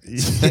the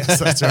Americans. yes,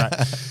 that's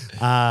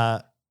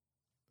right.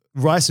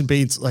 Rice and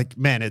beans, like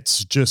man,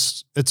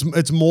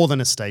 it's more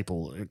than a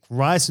staple. Like,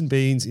 rice and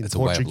beans in It's a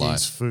way of life.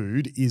 Portuguese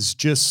food is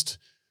just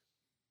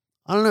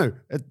I don't know.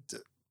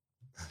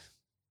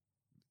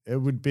 It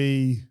would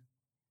be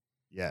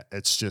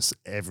it's just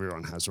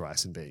everyone has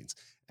rice and beans.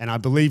 And I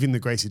believe in the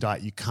Gracie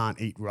diet, you can't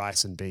eat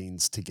rice and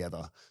beans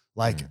together.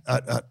 Like,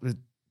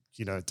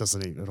 it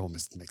doesn't even, it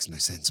almost makes no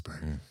sense, bro.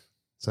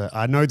 So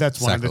I know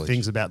that's one of the Sacrilege.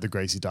 things about the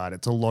Gracie diet.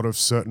 It's a lot of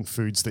certain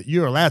foods that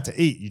you're allowed to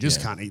eat. You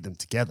just can't eat them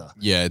together.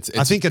 Yeah,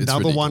 I think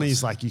another one ridiculous.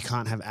 is like you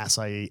can't have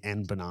acai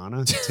and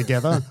banana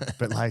together.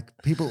 But like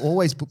people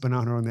always put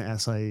banana on their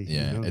acai.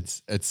 Yeah, you know?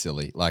 it's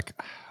silly. Like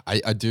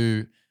I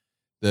do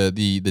the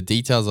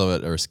details of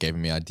it are escaping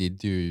me. I did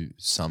do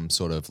some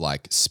sort of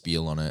like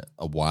spiel on it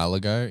a while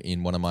ago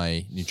in one of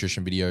my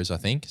nutrition videos, I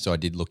think. So I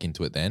did look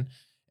into it then.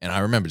 And I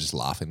remember just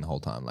laughing the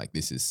whole time. Like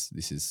this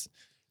is,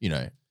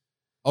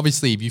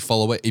 obviously if you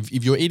follow it,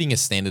 if you're eating a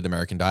standard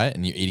American diet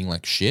and you're eating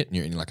like shit and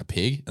you're eating like a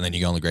pig and then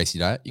you go on the Gracie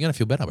diet, you're going to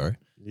feel better, bro.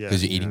 Yeah,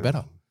 Because you're eating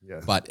better.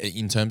 Yeah. But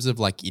in terms of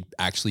like it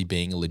actually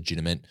being a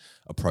legitimate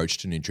approach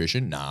to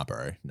nutrition, nah,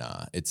 bro.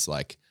 Nah, it's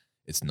like,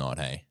 it's not,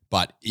 hey.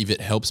 But if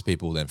it helps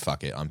people, then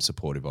fuck it. I'm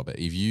supportive of it.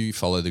 If you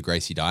follow the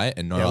Gracie diet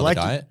and no other like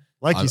diet,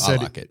 Like I you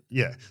said, like it.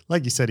 Yeah.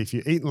 Like you said, if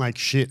you're eating like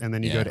shit and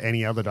then you go to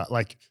any other diet,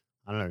 like,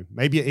 I don't know,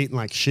 maybe you're eating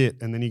like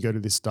shit and then you go to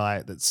this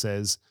diet that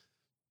says,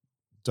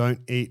 don't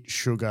eat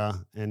sugar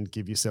and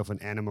give yourself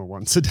an enema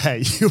once a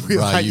day. You'll be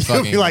Right, you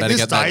fucking better this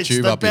get that diet's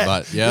tube the up your best.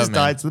 butt. Yeah, this man.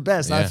 diet's the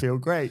best. I Yeah. feel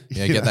great.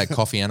 Yeah, You get know? that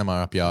coffee enema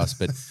up your ass.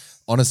 But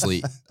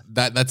honestly,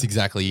 that's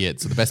exactly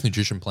it. So the best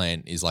nutrition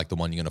plan is like the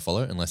one you're going to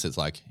follow, unless it's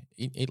like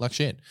eat like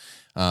shit.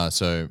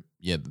 So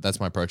yeah, that's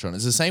my approach on it.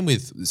 It's the same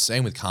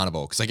with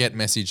carnivore, because I get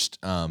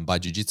messaged by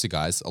jiu-jitsu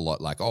guys a lot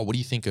like, oh, what do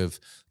you think of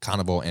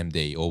carnivore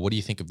MD, or what do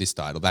you think of this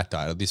diet or that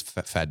diet or this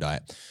fad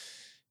diet?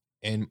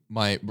 And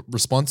my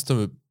response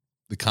to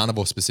the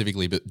carnivore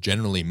specifically, but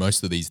generally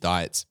most of these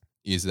diets,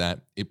 is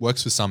that it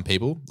works for some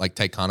people. Like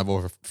take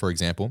carnivore, for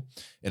example.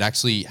 It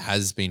actually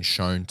has been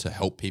shown to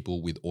help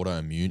people with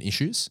autoimmune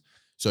issues.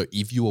 So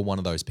if you are one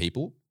of those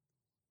people,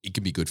 it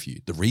can be good for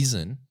you. The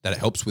reason that it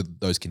helps with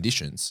those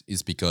conditions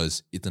is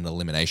because it's an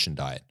elimination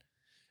diet.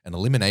 An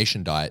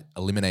elimination diet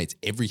eliminates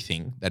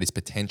everything that is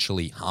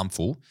potentially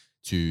harmful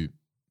to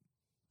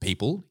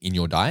people in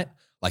your diet.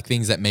 Like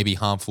things that may be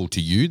harmful to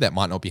you that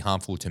might not be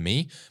harmful to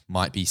me,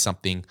 might be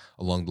something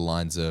along the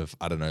lines of,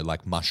 I don't know,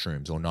 like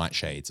mushrooms or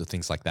nightshades or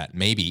things like that.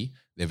 Maybe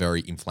they're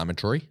very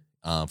inflammatory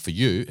for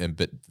you,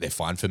 but they're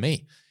fine for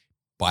me.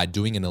 By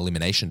doing an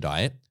elimination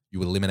diet, you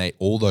would eliminate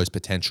all those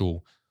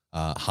potential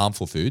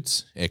harmful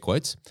foods, air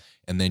quotes,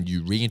 and then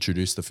you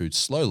reintroduce the food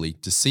slowly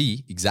to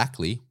see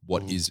exactly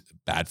what is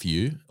bad for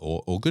you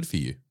or good for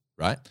you,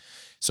 right?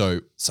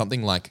 So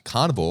something like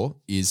carnivore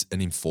is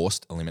an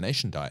enforced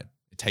elimination diet.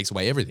 It takes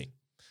away everything,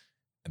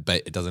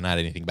 but it doesn't add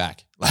anything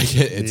back. Like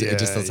it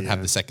just doesn't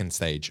have the second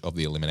stage of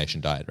the elimination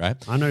diet, right?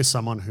 I know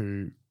someone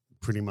who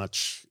pretty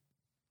much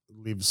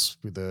lives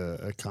with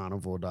a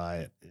carnivore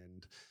diet,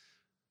 and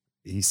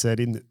he said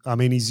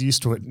he's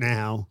used to it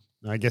now.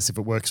 I guess if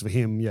it works for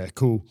him, yeah,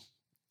 cool.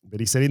 But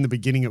he said in the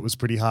beginning it was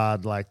pretty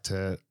hard, like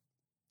to,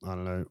 I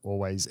don't know,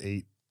 always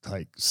eat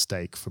like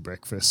steak for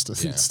breakfast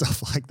and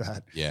stuff like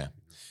that. Yeah.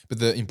 But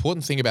the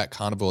important thing about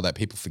carnivore that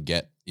people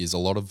forget is a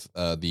lot of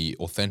the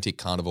authentic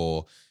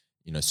carnivore,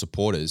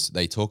 supporters,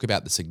 they talk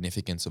about the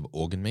significance of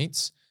organ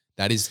meats.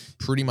 That is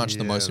pretty much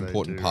the most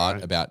important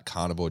part about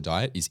carnivore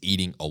diet is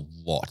eating a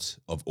lot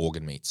of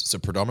organ meats. So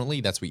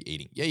predominantly that's what you're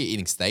eating. Yeah, you're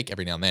eating steak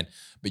every now and then,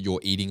 but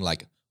you're eating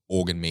like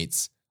organ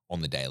meats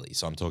on the daily.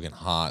 So I'm talking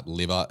heart,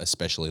 liver,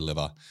 especially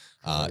liver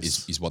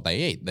is what they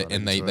eat.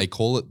 And they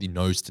call it the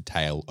nose to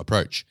tail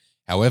approach.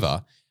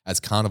 However, as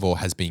carnivore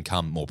has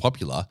become more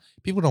popular,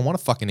 people don't want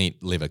to fucking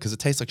eat liver because it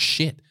tastes like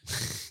shit.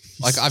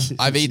 Like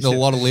I've eaten a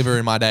lot of liver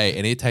in my day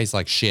and it tastes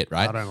like shit,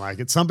 right? I don't like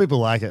it. Some people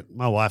like it.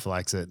 My wife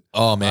likes it.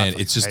 Oh man,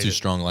 it's just too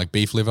strong. Like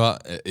beef liver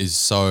is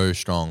so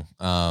strong.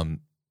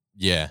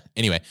 Yeah.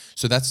 Anyway,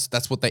 so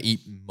that's what they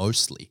eat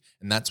mostly,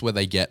 and that's where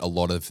they get a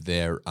lot of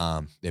their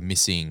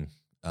missing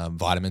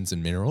vitamins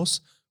and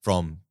minerals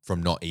from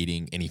not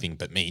eating anything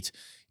but meat.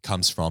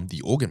 Comes from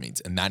the organ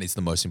meats, and that is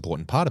the most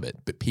important part of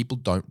it. But people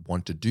don't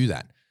want to do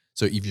that.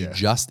 So if you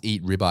just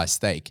eat ribeye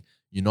steak,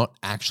 you're not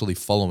actually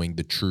following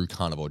the true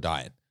carnivore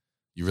diet.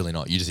 You're really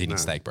not. You're just eating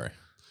steak, bro.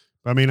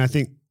 I mean, I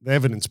think the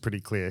evidence is pretty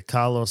clear.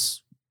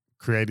 Carlos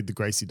created the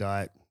Gracie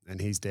diet, and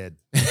he's dead.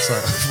 So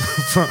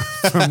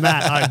from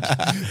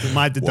that,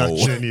 my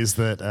deduction is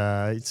that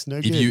it's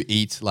no good. If you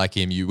eat like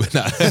him, you would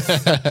not.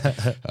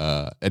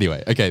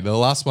 Anyway, okay. The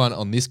last one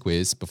on this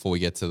quiz before we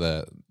get to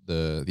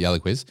the other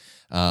quiz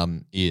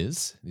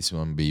is, this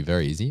one will be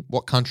very easy.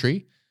 What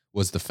country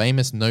was the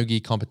famous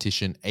no-gi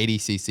competition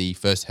ADCC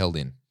first held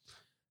in?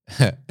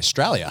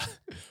 Australia,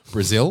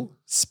 Brazil,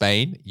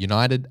 Spain,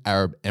 United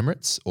Arab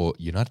Emirates, or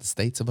United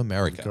States of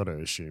America? I've got to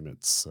assume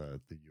it's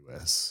the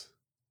US.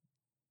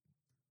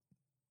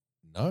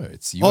 No,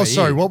 it's UAE. Oh,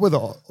 sorry. What were the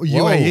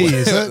UAE?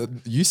 Is it?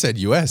 You said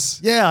US.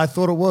 Yeah, I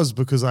thought it was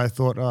because I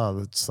thought,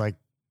 it's like,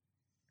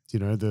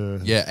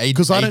 the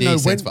because I don't know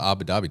stands for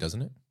Abu Dhabi,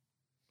 doesn't it?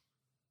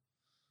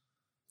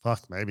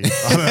 Fuck, maybe.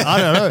 I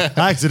don't know.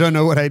 I actually don't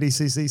know what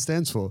ADCC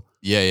stands for.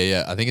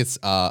 Yeah. I think it's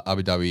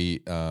Abu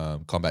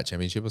Dhabi Combat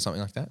Championship or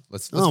something like that.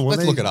 Let's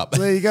look it up.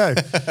 There you go.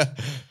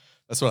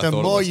 That's what I thought.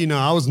 The more you know.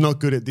 I was not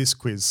good at this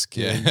quiz,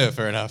 Kim. Yeah,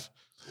 fair enough.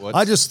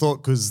 I just thought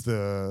because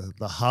the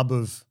hub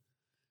of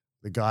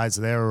the guys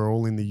there are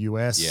all in the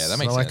US. Yeah, that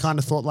makes sense. So I kind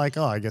of thought like,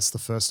 I guess the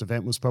first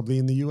event was probably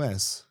in the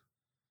US.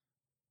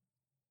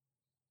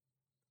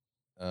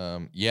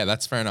 Yeah,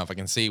 that's fair enough. I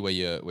can see where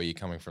you're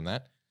coming from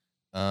that.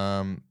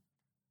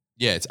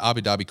 Yeah, it's Abu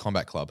Dhabi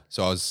Combat Club.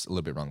 So I was a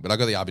little bit wrong, but I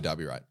got the Abu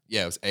Dhabi right.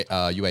 Yeah, it was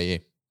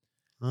UAE.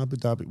 Abu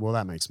Dhabi. Well,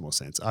 that makes more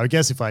sense. I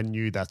guess if I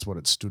knew that's what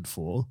it stood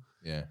for,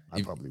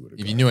 I probably would have.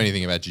 If you knew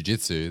anything about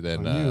jiu-jitsu,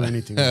 then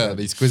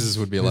these quizzes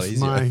would be a lot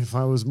easier. If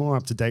I was more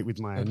up to date with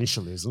my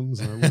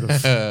initialisms,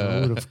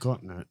 I would have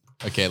gotten it.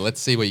 Okay, let's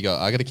see what you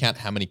got. I got to count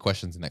how many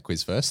questions in that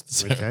quiz first.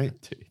 So, okay.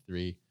 2,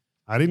 3.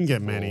 I didn't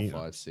get 4, many.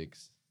 5,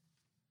 6,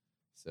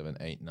 7,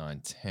 8,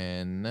 9,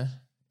 10.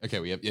 Okay,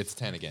 it's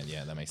 10 again.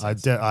 Yeah, that makes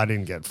sense. I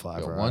didn't get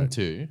 5. Right. 1,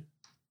 2,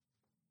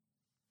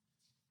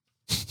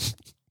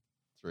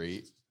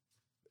 3.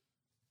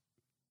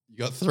 You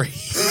got 3.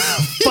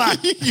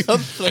 Fuck. You got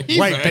 3. Wait,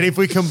 bro. but if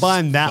we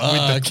combine that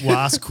with the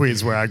last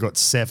quiz where I got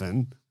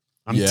 7,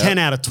 I'm 10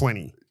 out of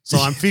 20. So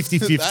I'm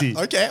 50-50.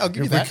 Okay, I'll give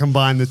you if that. we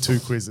combine the 2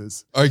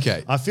 quizzes.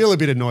 Okay. I feel a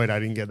bit annoyed I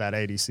didn't get that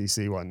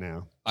ADCC one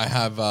now. I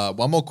have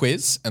one more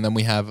quiz, and then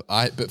we have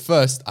but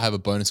first I have a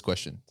bonus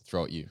question to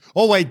throw at you.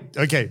 Oh, wait.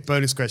 Okay,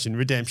 bonus question.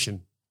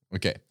 Redemption.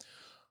 Okay.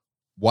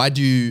 Why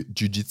do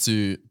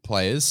jiu-jitsu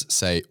players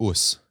say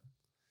us?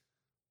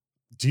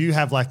 Do you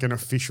have like an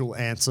official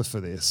answer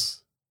for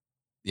this?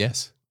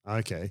 Yes.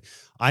 Okay.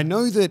 I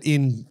know that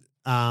in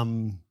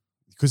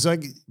because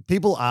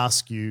people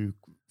ask you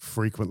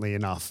frequently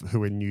enough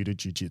who are new to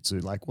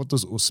jiu-jitsu, like, what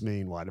does us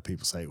mean? Why do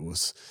people say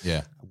us?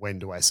 Yeah. When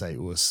do I say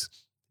us?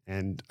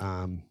 And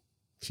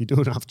if you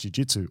do enough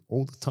jiu-jitsu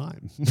all the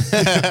time,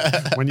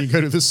 when you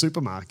go to the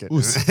supermarket, and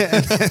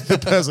the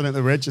person at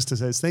the register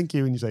says, thank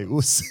you, and you say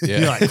us, you're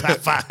like,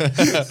 fuck.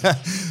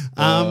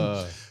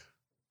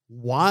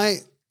 Why?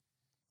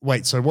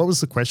 Wait, so what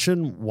was the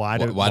question? Why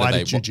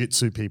do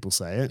jiu-jitsu people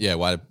say it? Yeah,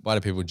 why do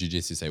people in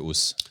jiu-jitsu say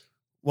us?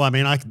 Well, I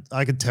mean, I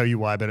could tell you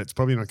why, but it's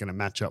probably not going to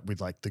match up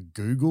with like the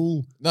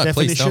Google definition.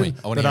 Please tell me.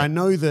 But I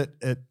know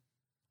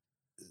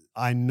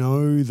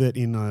that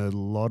in a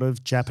lot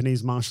of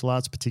Japanese martial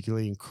arts,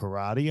 particularly in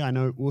karate, I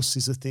know us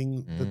is a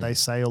thing that they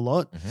say a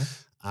lot.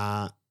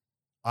 Mm-hmm.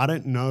 I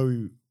don't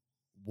know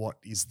what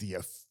is the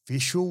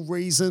official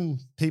reason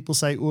people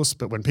say us,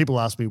 but when people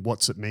ask me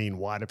what's it mean,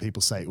 why do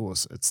people say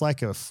us, it's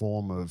like a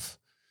form of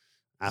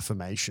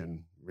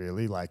affirmation,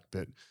 really. Like,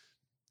 but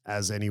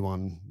as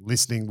anyone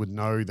listening would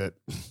know, that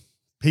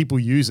people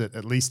use it,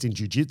 at least in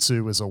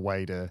jiu-jitsu, as a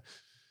way to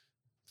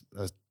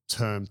a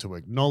term to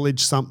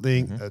acknowledge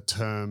something, a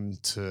term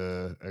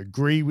to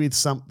agree with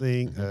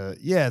something.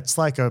 Yeah, it's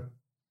like a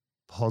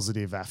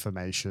positive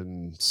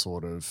affirmation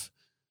sort of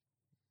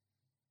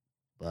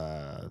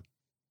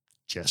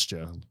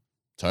gesture.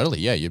 Totally.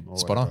 Yeah, you're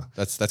spot on.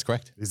 That's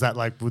correct. Is that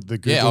like with the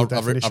Google Yeah, I'll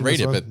definition read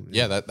as it, well? but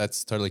yeah,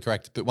 that's totally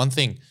correct. But one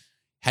thing,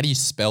 how do you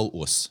spell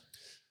us?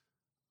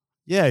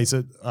 Yeah, is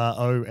it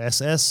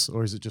OSS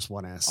or is it just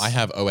one S? I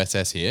have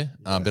OSS here,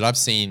 but I've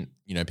seen,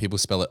 people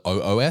spell it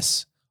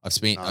OOS.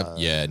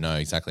 No,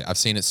 exactly. I've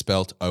seen it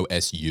spelled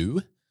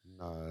OSU.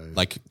 No.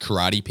 Like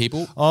karate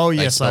people. Oh,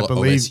 yes, I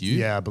believe. OSU.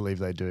 Yeah, I believe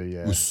they do,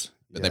 yeah. Us.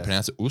 But they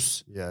pronounce it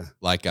us. Yeah.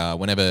 Like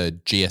whenever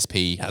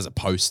GSP has a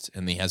post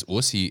and he has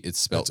us, it's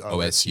spelled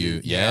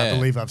OSU. Yeah. I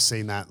believe I've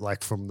seen that,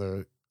 like from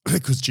the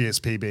because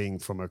GSP being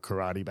from a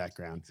karate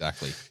background.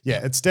 Exactly.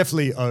 Yeah, it's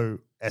definitely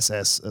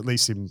OSS, at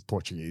least in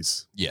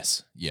Portuguese.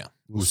 Yes. Yeah.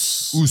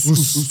 Us.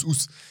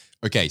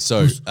 Okay,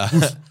 so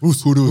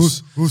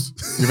Hudus.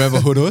 You remember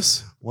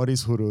Hudus? What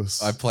is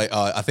Hudus?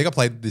 I think I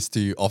played this to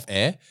you off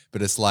air,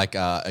 but it's like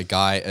a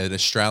guy, an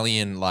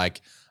Australian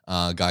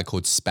guy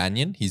called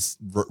Spanian. He's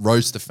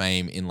rose to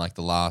fame in like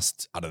the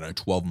last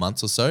 12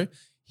 months or so.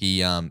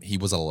 He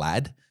was a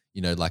lad,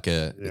 like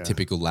a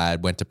typical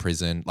lad. Went to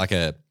prison, like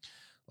a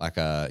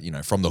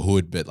from the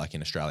hood, but like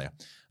in Australia.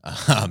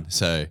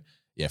 So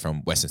yeah,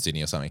 from Western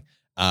Sydney or something.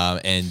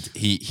 And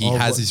he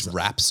has this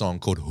rap song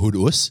called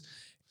Hudus,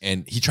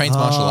 and he trains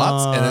martial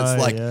arts, and it's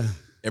like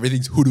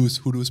everything's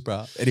Hudus,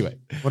 bro. Anyway,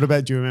 what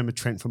about? Do you remember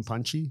Trent from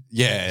Punchy?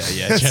 Yeah,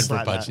 Trent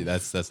from Punchy.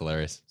 That's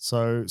hilarious.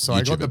 So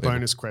I got the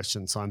bonus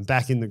question, so I'm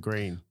back in the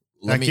green.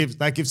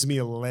 That gives me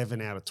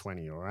 11 out of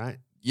 20. All right.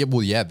 Yeah,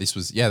 well,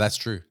 that's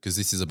true, because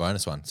this is a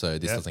bonus one, so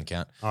this doesn't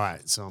count. All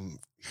right, so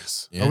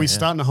are we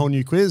starting a whole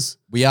new quiz?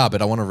 We are,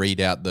 but I want to read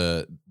out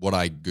what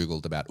I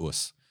Googled about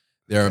us.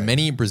 There are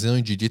many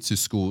Brazilian jiu-jitsu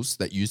schools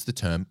that use the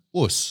term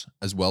us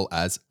as well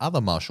as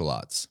other martial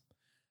arts.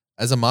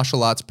 As a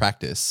martial arts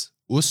practice,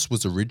 us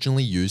was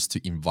originally used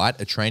to invite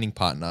a training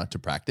partner to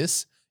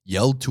practice,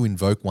 yelled to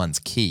invoke one's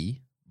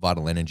ki,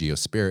 vital energy or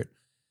spirit,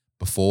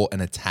 before an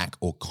attack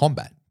or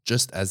combat,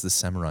 just as the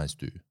samurais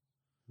do.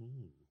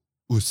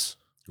 Us.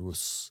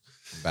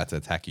 I'm about to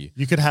attack you.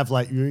 You could have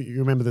you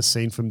remember the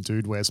scene from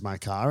Dude, Where's My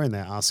Car? And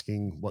they're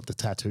asking what the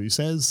tattoo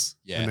says.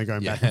 Yeah. And they're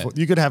going back and forth.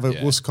 You could have a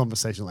us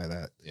conversation like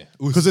that. Yeah.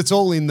 Because it's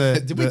all in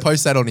the... Did we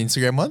post that on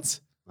Instagram once?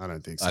 I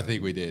don't think so. I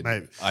think we did.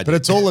 Maybe. But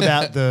it's all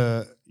about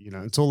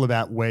it's all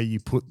about where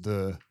you put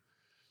the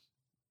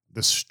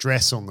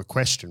stress on the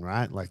question,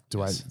 right? Like,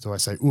 do I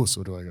say us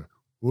or do I go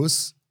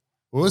us?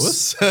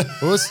 Us,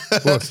 us,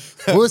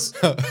 us, us.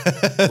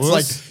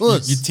 It's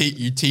like you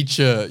teach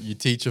a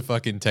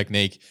fucking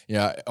technique.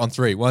 On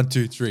 3, 1,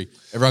 2, 3.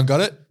 Everyone got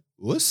it?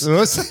 Us.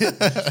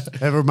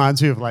 It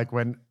reminds me of like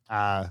when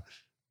it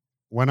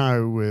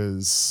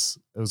was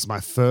my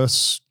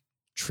first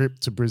trip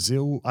to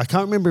Brazil. I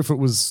can't remember if it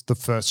was the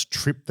first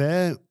trip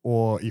there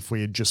or if we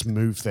had just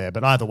moved there.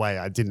 But either way,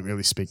 I didn't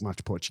really speak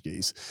much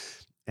Portuguese,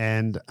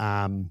 and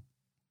Hanada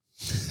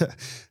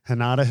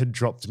had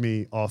dropped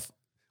me off.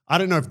 I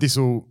don't know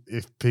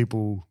if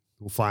people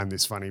will find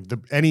this funny.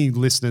 Any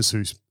listeners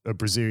who are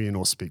Brazilian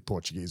or speak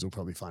Portuguese will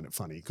probably find it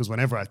funny, because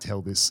whenever I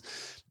tell this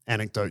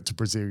anecdote to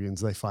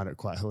Brazilians, they find it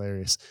quite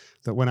hilarious.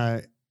 That when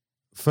I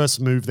first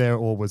moved there,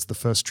 or was the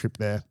first trip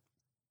there,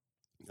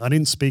 I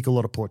didn't speak a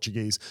lot of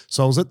Portuguese.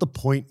 So I was at the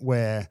point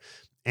where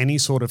any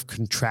sort of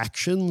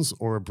contractions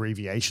or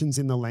abbreviations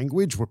in the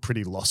language were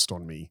pretty lost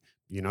on me.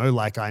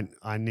 Like I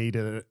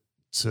needed it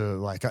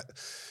to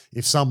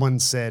if someone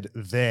said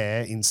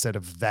there instead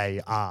of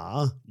they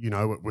are,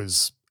 it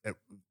was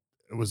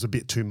a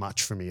bit too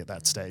much for me at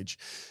that stage.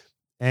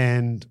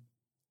 And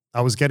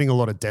I was getting a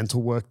lot of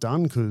dental work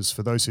done, because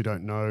for those who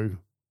don't know,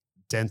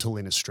 dental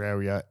in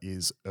Australia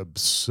is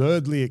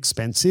absurdly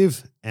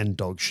expensive and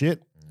dog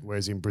shit,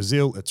 whereas in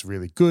Brazil, it's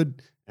really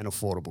good and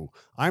affordable.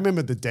 I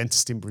remember the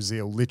dentist in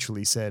Brazil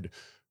literally said,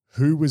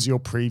 "Who was your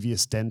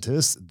previous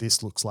dentist?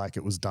 This looks like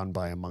it was done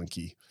by a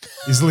monkey,"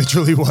 is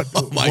literally what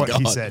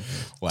he said.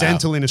 Wow.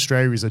 Dental in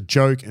Australia is a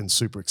joke and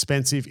super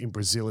expensive. In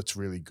Brazil, it's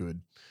really good.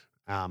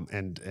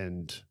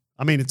 And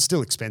I mean, it's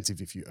still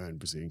expensive if you earn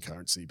Brazilian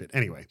currency. But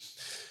anyway,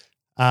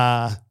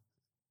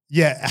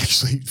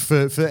 actually,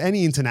 for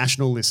any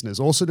international listeners,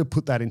 also to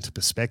put that into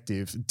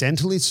perspective,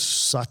 dental is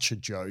such a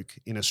joke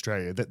in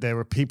Australia that there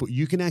are people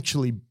you can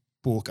actually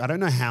book. I don't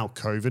know how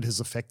COVID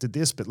has affected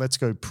this, but let's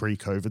go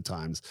pre-COVID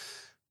times.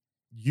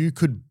 You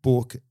could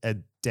book a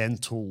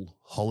dental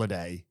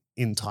holiday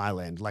in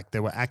Thailand. Like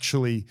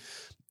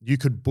you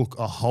could book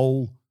a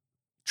whole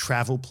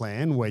travel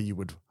plan where you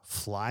would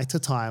fly to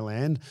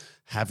Thailand,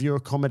 have your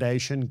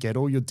accommodation, get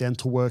all your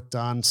dental work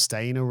done,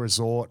 stay in a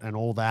resort and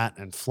all that,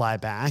 and fly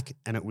back,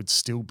 and it would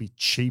still be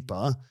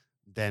cheaper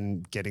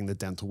than getting the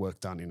dental work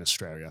done in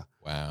Australia.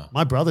 Wow.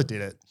 My brother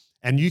did it.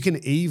 And you can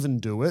even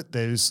do it.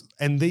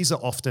 And these are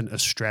often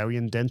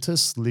Australian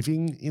dentists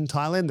living in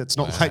Thailand. It's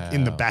not like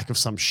in the back of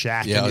some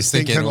shack. Yeah, and I was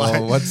thinking,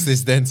 well, what's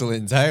this dental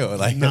entail?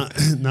 Like,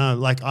 no,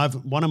 like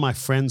one of my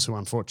friends who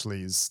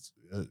unfortunately is,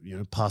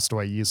 passed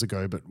away years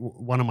ago, but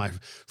one of my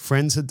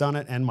friends had done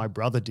it and my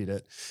brother did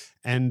it.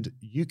 And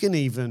you can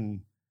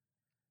even,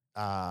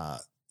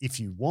 if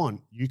you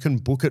want, you can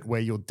book it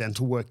where your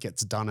dental work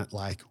gets done at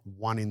like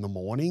 1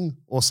 a.m.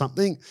 or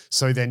something.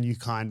 So then you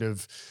kind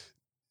of,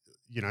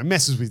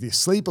 messes with your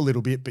sleep a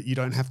little bit, but you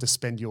don't have to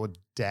spend your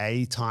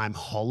daytime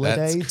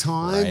holiday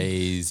time.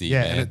 Crazy,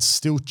 yeah, man. and it's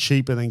still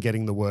cheaper than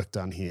getting the work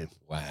done here.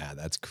 Wow,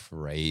 that's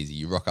crazy.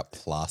 You rock up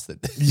plastered.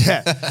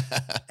 Yeah.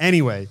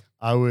 Anyway,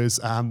 I was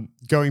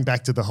going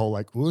back to the whole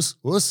like wuss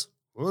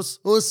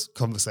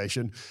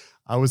conversation.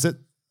 I was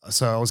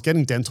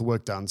getting dental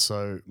work done.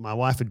 So my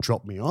wife had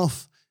dropped me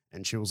off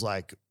and she was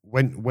like,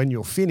 when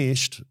you're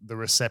finished, the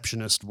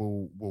receptionist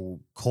will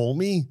call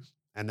me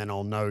and then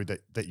I'll know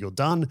that you're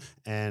done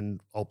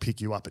and I'll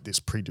pick you up at this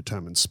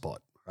predetermined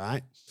spot,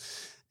 right?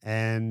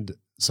 And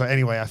so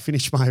anyway, I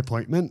finished my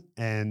appointment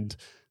and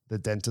the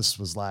dentist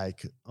was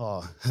like,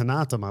 oh,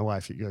 Hanata, my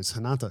wife, he goes,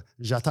 Hanata,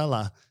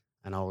 jatala.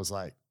 And I was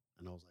like,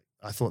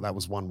 I thought that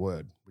was one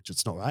word, which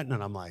it's not, right?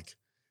 And I'm like,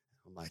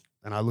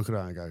 and I look at her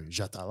and I go,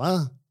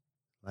 jatala.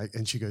 Like,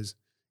 and she goes,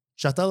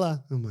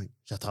 jatala. I'm like,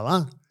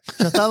 jatala.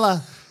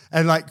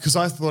 And like, because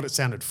I thought it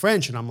sounded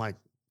French and I'm like,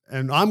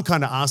 and I'm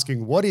kind of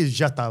asking, what is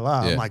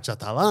jatala? Yeah. I'm like,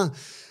 jatala.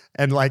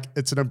 And like,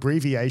 it's an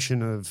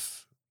abbreviation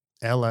of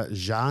ella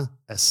ja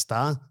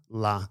está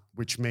la,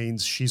 which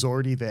means she's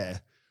already there,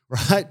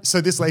 right?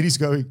 So this lady's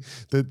going,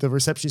 the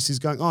receptionist is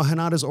going, oh,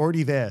 Hanata's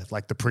already there,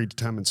 like the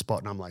predetermined spot.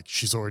 And I'm like,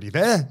 she's already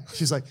there?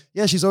 She's like,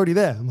 yeah, she's already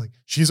there. I'm like,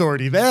 she's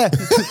already there?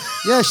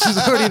 Yeah, she's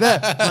already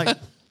there. I'm like,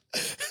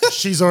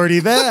 she's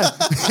already there.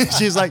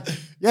 She's like,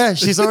 yeah,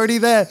 she's already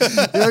there.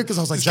 Because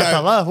I was like,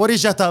 jatala, what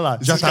is jatala?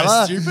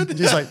 Jatala. Stupid?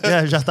 She's like,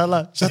 yeah,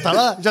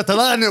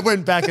 jatala. And it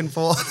went back and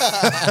forth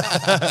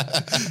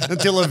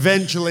until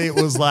eventually it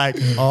was like,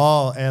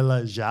 oh,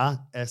 ella ja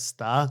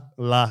está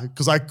la.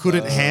 Because I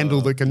couldn't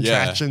handle the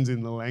contractions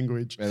in the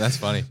language. Man, that's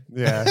funny.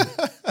 Yeah.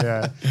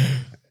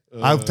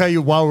 I'll tell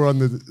you, while we're on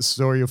the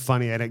story of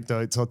funny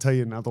anecdotes, I'll tell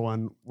you another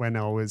one when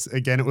it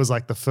was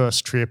like the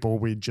first trip or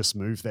we'd just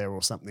moved there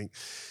or something.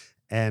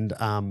 And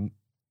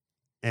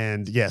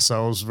yeah,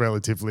 so I was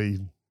relatively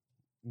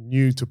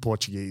new to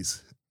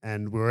Portuguese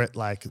and we were at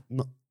like,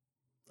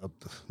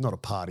 not a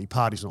party,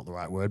 party's not the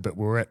right word, but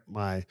we were at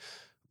my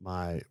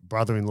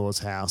brother-in-law's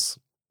house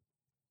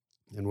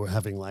and we're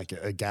having like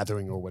a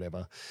gathering or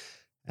whatever.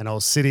 And I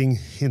was sitting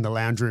in the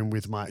lounge room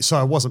so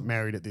I wasn't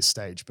married at this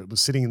stage, but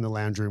was sitting in the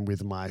lounge room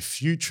with my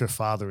future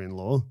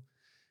father-in-law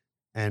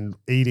and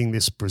eating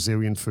this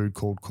Brazilian food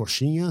called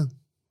coxinha,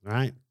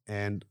 right?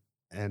 And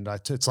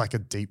it's like a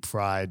deep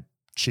fried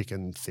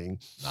chicken thing.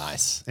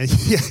 Nice.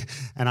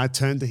 And I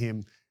turned to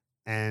him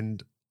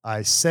and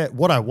I said,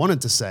 what I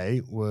wanted to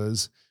say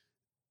was,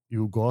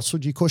 eu gosto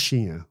de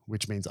coxinha,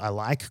 which means I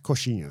like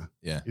coxinha.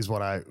 Yeah. Is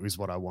what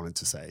I wanted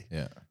to say.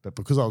 Yeah. But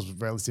because I was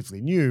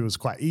relatively new, it was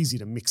quite easy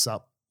to mix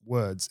up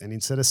words. And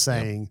instead of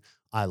saying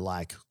I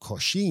like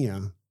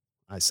coxinha,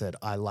 I said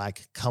I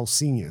like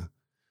calcinha,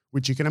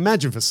 which you can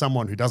imagine for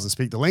someone who doesn't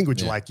speak the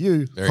language like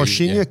you,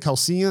 coxinha,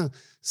 calcinha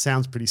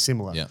sounds pretty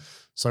similar. Yeah.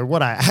 So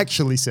what I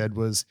actually said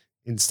was,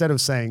 instead of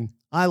saying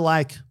I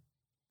like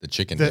the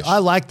chicken dish. I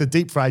like the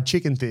deep fried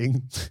chicken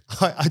thing,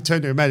 I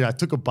turned to imagine, I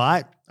took a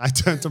bite, I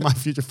turned to my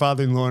future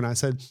father-in-law and I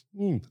said,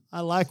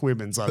 I like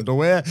women's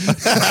underwear,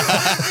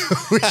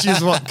 which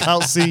is what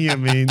calcinha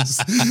means.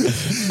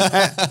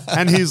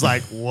 And he's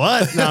like,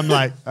 what? And I'm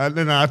like, and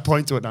then I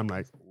point to it and I'm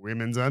like,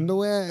 women's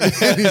underwear?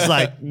 And he's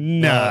like,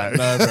 no.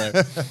 No,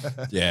 bro.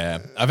 Yeah.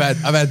 I've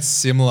had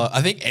similar,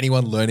 I think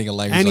anyone learning a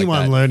language Anyone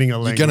like that, learning a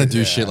language, you're going to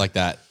do shit like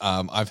that.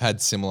 I've had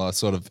similar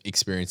sort of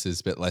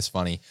experiences, but less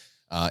funny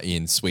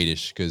in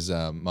Swedish because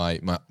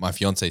my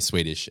fiance is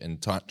Swedish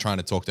and trying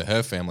to talk to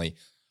her family,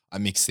 I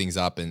mix things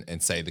up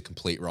and say the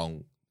complete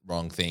wrong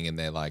thing. And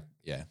they're like,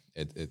 yeah,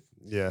 it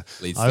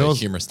leads to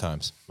humorous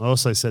times. I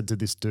also said to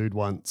this dude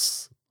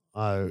once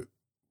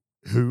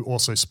who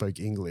also spoke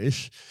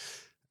English,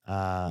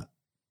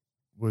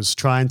 was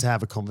trying to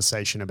have a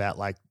conversation about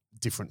like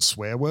different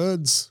swear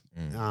words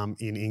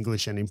in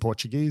English and in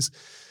Portuguese.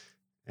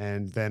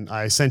 And then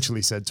I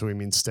essentially said to him,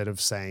 instead of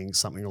saying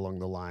something along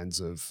the lines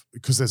of,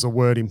 because there's a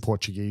word in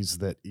Portuguese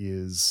that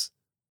it's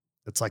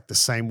like the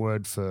same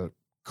word for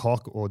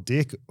cock or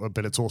dick,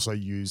 but it's also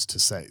used to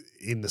say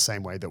in the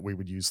same way that we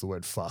would use the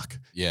word fuck.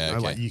 Yeah.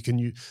 Like you can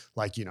use,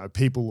 like,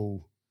 people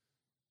will,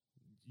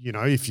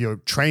 if you're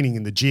training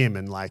in the gym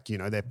and like,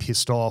 they're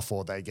pissed off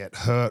or they get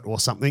hurt or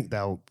something,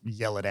 they'll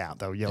yell it out.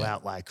 They'll yell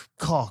out like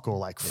cock or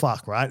like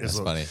fuck, right? That's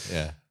funny.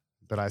 Yeah.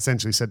 But I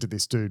essentially said to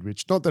this dude,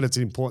 which not that it's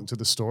important to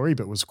the story,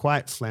 but was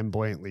quite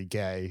flamboyantly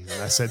gay.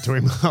 And I said to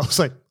him, I was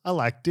like, I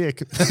like dick.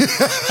 but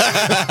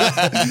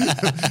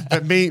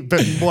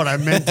what I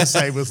meant to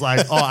say was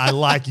like, oh, I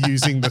like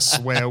using the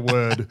swear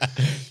word. Cock.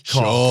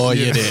 Sure,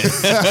 you did.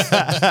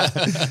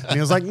 And he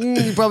was like,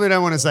 you probably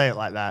don't want to say it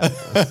like that.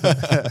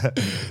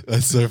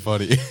 That's so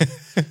funny.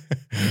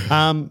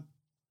 I'm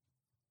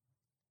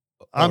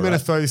going to right.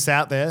 throw this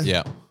out there.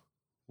 Yeah.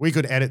 We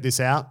could edit this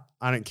out.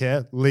 I don't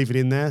care. Leave it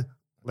in there.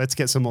 Let's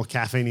get some more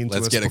caffeine into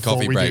Let's us get a before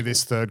coffee we do break.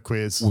 this third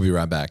quiz. We'll be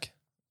right back.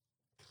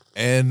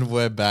 And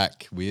we're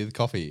back with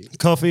coffee.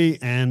 Coffee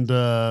and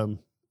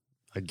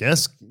I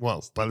guess,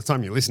 well, by the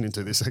time you're listening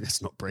to this, I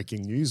guess not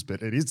breaking news,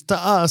 but it is to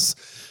us.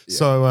 Yeah.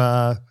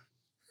 So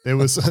there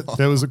was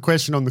a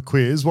question on the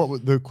quiz.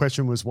 The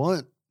question was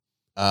what?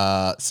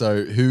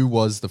 So who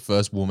was the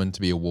first woman to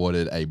be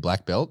awarded a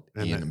black belt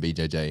in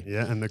BJJ?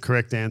 Yeah, and the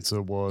correct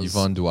answer was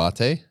Yvonne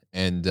Duarte.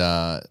 And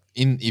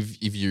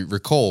if you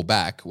recall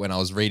back when I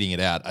was reading it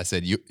out, I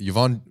said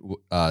Yvonne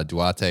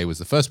Duarte was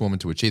the first woman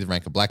to achieve the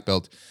rank of black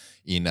belt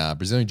in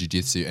Brazilian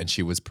Jiu-Jitsu, and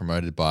she was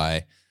promoted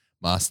by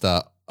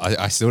Master,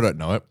 I still don't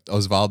know it,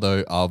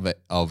 Osvaldo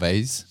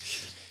Alves.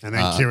 And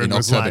then Kieran in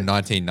was October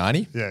like,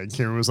 1990. Yeah, and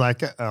Kieran was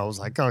like, I was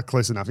like, oh,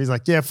 close enough. He's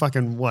like, yeah,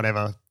 fucking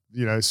whatever.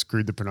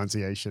 Screwed the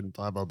pronunciation,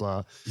 blah, blah,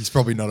 blah. He's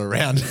probably not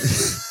around.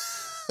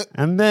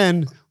 And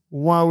then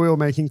while we were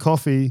making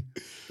coffee,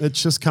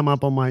 it's just come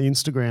up on my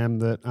Instagram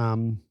that,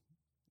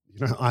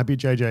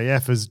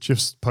 IBJJF has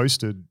just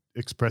posted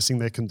expressing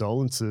their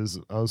condolences.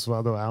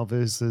 Osvaldo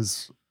Alves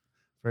has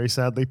very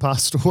sadly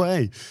passed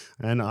away.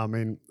 And I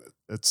mean,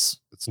 it's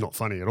not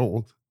funny at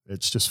all.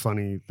 It's just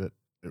funny that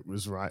it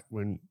was right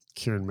when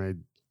Kieran made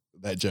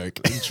that joke.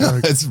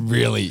 It's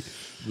really,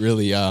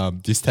 really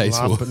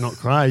distasteful. laugh but not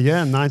cry.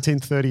 Yeah,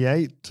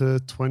 1938 to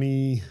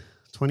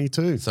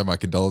 2022. So my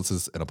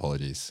condolences and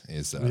apologies.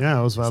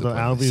 Osvaldo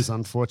Alves,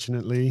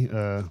 unfortunately.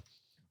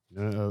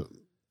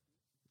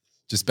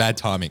 Just bad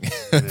timing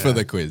for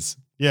the quiz.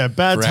 Yeah,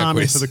 bad For our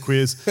timing quiz. for the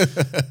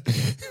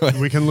quiz.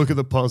 We can look at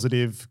the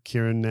positive.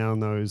 Kieran now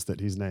knows that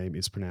his name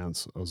is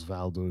pronounced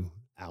Osvaldo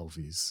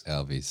Alves.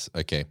 Alves.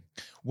 Okay.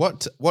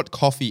 What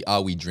coffee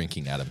are we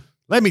drinking, Adam?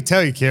 Let me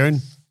tell you, Kieran.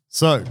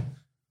 So,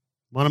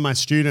 one of my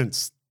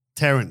students,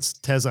 Terrence,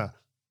 Tez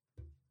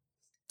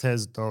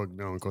Dog,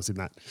 no one calls him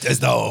that. Tez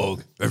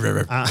Dog.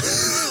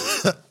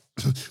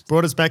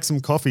 Brought us back some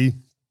coffee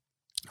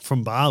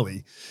from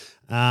Bali.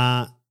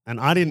 And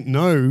I didn't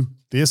know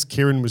this.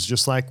 Kieran was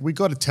just like, we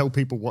got to tell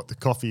people what the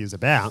coffee is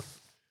about.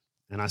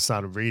 And I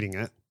started reading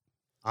it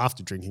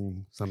after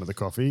drinking some of the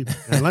coffee.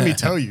 And let me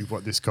tell you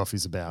what this coffee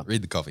is about.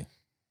 Read the coffee.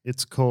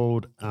 It's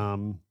called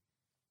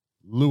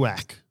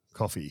Luwak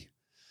coffee.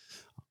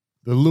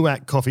 The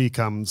Luwak coffee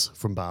comes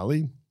from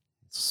Bali,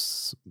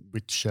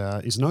 which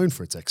is known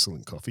for its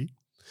excellent coffee.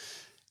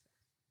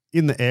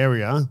 In the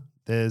area,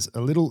 there's a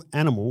little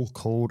animal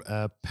called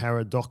a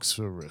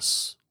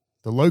Paradoxurus.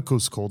 The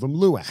locals call them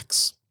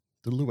Luwaks,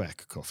 the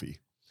Luwak coffee.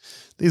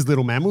 These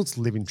little mammals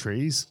live in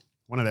trees.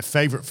 One of their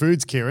favorite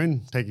foods,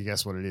 Kieran, take a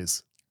guess what it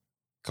is.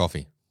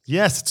 Coffee.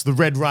 Yes, it's the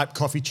red ripe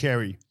coffee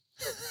cherry.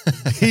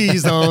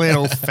 These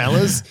little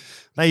fellas,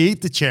 they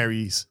eat the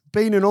cherries,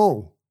 bean and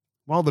all,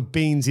 while the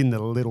bean's in the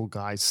little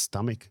guy's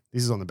stomach.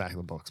 This is on the back of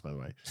the box, by the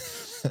way.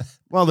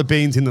 While the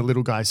bean's in the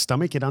little guy's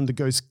stomach, it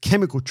undergoes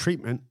chemical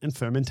treatment and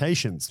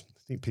fermentations.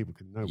 I think people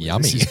can know where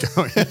this is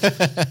going.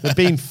 The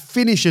bean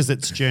finishes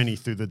its journey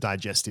through the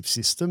digestive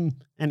system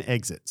and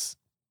exits.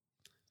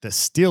 The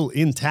still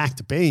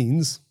intact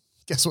beans,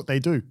 guess what they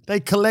do? They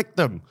collect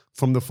them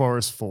from the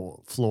forest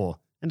floor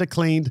and are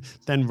cleaned,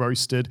 then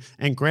roasted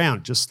and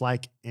ground just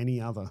like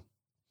any other.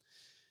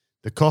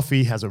 The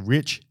coffee has a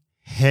rich,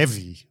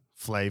 heavy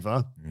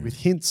flavor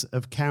with hints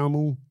of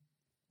caramel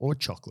or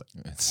chocolate.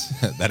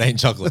 That ain't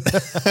chocolate.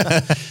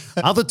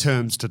 Other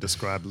terms to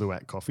describe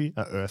Luwak coffee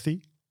are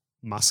earthy,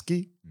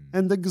 musky,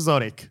 and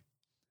exotic.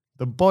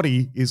 The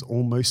body is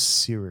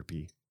almost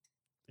syrupy,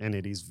 and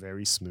it is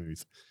very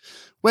smooth.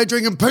 We're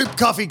drinking poop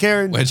coffee,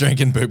 Kieran. We're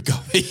drinking poop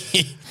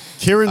coffee.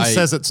 Kieran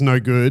says it's no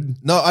good.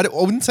 No, I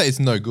wouldn't say it's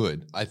no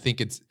good. I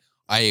think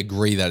I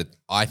agree that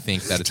I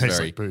think that it's Tastes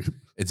very, like poop.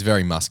 it's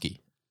very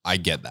musky. I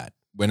get that.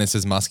 When it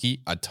says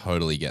musky, I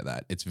totally get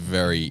that. It's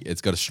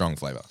got a strong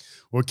flavor.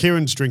 Well,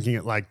 Kieran's drinking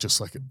it just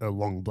like a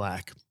long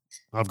black.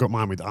 I've got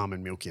mine with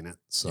almond milk in it.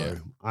 So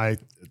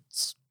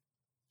it's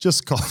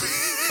just coffee.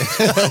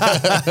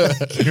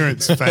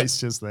 Kieran's face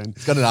just then.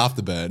 It's got an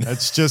afterburn.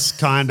 It's just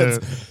kind of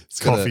it's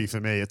got coffee for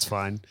me. It's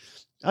fine.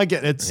 I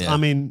get it. Yeah. I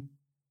mean,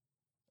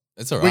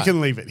 It's all right. we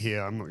can leave it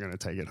here. I'm not going to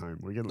take it home.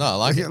 We can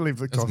leave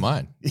the It's coffee.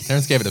 mine.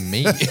 Terrence gave it to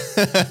me.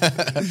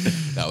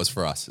 That was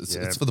for us.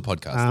 It's for the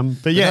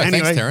podcast. But yeah,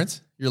 anyway. Thanks,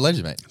 Terrence. You're a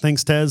legend, mate.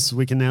 Thanks, Tez.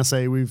 We can now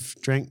say we've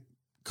drank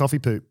coffee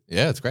poop.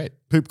 Yeah, it's great.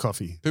 Poop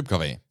coffee. Poop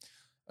coffee.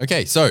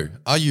 Okay, so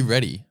are you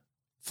ready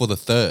for the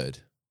third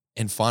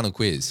and final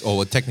quiz?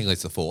 Or technically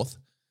it's the fourth.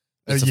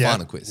 It's the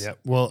final quiz. Yeah.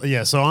 Well,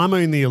 yeah. So I'm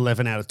only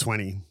 11 out of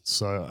 20.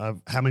 So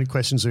how many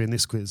questions are in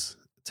this quiz?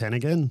 10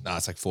 again? No,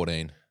 it's like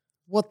 14.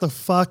 What the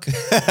fuck?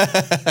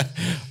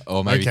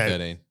 Or maybe Okay.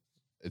 13.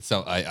 It's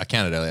so I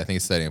counted earlier. I think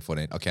it's 13 or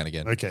 14. I'll count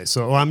again. Okay,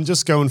 so I'm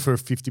just going for a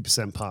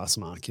 50% pass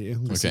mark here.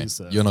 This Okay. is,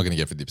 You're not going to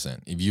get 50%.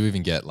 If you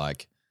even get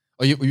like,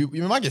 oh, you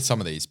might get some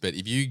of these, but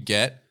if you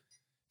get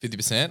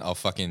 50%, I'll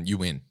fucking, you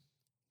win.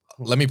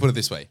 Let me put it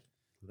this way.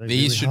 they're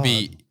These really should hard.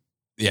 be,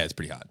 yeah, it's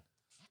pretty hard.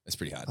 It's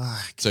pretty hard.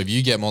 Fuck. So if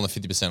you get more than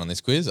 50% on this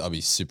quiz, I'll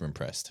be super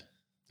impressed.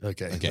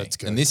 Okay, Okay. let's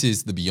go. And this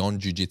is the Beyond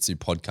Jiu-Jitsu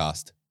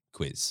podcast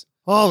quiz.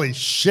 Holy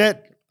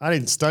shit. I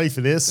didn't study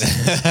for this.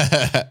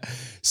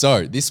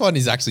 So this one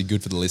is actually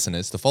good for the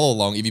listeners to follow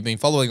along. If you've been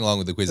following along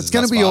with the quizzes, It's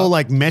going to thus be far- all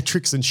like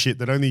metrics and shit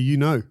that only you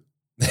know.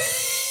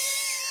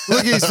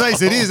 Look at his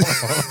face. It is.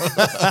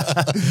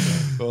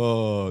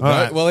 Oh, no.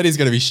 right. Well, it is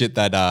going to be shit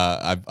that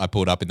I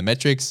pulled up in the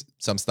metrics.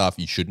 Some stuff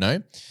you should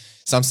know.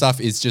 Some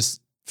stuff is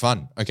just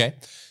fun. Okay.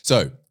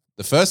 So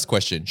the first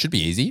question should be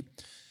easy.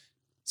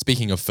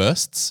 Speaking of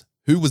firsts,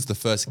 who was the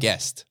first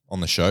guest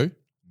on the show?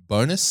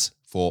 Bonus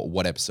for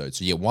what episode?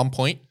 So you get 1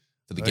 point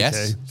for the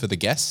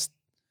guest,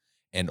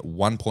 and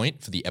 1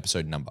 point for the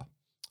episode number.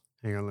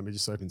 Hang on, let me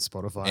just open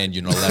Spotify. And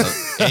you're not allowed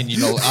to, and you're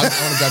not, I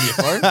want to grab your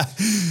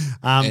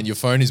phone. And your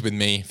phone is with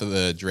me for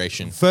the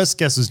duration. First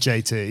guess was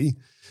JT.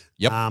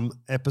 Yep.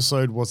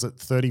 Episode was it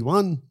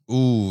 31?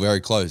 Ooh,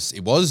 very close.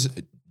 It was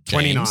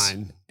James,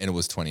 29. and it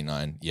was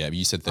 29. Yeah, but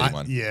you said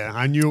 31.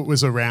 I knew it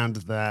was around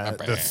the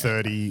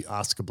 30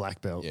 Ask a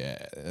Black Belt.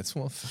 Yeah, that's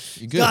well,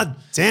 you're good. God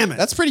damn it.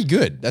 That's pretty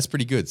good. That's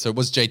pretty good. So it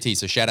was JT.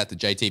 So shout out to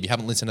JT. If you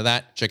haven't listened to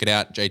that, check it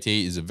out.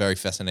 JT is a very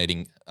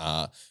fascinating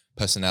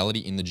personality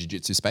in the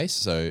jiu-jitsu space.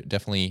 So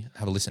definitely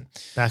have a listen.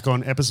 Back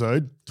on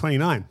episode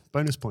 29.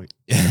 Bonus point.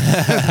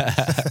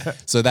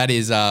 So that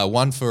is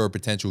one for a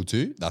potential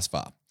two thus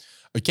far.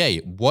 Okay,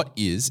 what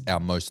is our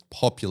most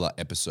popular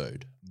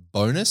episode?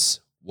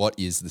 Bonus, what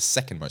is the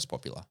second most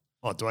popular?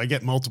 Oh, do I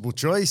get multiple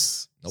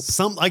choice?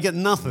 Nope. I get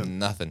nothing.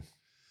 Nothing.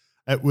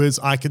 It was,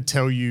 I could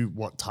tell you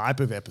what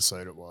type of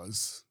episode it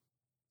was.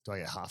 Do I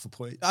get half a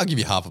point? I'll give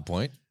you half a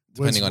point,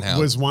 depending on how.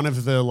 Was one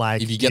of the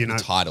like, if you get the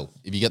title.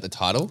 If you get the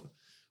title,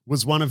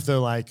 was one of the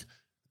like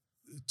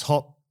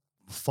top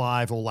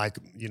 5 or like,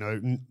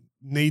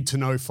 need to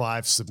know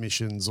 5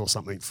 submissions or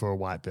something for a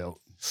white belt.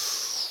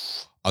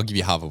 I'll give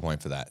you half a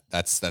point for that.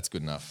 That's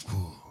good enough.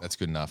 That's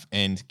good enough.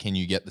 And can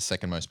you get the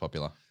second most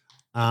popular?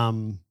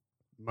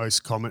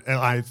 Most common.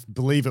 I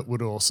believe it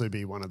would also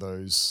be one of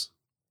those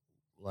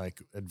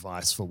like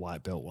advice for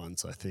white belt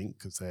ones, I think,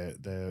 because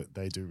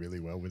they do really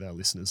well with our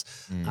listeners.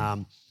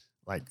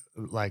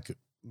 Like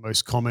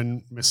most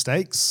common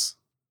mistakes.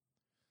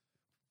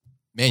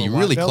 Man, For you're white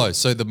really belt? close.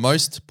 So the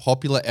most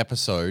popular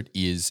episode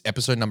is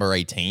episode number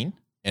 18,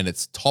 and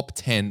it's top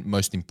 10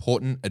 most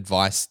important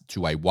advice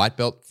to a white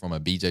belt from a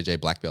BJJ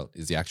black belt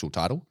is the actual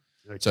title.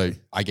 Okay. So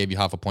I gave you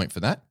half a point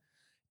for that.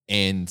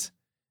 And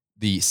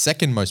the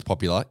second most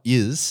popular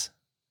is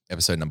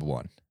episode number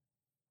 1.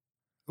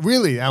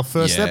 Really, our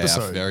first Our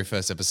episode. very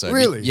first episode.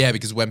 Really? Yeah,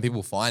 because when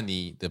people find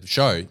the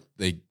show,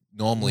 they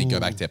normally go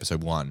back to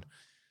episode 1.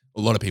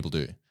 A lot of people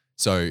do.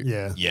 So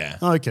Yeah. yeah.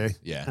 Oh, okay.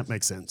 Yeah. That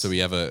makes sense. So we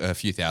have a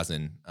few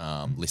thousand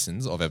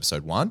listens of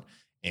episode 1,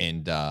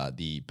 and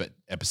but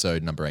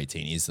episode number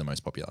 18 is the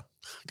most popular.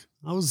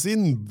 I was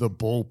in the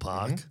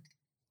ballpark. Mm-hmm.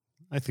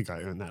 I think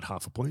I earned that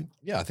half a point.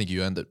 Yeah, I think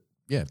you earned it.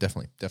 Yeah,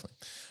 definitely.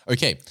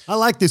 Okay. I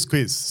like this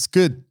quiz. It's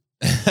good.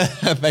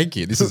 Thank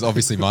you. This is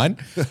obviously mine.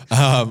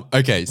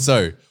 Okay,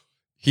 so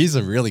here's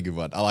a really good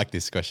one. I like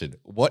this question.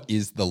 What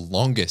is the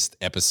longest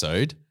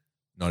episode,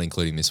 not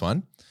including this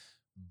one?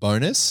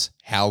 Bonus,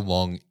 how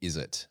long is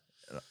it?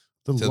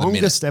 The the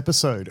longest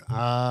episode.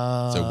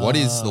 So what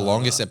is the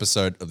longest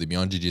episode of the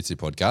Beyond Jiu-Jitsu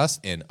podcast?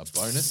 And a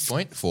bonus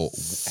point for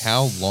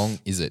how long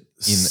is it?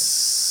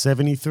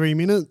 73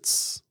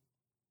 minutes.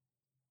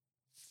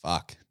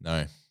 Fuck,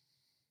 no.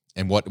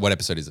 And what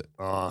episode is it?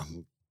 Oh,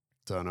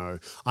 don't know.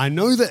 I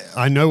know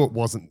it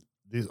wasn't.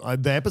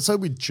 The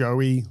episode with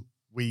Joey,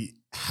 we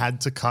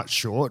had to cut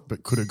short,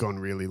 but could have gone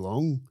really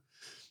long.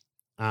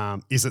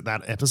 Is it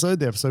that episode,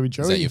 the episode with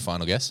Joey? Is that your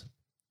final guess?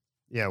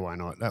 Yeah, why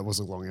not? That was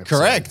a long episode.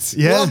 Correct.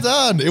 Yeah. Well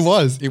done. It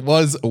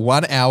was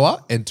 1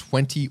 hour and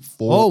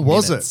 24 Oh,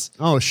 was minutes. it?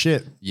 Oh,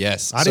 shit.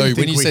 Yes. I So didn't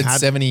when think you we said had-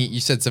 70, you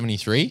said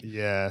 73?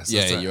 Yeah. So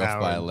Yeah, it's an you're off hour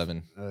by and-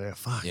 11.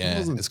 Fuck. it Yeah.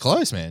 wasn't- It's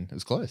close, man. It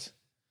was close.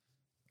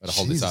 Gotta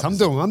hold this Jesus, up.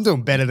 I'm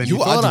doing better than you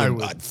You are thought I doing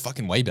would.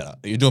 fucking way better.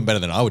 You're doing better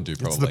than I would do,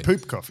 It's probably. the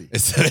poop coffee.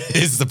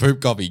 It's the poop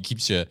coffee.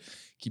 Keeps your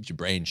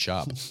brain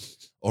sharp.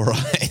 All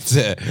right.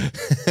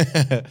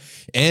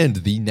 And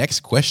the next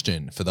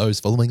question for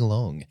those following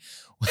along.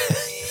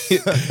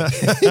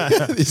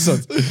 this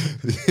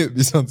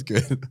one's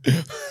good.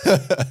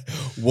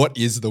 What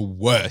is the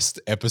worst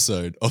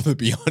episode of the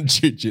Beyond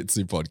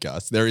Jiu-Jitsu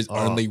podcast? There is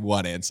only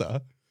one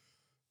answer.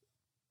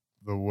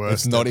 The worst.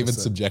 It's not even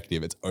episode.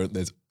 subjective.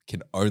 There's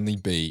can only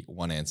be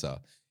one answer.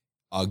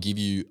 I'll give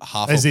you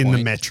half As a in point.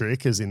 the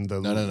metric, as in the.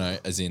 No.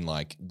 As in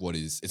like what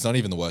is, it's not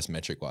even the worst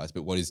metric wise,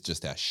 but what is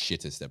just our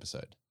shittest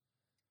episode?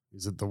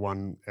 Is it the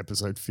one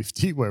episode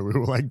 50 where we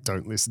were like,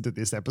 don't listen to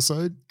this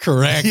episode?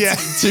 Correct. Yeah.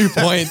 2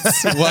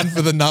 points. One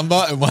for the number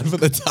and one for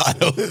the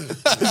title.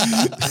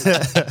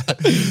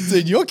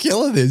 Dude, you're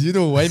killing this. You're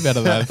doing way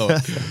better than I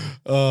thought.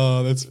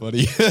 Oh, that's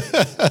funny.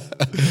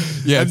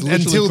 Yeah. It's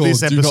Until called, this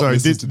 "Do not episode,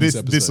 listen to this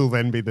this will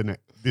then be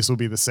this will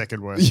be the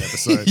second worst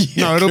episode.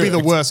 Yeah, no, it'll be the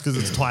correct. worst because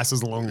it's twice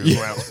as long as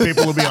well.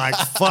 People will be like,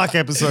 fuck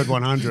episode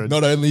 100.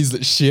 Not only is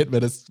it shit,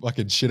 but it's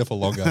fucking shitter for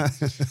longer.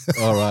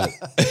 All right.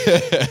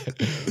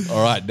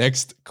 All right.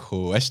 Next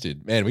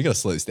question. Man, we got to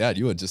slow this down.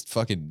 You were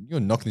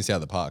knocking this out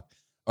of the park.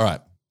 All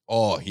right.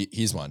 Oh,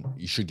 here's one.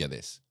 You should get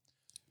this.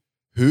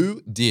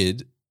 Who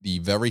did the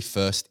very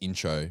first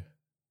intro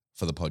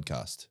for the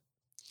podcast?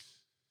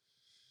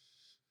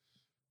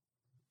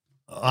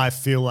 I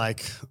feel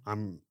like I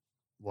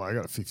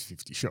got a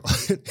 50-50 shot.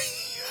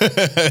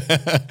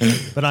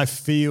 But I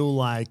feel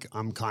like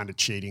I'm kind of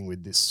cheating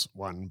with this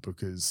one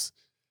because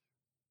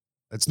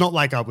it's not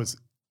like I was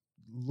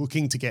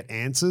looking to get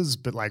answers,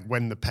 but like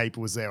when the paper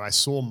was there, I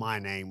saw my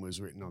name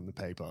was written on the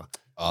paper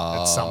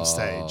at some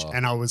stage.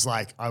 And I was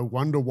like, I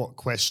wonder what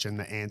question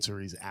the answer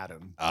is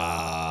Adam.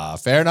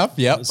 Fair enough.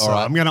 Yep. So all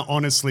right. I'm going to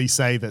honestly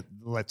say that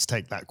let's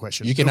take that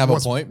question. You can have a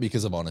point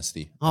because of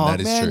honesty. Oh, And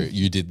that is man. true.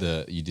 You did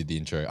the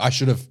intro.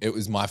 It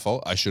was my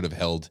fault. I should have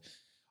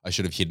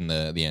hidden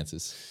the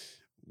answers.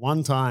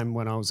 One time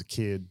when I was a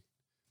kid,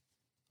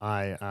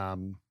 I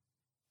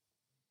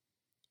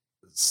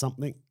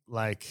something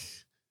like,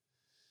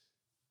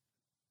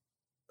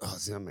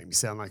 it's gonna make me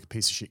sound like a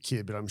piece of shit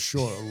kid, but I'm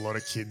sure a lot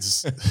of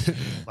kids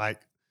like,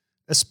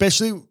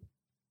 especially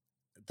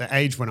the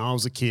age when I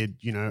was a kid,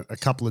 you know, a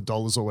couple of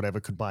dollars or whatever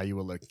could buy you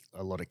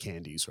a lot of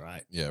candies,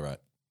 right? Yeah, right.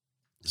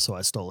 So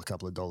I stole a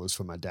couple of dollars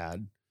from my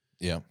dad.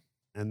 Yeah.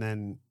 And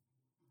then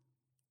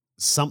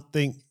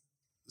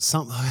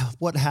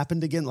what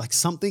happened again? Like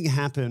something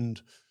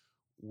happened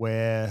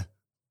where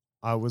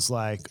I was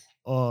like,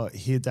 oh,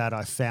 here, Dad,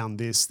 I found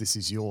this. This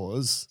is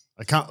yours.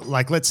 I can't,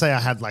 like, let's say I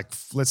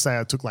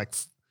took like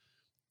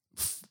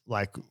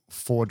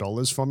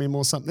 $4 from him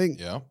or something.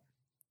 Yeah.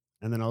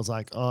 And then I was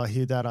like, oh,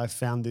 here, Dad, I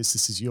found this.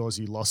 This is yours.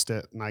 You lost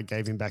it. And I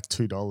gave him back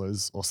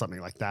 $2 or something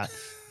like that.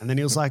 And then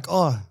he was like,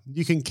 oh,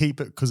 you can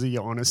keep it because of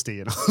your honesty.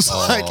 And I was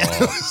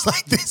it was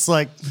like this,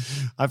 like,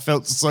 I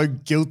felt so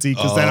guilty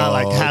because then I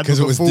like had because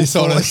the it was full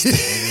dishonest. 40.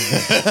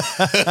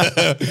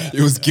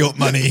 It was guilt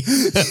money.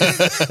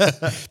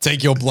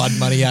 Take your blood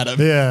money out of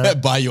Yeah.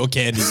 buy your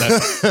candies. I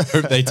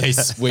hope they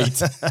taste sweet.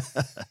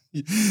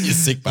 You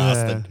sick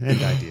bastard. Yeah,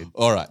 and I did.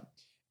 All right.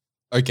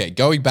 Okay,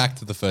 going back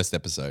to the first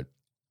episode.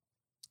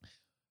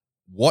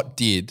 What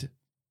did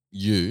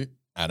you,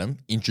 Adam,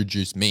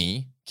 introduce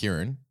me,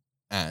 Kieran,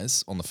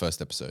 as on the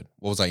first episode?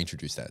 What was I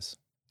introduced as?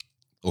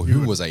 Or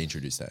who was I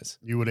introduced as?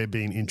 You would have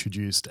been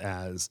introduced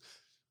as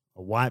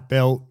a white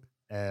belt,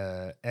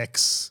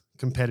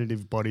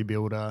 ex-competitive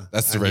bodybuilder.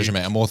 That's the and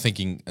resume. I'm more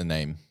thinking a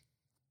name.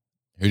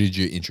 Who did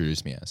you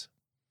introduce me as?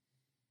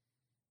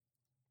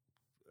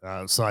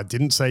 So I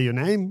didn't say your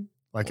name.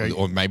 Like,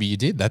 Or maybe you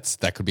did.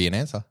 That could be an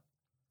answer.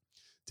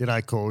 did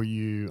I call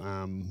you?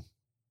 Well,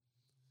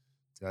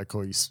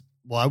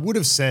 I would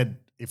have said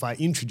if I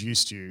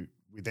introduced you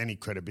with any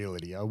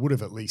credibility, I would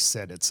have at least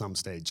said at some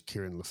stage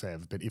Kieran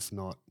Lefebvre. But if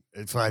not,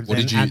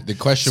 The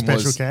question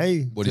Special was,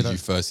 K? what did you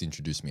first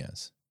introduce me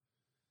as?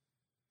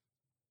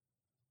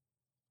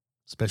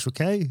 Special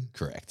K?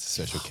 Correct.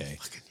 Special K.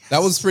 Fucking yes. That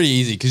was pretty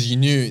easy because you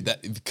knew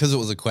that because it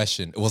was a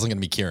question, it wasn't going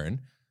to be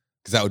Kieran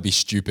because that would be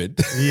stupid.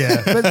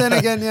 Yeah, but then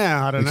again,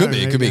 yeah, I don't know. It could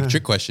be a maybe,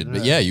 trick question.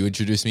 But Yeah. yeah, you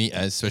introduced me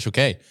as Special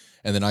K.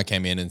 And then I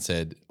came in and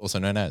said, also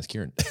known as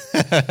Kieran.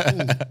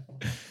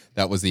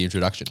 That was the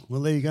introduction.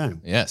 Well, there you go.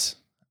 Yes.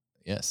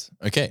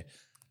 Okay.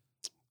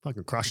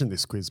 Fucking crushing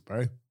this quiz,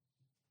 bro.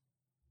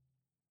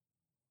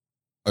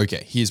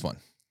 Okay, here's one.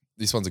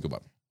 This one's a good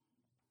one.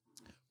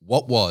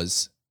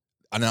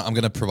 I know I'm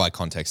going to provide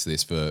context to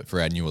this for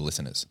our newer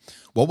listeners.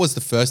 What was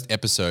the first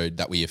episode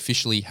that we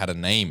officially had a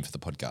name for the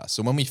podcast?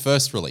 So when we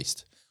first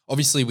released,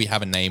 obviously we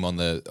have a name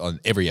on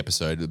every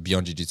episode, the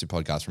Beyond Jiu-Jitsu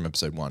podcast from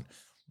episode 1.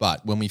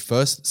 But when we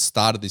first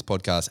started this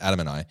podcast,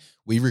 Adam and I,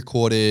 we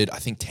recorded, I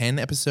think, 10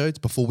 episodes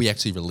before we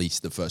actually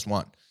released the first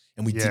one.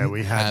 And we didn't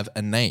have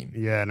a name.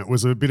 Yeah, and it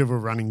was a bit of a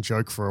running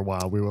joke for a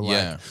while. We were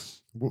Yeah.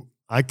 like,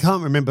 I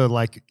can't remember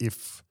like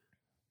if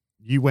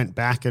you went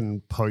back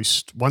and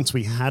once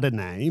we had a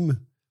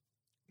name.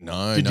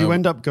 Did you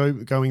end up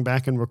going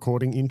back and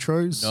recording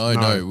intros?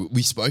 No.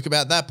 We spoke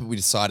about that, but we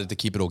decided to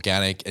keep it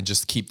organic and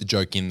just keep the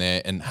joke in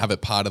there and have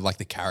it part of like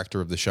the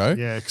character of the show.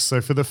 Yeah, so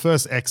for the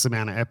first X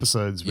amount of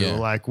episodes, we Yeah. were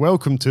like,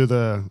 welcome to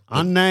the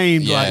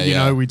unnamed. Yeah, like, you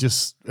yeah.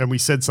 know, we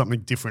said something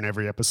different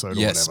every episode or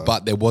Yes, whatever.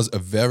 but there was a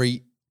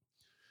very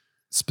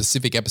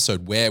specific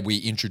episode where we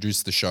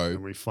introduced the show.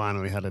 And we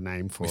finally had a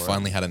name for We it.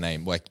 finally had a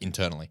name, like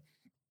internally.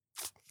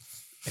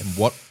 And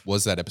what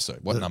was that episode?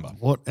 What number?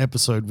 What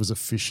episode was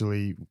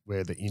officially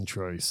where the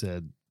intro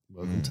said,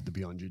 welcome to the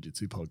Beyond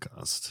Jiu-Jitsu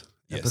podcast?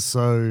 Yes.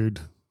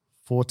 Episode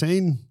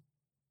 14?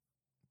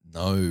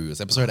 No, it was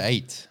episode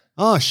 8.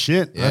 Oh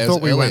shit! Yeah, it I was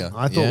thought we earlier. went.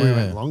 I thought we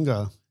went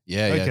longer.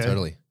 Yeah, Okay.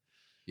 totally.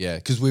 Yeah,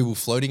 because we were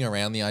floating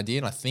around the idea,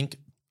 and I think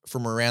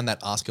from around that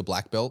Ask a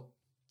Black Belt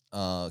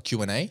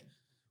Q&A,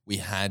 we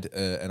had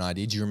an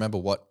idea. Do you remember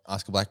what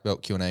Ask a Black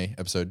Belt Q&A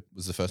episode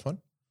was the first one?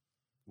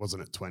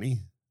 Wasn't it 20?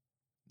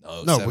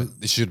 No,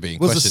 this should be.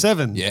 Was it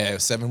 7? Yeah,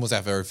 7 was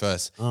our very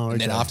first. Oh, okay.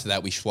 And then after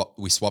that, we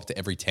swapped to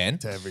every 10.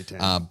 To every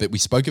 10. But we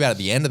spoke about at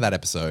the end of that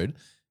episode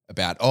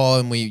about,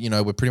 and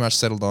we're pretty much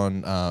settled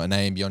on a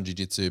name, Beyond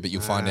Jiu-Jitsu, but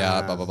you'll find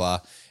out, blah, blah, blah.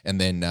 And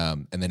then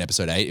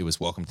episode 8, it was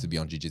Welcome to the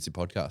Beyond Jiu-Jitsu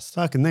podcast.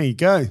 Fucking there you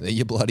go. There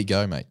you bloody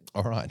go, mate.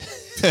 All right.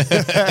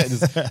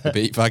 Just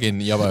beat fucking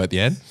Yubbo at the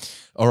end.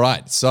 All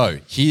right. So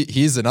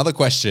here's another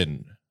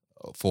question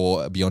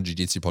for Beyond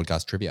Jiu-Jitsu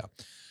podcast trivia.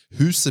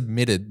 Who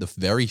submitted the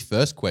very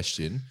first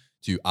question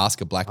to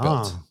Ask a Black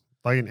Belt?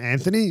 Fucking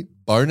Anthony?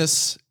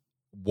 Bonus,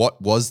 what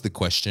was the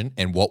question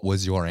and what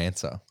was your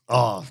answer?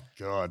 Oh,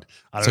 God.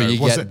 I don't So know. you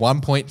get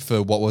 1 point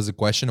for what was the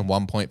question and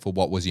 1 point for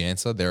what was your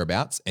answer,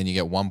 thereabouts, and you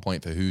get 1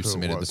 point for who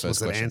submitted the first was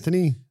question. it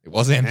Anthony? It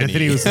was Anthony.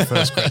 Anthony was the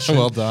first question.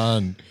 Well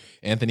done.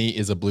 Anthony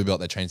is a blue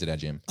belt that trains at our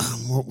gym.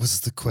 What was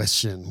the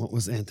question? What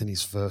was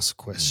Anthony's first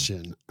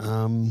question? It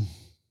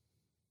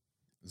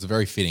was a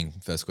very fitting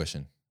first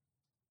question.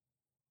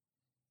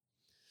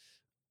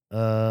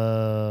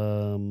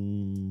 I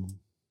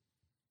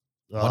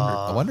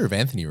wonder if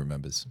Anthony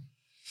remembers.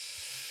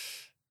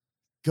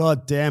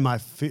 God damn, I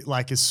feel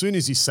like as soon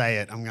as you say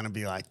it, I'm going to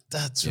be like,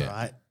 that's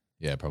right.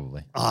 Yeah,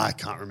 probably. Oh, I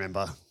can't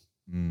remember.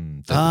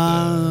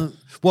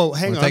 Well,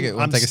 hang on.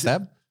 Want to take a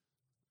stab?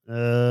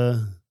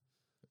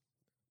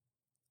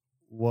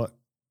 What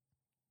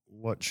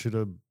should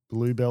a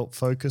blue belt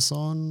focus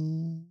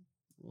on?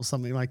 Or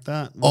something like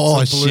that.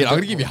 Shit. I'm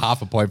going to give you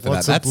half a point for that.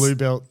 What's a blue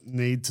belt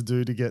need to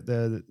do to get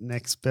their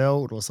next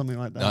belt or something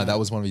like that? No, that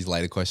was one of his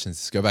later questions.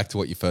 Just go back to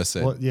what you first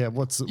said.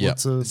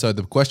 So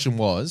the question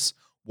was,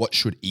 what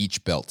should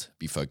each belt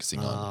be focusing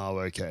on? Oh,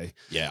 okay.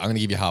 Yeah, I'm going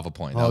to give you half a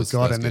point.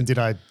 Then did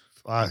I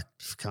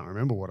can't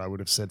remember what I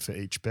would have said for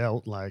each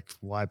belt, like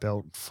white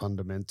belt,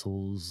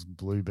 fundamentals,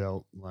 blue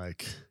belt,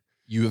 like.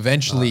 You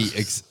eventually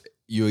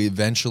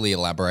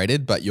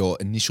elaborated, but your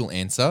initial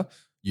answer,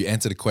 you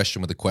answered a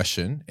question with a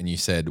question and you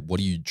said, what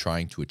are you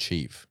trying to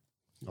achieve?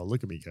 Oh,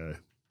 look at me go.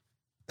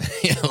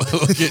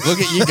 look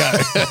at you go.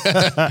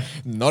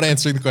 Not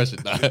answering the question.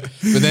 No.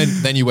 But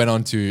then you went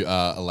on to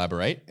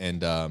elaborate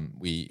and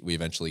we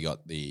eventually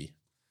got the,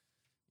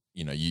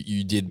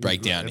 you did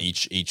break down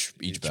each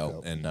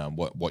belt and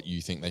what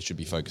you think they should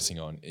be focusing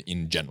on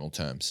in general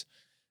terms.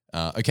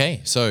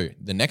 Okay, so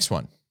the next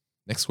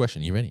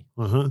question. You ready?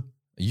 Uh-huh. Are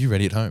you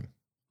ready at home?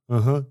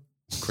 Uh-huh.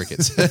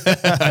 Crickets.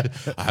 I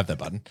have that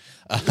button.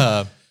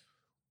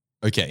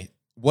 Okay.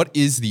 What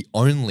is the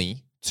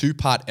only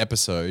 2-part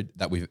episode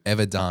that we've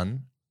ever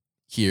done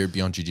here at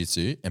Beyond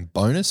Jiu-Jitsu? And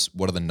bonus,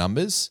 what are the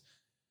numbers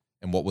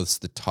and what was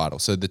the title?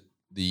 So the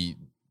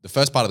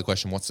first part of the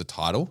question, what's the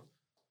title?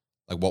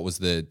 Like what was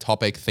the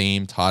topic,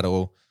 theme,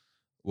 title,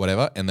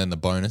 whatever? And then the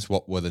bonus,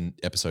 what were the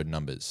episode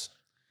numbers?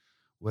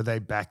 Were they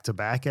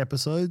back-to-back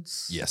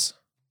episodes? Yes.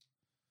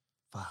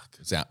 Fuck.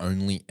 It's our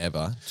only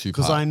ever 2-part.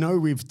 Because I know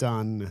we've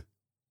done...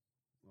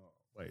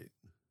 Wait.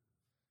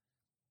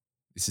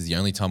 This is the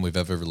only time we've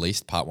ever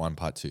released part 1,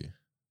 part 2.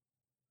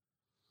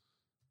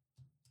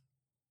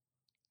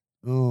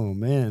 Oh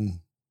man.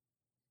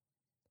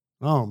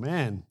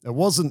 It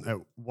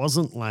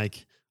wasn't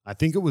like, I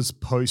think it was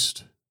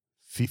post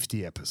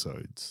 50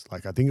 episodes.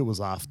 Like I think it was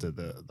after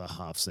the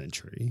half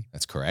century.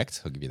 That's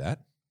correct. I'll give you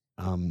that.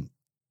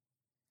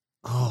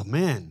 Oh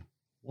man.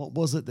 What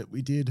was it that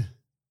we did?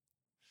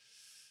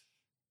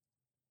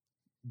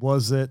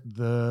 Was it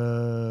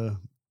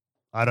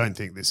I don't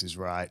think this is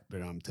right,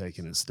 but I'm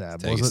taking a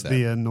stab. Was it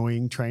the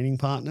annoying training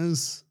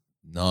partners?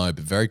 No,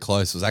 but very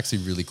close. It was actually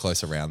really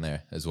close around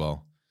there as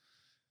well.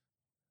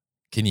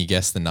 Can you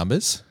guess the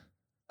numbers?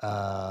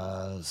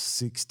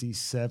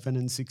 67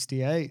 and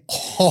 68.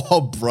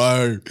 Oh,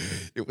 bro.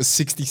 It was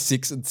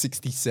 66 and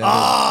 67.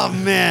 Oh,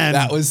 man.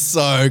 That was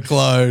so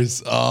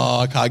close. Oh,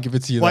 I can't give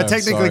it to you. Well, I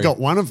technically got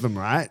one of them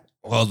right.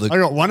 Well, I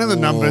got one of the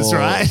numbers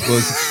right.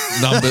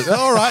 Numbers.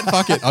 All right,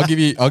 fuck it. I'll give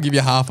you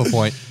half a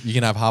point. You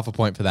can have half a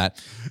point for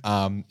that.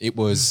 It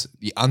was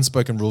the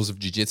Unspoken Rules of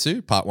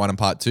Jiu-Jitsu, part 1 and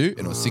part 2,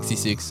 and it was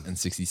 66 and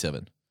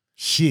 67.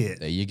 Shit.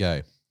 There you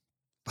go.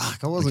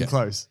 Fuck, I wasn't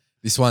close.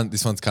 This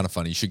one's kind of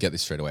funny. You should get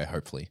this straight away,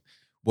 hopefully.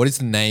 What is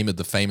the name of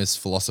the famous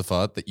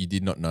philosopher that you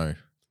did not know?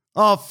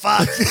 Oh,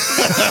 fuck.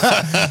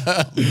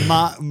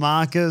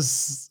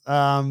 Marcus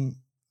Aurelius.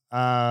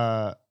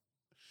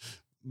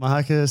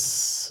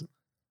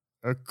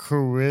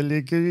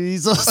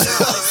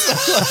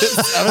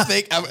 Have a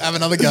think. Have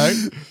another go.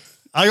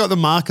 I got the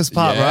Marcus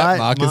part right.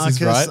 Marcus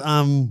is right.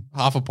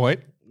 Half a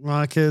point.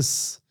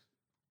 Marcus.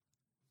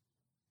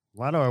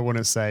 Why do I want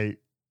to say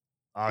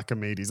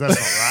Archimedes? That's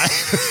not right.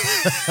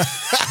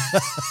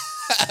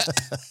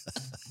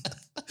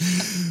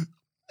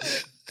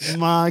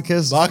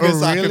 Marcus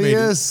Aurelius.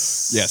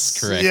 Archimedes. Yes,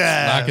 correct.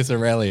 Yeah. Marcus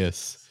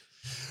Aurelius.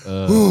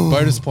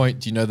 Bonus point.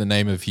 Do you know the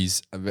name of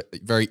his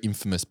very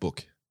infamous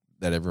book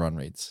that everyone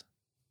reads?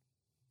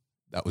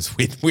 That was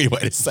weird way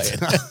to say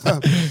it.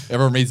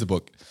 Everyone reads the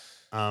book.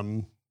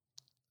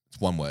 It's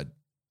one word.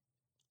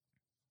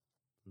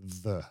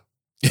 The.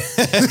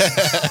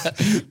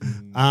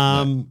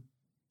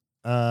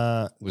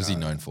 What is he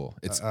known for?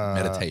 It's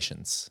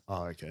meditations.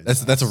 Oh, okay.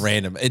 That's a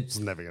random. I was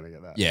never gonna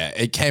get that. Yeah,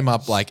 it came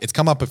up it's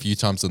come up a few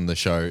times on the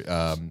show.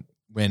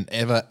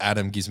 Whenever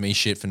Adam gives me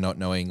shit for not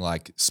knowing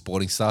like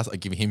sporting stars, I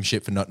give him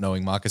shit for not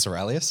knowing Marcus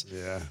Aurelius.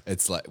 Yeah.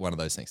 It's like one of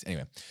those things.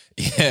 Anyway,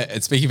 yeah.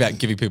 And speaking about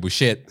giving people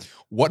shit,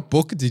 what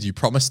book did you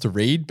promise to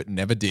read but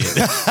never did?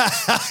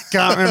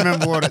 Can't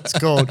remember what it's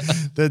called.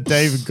 The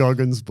David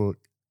Goggins book.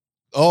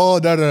 Oh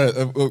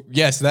no.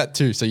 Yes, that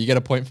too. So you get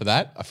a point for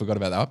that. I forgot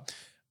about that.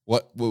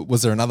 What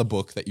was there another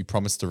book that you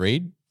promised to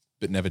read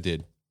but never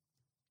did?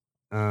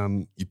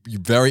 You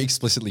very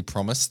explicitly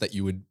promised that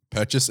you would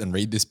purchase and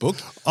read this book.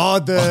 Oh,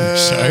 on the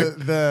show,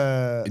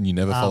 and you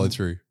never um, followed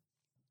through.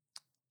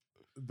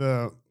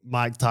 The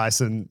Mike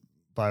Tyson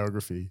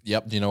biography.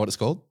 Yep. Do you know what it's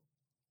called?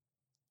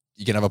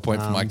 You can have a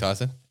point for Mike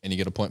Tyson, and you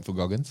get a point for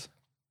Goggins,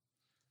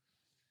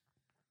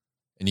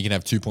 and you can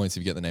have 2 points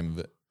if you get the name of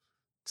it.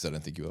 Because I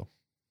don't think you will.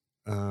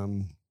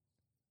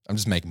 I'm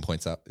just making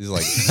points up. It's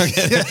like,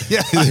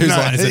 whose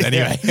line is it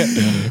anyway?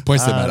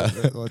 Points don't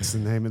matter. What's the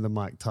name of the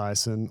Mike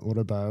Tyson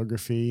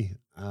autobiography?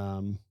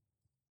 I'll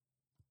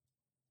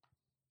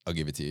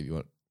give it to you if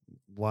you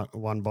want.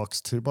 One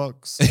box, two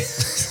box.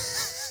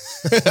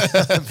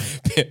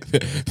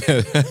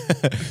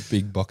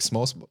 Big box,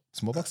 small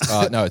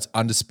box. No, it's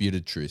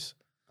Undisputed Truth.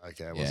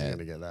 Okay, I wasn't going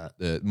to get that.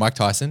 The Mike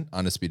Tyson,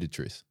 Undisputed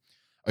Truth.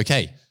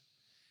 Okay,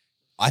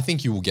 I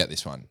think you will get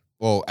this one.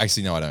 Well,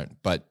 actually, no, I don't.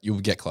 But you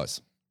will get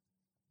close.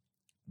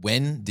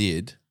 When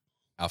did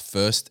our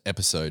first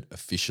episode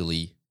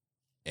officially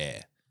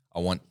air? I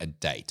want a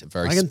date.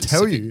 I can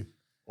tell you.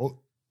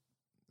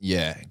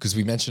 Yeah, because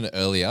we mentioned it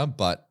earlier,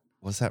 but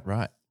was that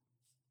right?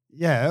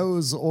 Yeah, it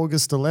was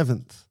August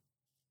 11th.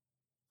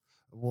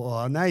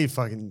 Well, now you're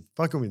fucking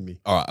with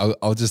me. All right,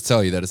 I'll just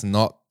tell you that it's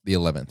not the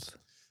 11th.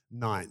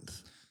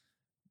 9th.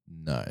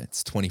 No,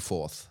 it's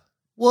 24th.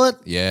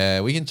 What? Yeah,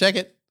 we can check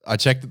it. I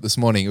checked it this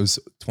morning. It was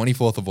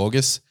 24th of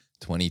August,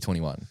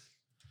 2021.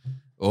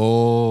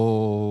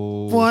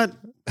 Oh. What?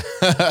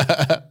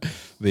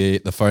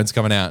 The phone's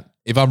coming out.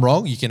 If I'm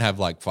wrong, you can have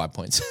like 5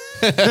 points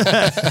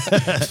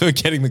for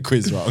getting the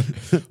quiz wrong.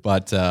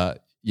 But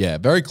yeah,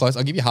 very close.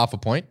 I'll give you half a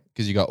point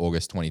because you got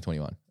August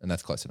 2021, and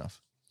that's close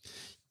enough.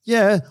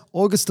 Yeah,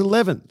 August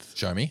 11th.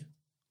 Show me.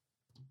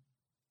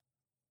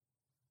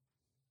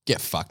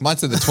 Get fucked. Mine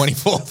said the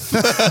 24th.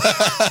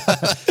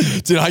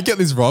 Did I get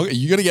this wrong? Are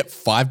you going to get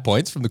 5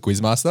 points from the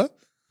Quizmaster?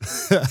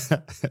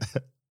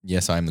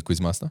 Yes, I am the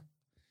Quizmaster.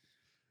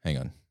 Hang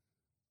on.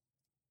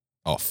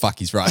 Oh, fuck,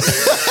 he's right.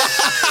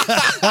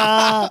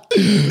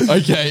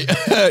 Okay,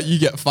 you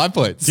get 5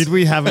 points. Did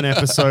we have an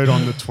episode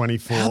on the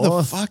 24th? How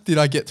the fuck did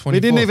I get 24th? We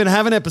didn't even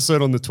have an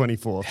episode on the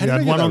 24th. How we did I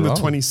had get one that on the wrong?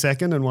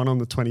 22nd and one on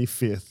the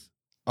 25th.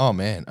 Oh,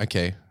 man.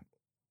 Okay.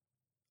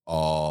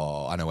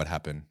 Oh, I know what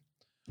happened.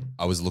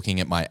 I was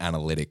looking at my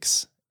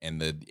analytics, and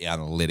the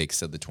analytics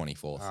said the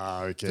 24th.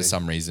 Ah, okay. For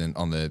some reason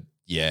on the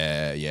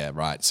yeah,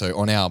 right. So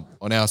on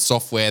our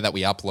software that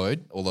we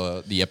upload all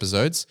the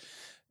episodes,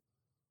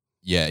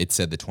 yeah, it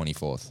said the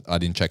 24th. I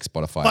didn't check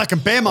Spotify. Fucking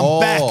bam, I'm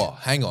back. Oh,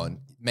 hang on.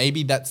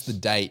 Maybe that's the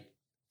date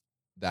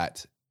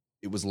that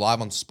it was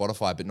live on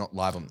Spotify, but not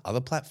live on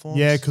other platforms.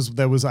 Yeah,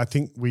 because I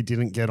think we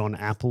didn't get on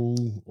Apple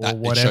or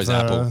whatever. It shows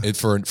Apple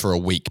for a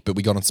week, but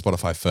we got on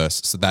Spotify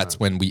first. So that's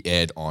when we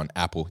aired on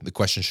Apple. The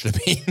question should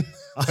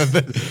have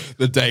been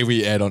the day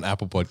we aired on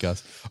Apple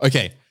Podcast.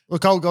 Okay.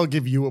 Look, I'll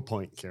give you a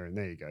point, Kieran.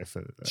 There you go.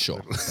 For that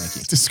Sure. Thank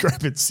you.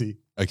 Discrepancy.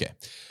 Okay.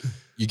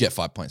 You get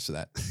 5 points for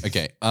that.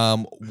 Okay.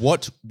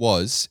 What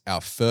was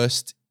our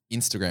first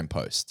Instagram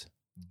post?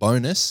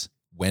 Bonus,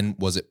 when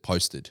was it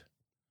posted?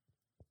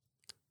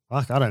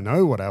 Fuck, I don't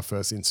know what our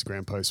first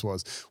Instagram post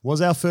was. Was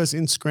our first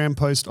Instagram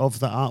post of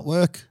the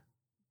artwork?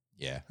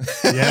 Yeah.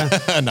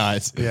 Yeah?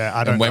 Nice. Yeah,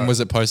 I don't know. And when was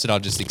it posted? I'll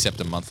just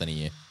accept a month and a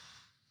year.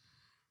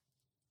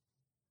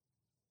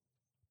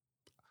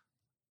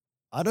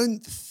 I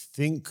don't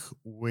think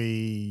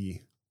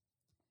we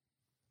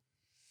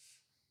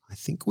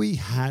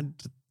had,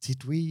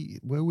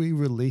 were we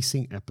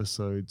releasing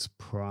episodes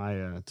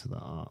prior to the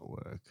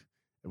artwork?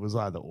 It was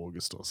either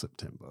August or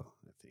September,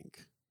 I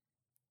think.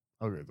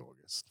 I'll go with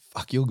August.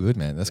 Fuck, you're good,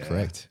 man. That's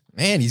correct.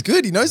 Man, he's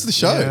good. He knows the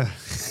show.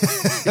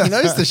 Yeah. He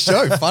knows the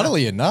show,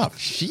 funnily enough.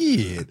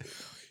 Shit.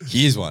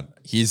 Here's one.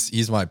 Here's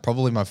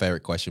probably my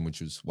favorite question, which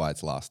was why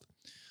it's last.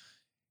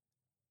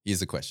 Here's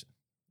the question.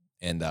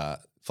 And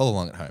follow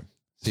along at home.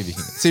 See if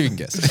you can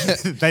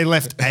guess. They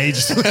left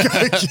ages ago,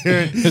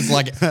 Kieran. It's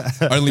like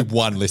only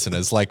one listener.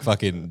 It's like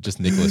fucking just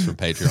Nicholas from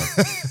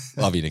Patreon.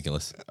 Love you,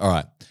 Nicholas. All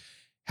right.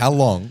 How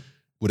long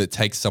would it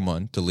take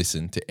someone to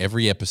listen to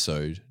every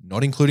episode,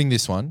 not including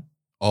this one,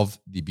 of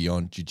the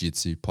Beyond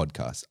Jiu-Jitsu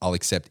podcast? I'll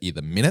accept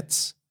either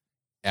minutes,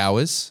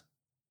 hours,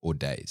 or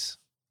days.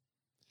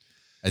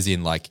 As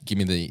in, like, give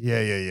me the...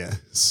 Yeah.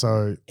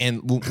 So...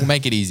 And we'll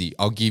make it easy.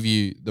 I'll give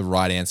you the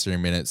right answer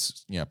in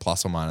minutes,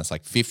 plus or minus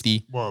like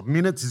 50. Well,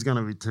 minutes is going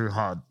to be too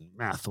hard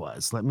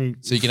math-wise. So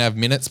you can have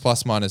minutes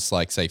plus minus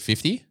like, say,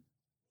 50.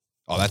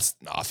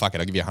 Fuck it.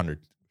 I'll give you 100.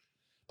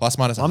 Plus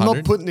minus I'm 100.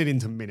 not putting it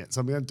into minutes.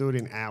 I'm going to do it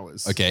in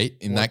hours. Okay.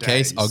 In or that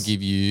case, I'll days.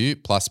 give you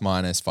plus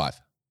minus 5.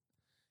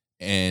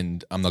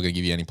 And I'm not going to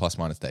give you any plus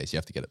minus days. You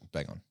have to get it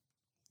bang on.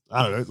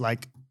 I don't know,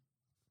 like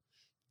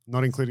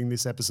not including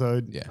this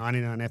episode, Yeah.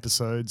 99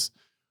 episodes,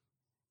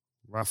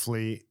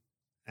 roughly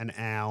an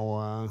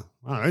hour.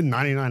 I don't know,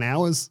 99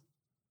 hours.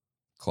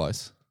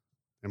 Close.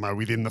 Am I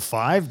within the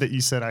 5 that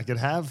you said I could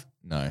have?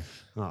 No.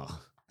 Oh.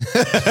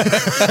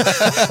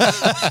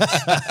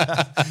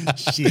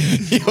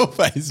 Shit. Your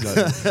face.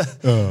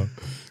 No.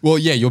 Well,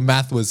 yeah, your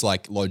math was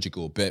like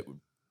logical, but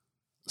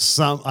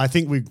I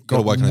think we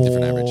Gotta got work on a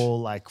different average. more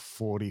like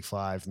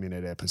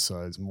 45-minute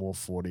episodes, more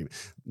 90 You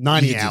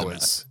can do the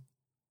hours.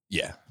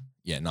 yeah.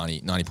 Yeah,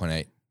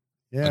 90.8.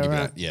 Yeah, I'll give you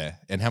right. that. Yeah.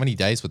 And how many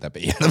days would that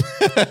be?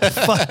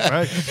 Fuck,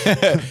 bro.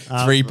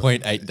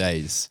 3.8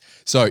 days.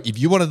 So if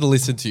you wanted to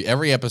listen to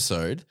every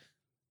episode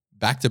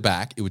back to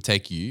back, it would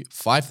take you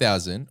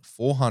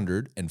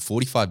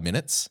 5,445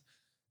 minutes,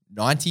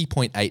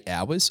 90.8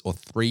 hours, or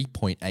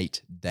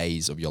 3.8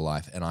 days of your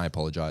life. And I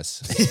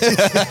apologize.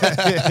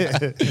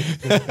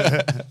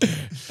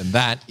 And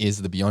that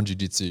is the Beyond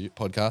Jiu-Jitsu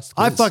podcast.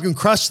 I quiz. fucking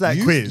crushed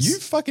that quiz. You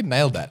fucking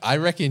nailed that. I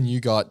reckon you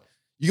got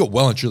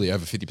well and truly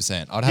over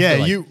 50%. I'd have Yeah,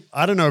 to like,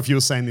 I don't know if you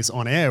were saying this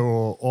on air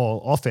or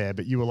off air,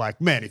 but you were like,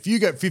 man, if you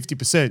get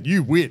 50%,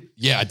 you win.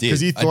 Yeah, I did.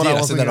 'Cause you thought I I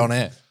wasn't said that gonna- on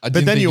air.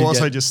 But then you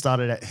also just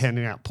started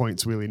handing out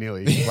points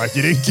willy-nilly. Like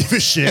you didn't give a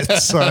shit.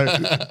 So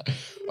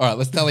All right,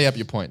 let's tally up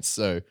your points.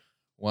 So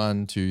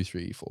 1, 2,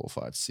 3, 4,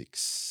 5,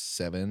 6,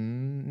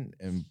 7,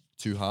 and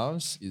 2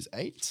 halves is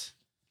 8.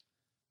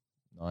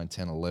 9,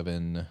 10,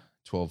 11,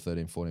 12,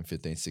 13, 14,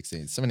 15,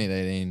 16, 17,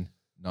 18,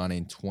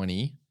 19,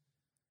 20.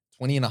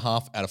 20 and a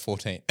half out of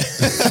 14.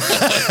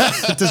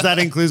 does that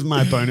include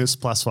my bonus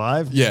plus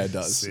 5? Yeah, it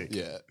does. Sick.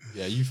 Yeah.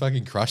 Yeah, you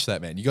fucking crushed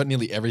that, man. You got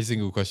nearly every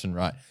single question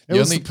right. It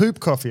was the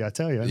poop coffee, I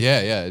tell you.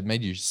 Yeah, it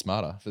made you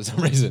smarter for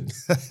some reason.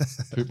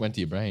 Poop went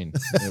to your brain.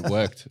 And it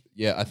worked.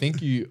 Yeah, I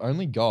think you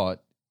only got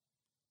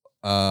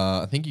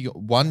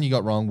one you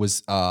got wrong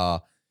was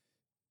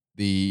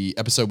the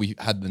episode we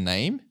had the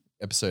name,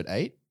 episode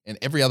 8, and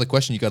every other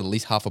question you got at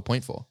least half a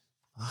point for.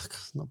 Fuck,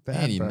 not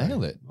bad, Man, you bro.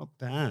 nailed it. Not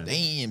bad.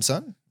 Damn,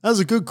 son. That was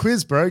a good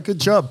quiz, bro.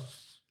 Good job.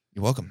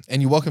 You're welcome.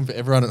 And you're welcome for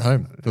everyone at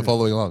home for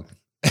following along.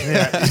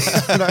 Yeah.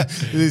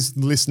 This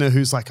listener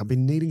who's like, I've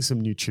been needing some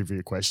new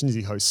trivia questions.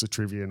 He hosts a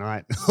trivia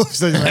night.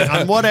 So he's like,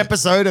 on what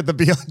episode of the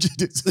Beyond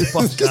Jiu-Jitsu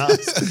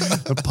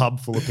podcast? A pub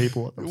full of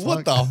people.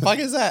 What the fuck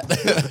is that?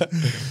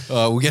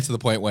 We'll get to the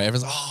point where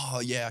everyone's,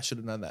 oh, yeah, I should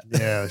have known that.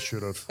 Yeah, I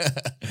should have.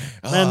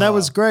 Man, that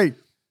was great.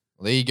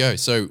 Well, there you go.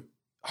 So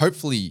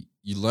hopefully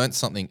you learned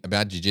something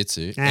about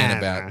jiu-jitsu and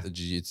about the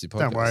jiu-jitsu podcast.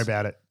 Don't worry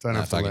about it. Don't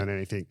have to fuck it. learn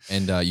anything.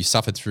 And you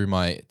suffered through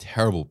my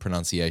terrible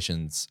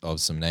pronunciations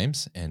of some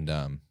names.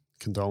 And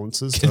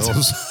Condolences.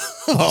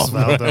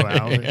 Osvaldo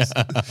Alves.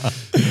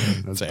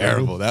 That's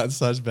terrible. That's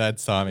such bad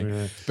timing.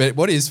 Yeah. But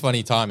what is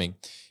funny timing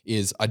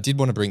is I did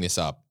want to bring this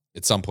up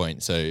at some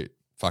point. So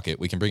fuck it,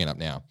 we can bring it up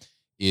now.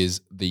 Is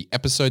the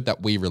episode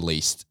that we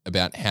released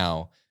about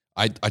how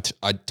I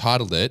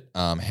titled it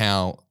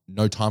how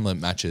no time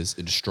limit matches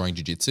are destroying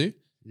jiu-jitsu.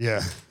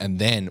 Yeah. And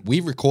then we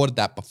recorded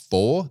that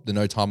before the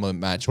no time limit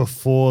match.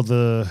 Before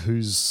the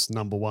Who's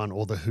Number One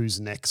or the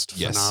Who's Next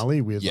Yes. finale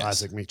with Yes.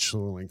 Isaac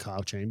Mitchell and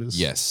Kyle Chambers.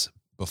 Yes,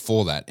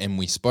 before that. And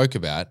we spoke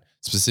about,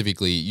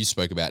 specifically, you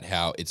spoke about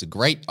how it's a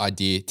great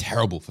idea,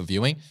 terrible for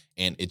viewing,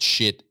 and it's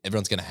shit.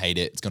 Everyone's going to hate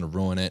it. It's going to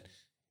ruin it.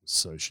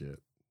 So shit.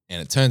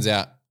 And it turns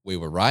out we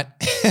were right.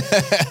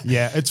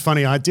 Yeah, it's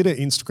funny. I did an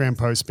Instagram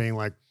post being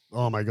like,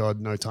 oh my God,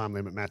 no time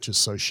limit matches,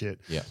 so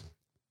shit. Yeah.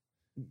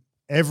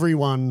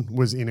 Everyone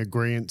was in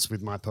agreement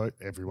with my post.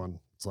 Everyone.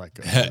 It's like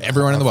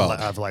Everyone in the world.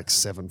 I have like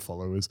 7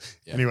 followers.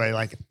 Yeah. Anyway,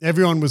 like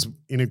everyone was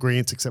in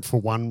agreement except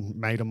for one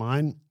mate of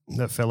mine,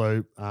 a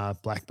fellow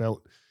black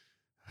belt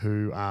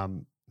who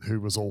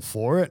was all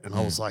for it. And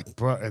I was like,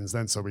 bro, and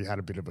then so we had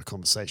a bit of a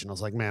conversation. I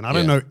was like, man, I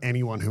don't know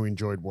anyone who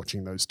enjoyed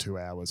watching those 2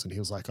 hours. And he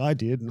was like, I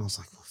did. And I was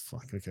like, oh,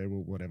 fuck, okay,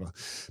 well, whatever.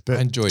 But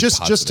I enjoyed just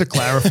parts to of it.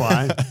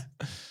 clarify,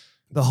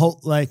 the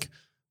whole like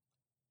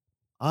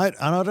I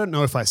don't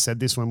know if I said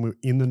this when we were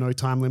in the no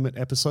time limit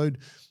episode.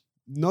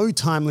 No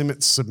time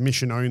limit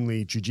submission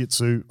only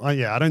jiu-jitsu. Oh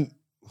yeah, I don't,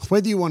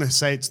 whether you want to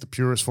say it's the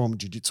purest form of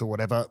jiu-jitsu or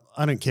whatever,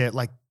 I don't care.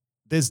 Like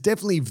there's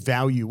definitely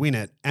value in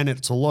it and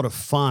it's a lot of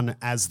fun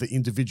as the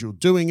individual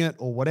doing it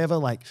or whatever.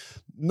 Like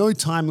no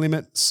time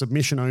limit,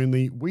 submission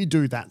only. We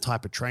do that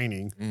type of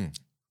training And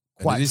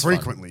quite it is fun.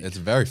 frequently. It's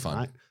very fun.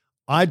 Right?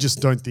 I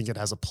just don't think it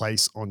has a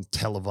place on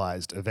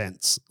televised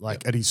events.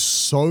 Like it is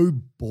so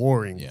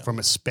boring from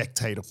a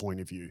spectator point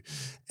of view.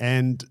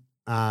 And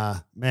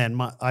man,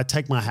 I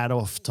take my hat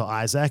off to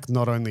Isaac,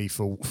 not only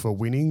for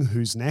winning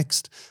Who's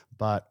Next,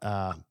 but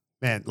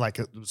man, like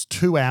it was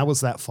 2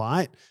 hours that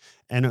fight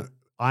and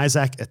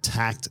Isaac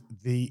attacked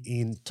the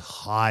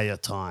entire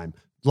time.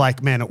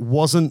 Like, man, it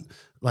wasn't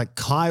like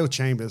Kyle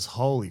Chambers,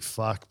 holy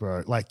fuck,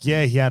 bro. Like,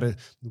 yeah, he had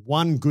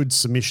one good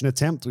submission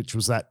attempt, which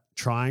was that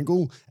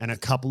triangle and a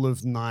couple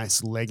of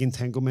nice leg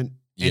entanglement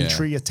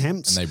entry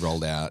attempts. And they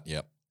rolled out.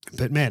 Yep.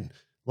 But man,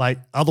 like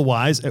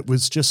otherwise it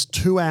was just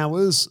 2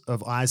 hours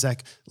of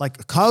Isaac.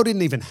 Like Kyle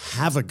didn't even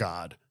have a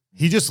guard.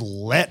 He just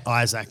let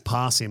Isaac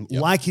pass him.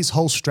 Yep. Like his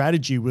whole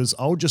strategy was,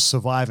 I'll just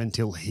survive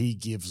until he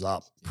gives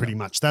up, pretty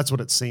much. That's what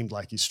it seemed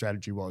like his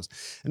strategy was.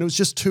 And it was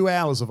just 2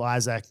 hours of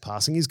Isaac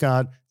passing his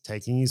guard,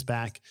 taking his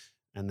back,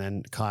 and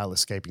then Kyle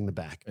escaping the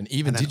back. And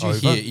even, And did then you over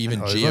hear and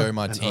even over Gio and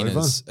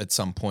Martinez at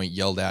some point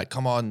yelled out,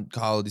 "Come on,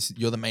 Kyle,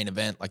 you're the main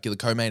event. Like, you're the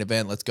co-main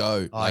event. Let's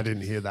go." I Like,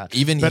 didn't hear that.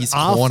 even But his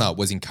after- corner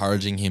was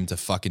encouraging him to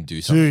fucking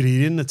do something. Dude, he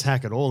didn't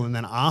attack at all. And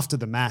then after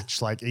the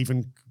match, like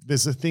even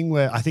there's a thing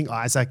where I think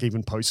Isaac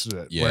even posted it,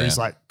 where Yeah. he's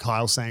like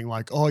Kyle saying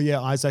like, "Oh yeah,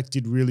 Isaac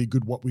did really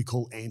good what we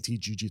call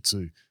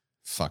anti-jiu-jitsu."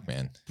 Fuck,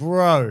 man.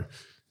 Bro,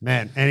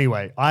 man.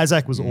 Anyway,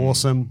 Isaac was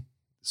awesome.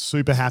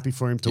 Super happy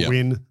for him to Yep.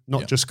 win,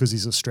 not Yep. just because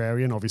he's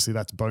Australian. Obviously,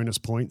 that's bonus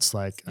points.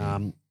 Like,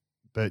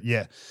 but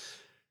yeah,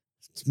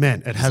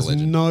 man, it has a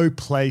legend. no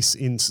place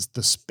in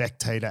the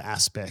spectator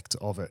aspect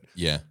of it.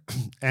 Yeah.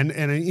 And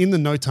in the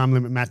no time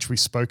limit match, we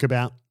spoke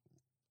about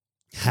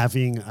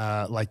having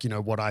like, you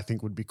know, what I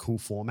think would be cool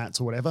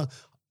formats or whatever.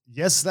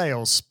 Yesterday, I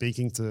was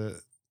speaking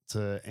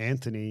to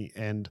Anthony,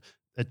 and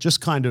it just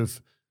kind of,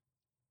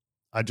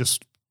 I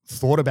just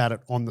thought about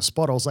it on the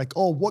spot. I was like,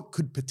 oh, what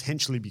could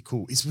potentially be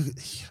cool?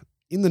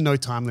 In the no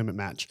time limit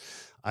match,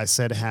 I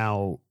said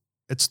how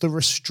it's the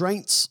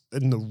restraints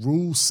and the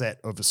rule set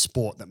of a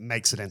sport that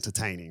makes it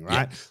entertaining,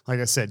 right? Yeah. Like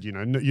I said, you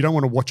know, you don't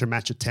want to watch a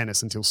match of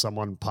tennis until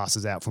someone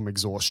passes out from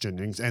exhaustion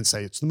and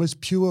say it's the most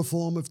pure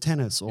form of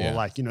tennis, or Yeah.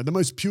 like, you know, the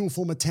most pure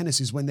form of tennis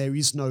is when there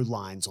is no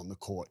lines on the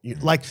court.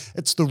 Like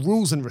it's the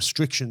rules and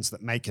restrictions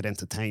that make it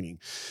entertaining.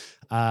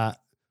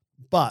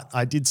 But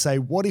I did say,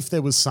 what if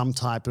there was some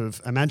type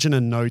of, imagine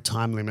a no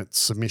time limit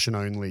submission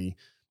only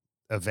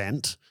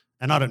event,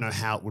 and I don't know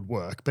how it would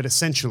work, but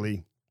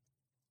essentially,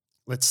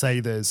 let's say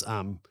there's,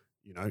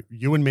 you know,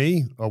 you and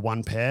me are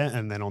one pair,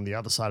 and then on the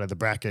other side of the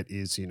bracket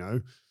is, you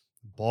know,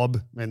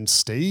 Bob and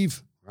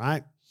Steve,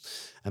 right?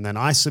 And then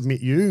I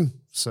submit you,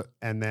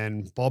 and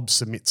then Bob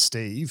submits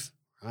Steve,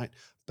 right?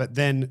 But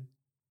then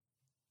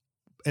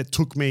it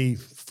took me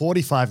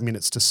 45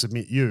 minutes to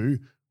submit you,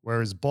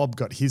 whereas Bob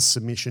got his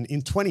submission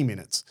in 20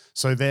 minutes.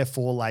 So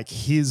therefore, like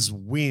his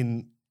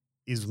win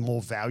is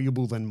more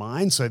valuable than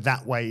mine. So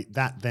that way,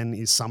 that then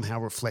is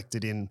somehow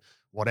reflected in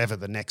whatever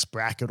the next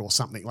bracket or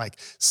something, like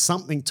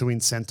something to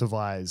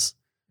incentivize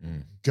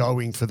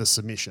going for the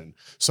submission.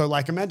 So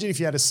like, imagine if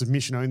you had a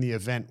submission only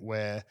event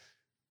where,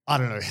 I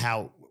don't know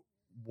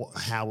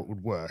how it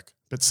would work,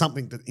 but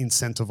something that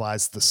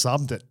incentivized the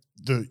sub, that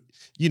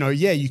you know,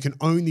 yeah, you can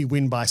only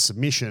win by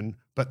submission,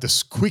 but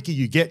the quicker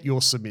you get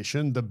your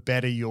submission, the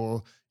better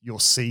your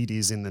seed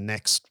is in the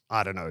next,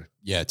 I don't know.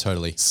 Yeah,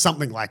 totally.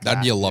 Something like that.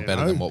 That'd be a lot you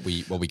better know? than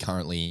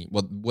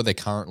what they're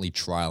currently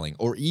trialing.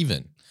 Or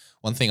even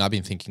one thing I've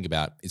been thinking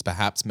about is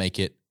perhaps make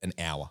it an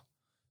hour,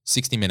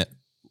 60-minute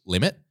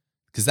limit,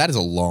 because that is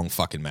a long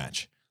fucking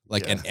match.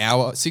 Like an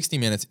hour, 60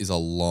 minutes is a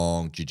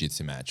long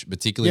jiu-jitsu match,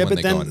 particularly when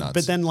they're going nuts.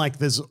 But then like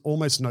there's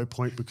almost no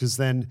point, because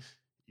then,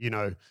 you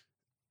know,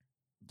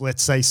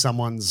 let's say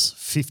someone's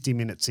 50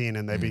 minutes in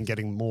and they've been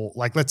getting more,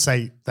 like let's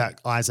say that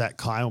Isaac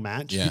Kyle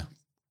match. Yeah.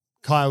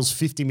 Kyle's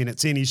 50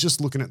 minutes in, he's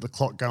just looking at the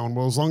clock going,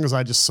 well, as long as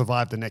I just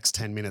survive the next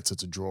 10 minutes,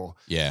 it's a draw.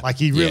 Yeah. Like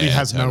he really Yeah,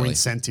 has no totally.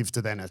 incentive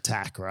to then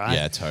attack, right?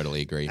 Yeah, totally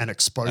agree. And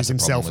expose That's the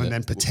himself problem and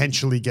with then it.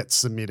 potentially get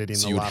submitted in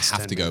So the you would last have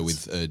 10 to go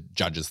minutes. with a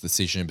judge's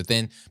decision, but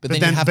then you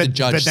have to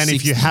judge. But then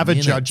if you 60 have a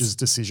minutes. judge's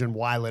decision,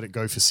 why let it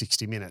go for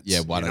 60 minutes? Yeah,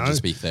 why you not know?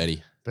 just be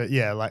 30? But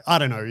yeah, like, I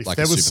don't know. If Like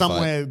there a was super fight.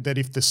 somewhere that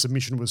if the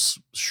submission was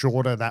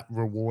shorter, that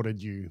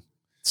rewarded you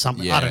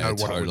something. Yeah, I don't know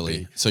what totally. it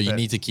would be. So you but-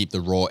 need to keep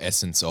the raw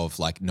essence of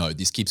like, no,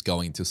 this keeps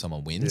going until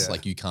someone wins. Yeah.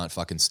 Like you can't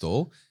fucking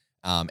stall,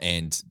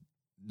 and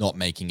not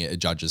making it a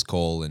judge's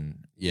call.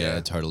 And yeah, Yeah.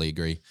 I totally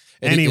agree.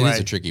 It Anyway. is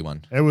a tricky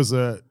one. It was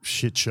a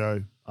shit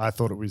show. I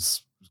thought it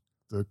was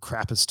the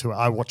crappiest tour.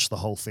 I watched the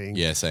whole thing.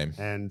 Yeah, same.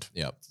 And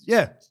Yep.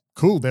 yeah,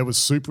 cool. There was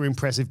super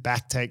impressive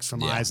back takes from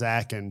Yeah.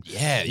 Isaac. And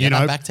Yeah, You know,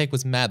 that back take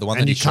was mad. The one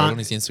and that he you showed can't- on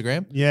his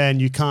Instagram. yeah,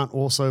 and you can't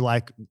also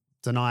like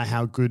deny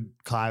how good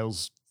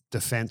Kyle's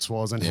defense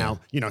was, and Yeah. how,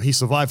 you know, he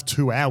survived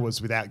 2 hours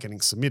without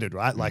getting submitted,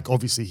 right? Like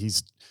obviously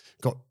he's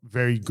got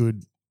very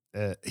good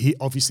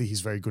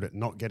he's very good at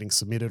not getting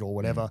submitted or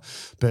whatever.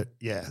 But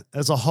yeah,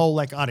 as a whole,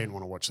 like I didn't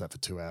want to watch that for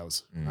 2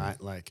 hours, right?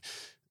 Like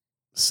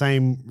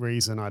same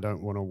reason I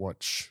don't want to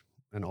watch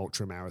an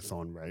ultra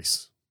marathon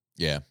race.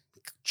 Yeah.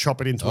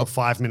 Chop it into Oh, a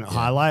 5-minute yeah,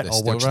 highlight. they're I'll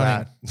still watch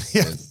running. that.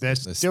 Yeah, they're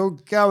still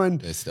going.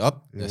 They're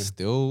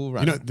still You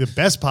running. know, the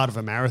best part of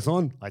a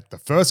marathon, like the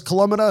first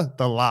kilometer,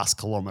 the last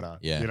kilometer.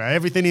 Yeah. You know,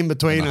 everything in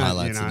between. And the are,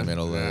 highlights you know, in the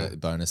middle, yeah. the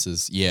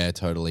bonuses. Yeah,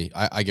 totally.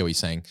 I get what you're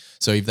saying.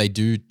 So if they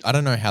do, I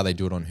don't know how they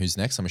do it on Who's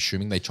Next. I'm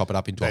assuming they chop it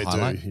up into They a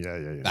highlight.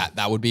 do. Yeah.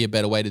 That would be a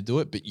better way to do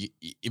it. But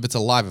if it's a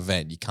live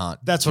event, you can't.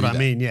 That's do what I that.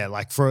 mean. Yeah.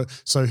 Like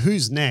so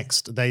who's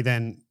next? They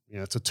then, you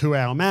know, it's a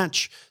 2-hour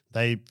match.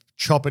 They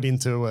chop it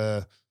into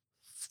a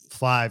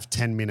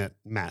 5-10 minute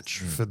match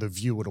for the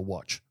viewer to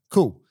watch.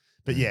 Cool.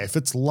 But yeah, if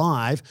it's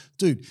live,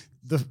 dude,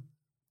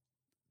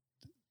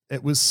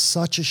 it was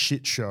such a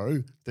shit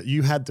show that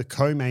you had the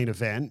co-main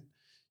event.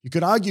 you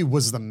could argue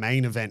was the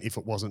main event if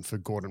it wasn't for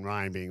Gordon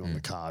Ryan being on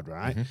the card,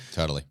 right?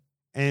 Totally.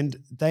 And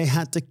they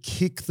had to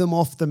kick them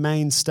off the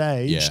main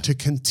stage to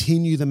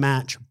continue the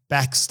match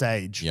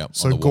backstage. Yep,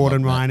 so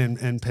Gordon Ryan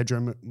and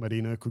Pedro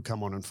Medina could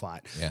come on and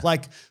fight. Yeah.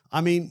 Like,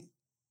 I mean,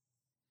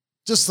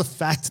 just the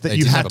fact that They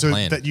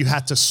you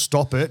had to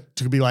stop it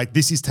to be like,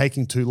 this is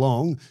taking too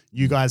long.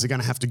 You guys are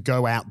going to have to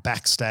go out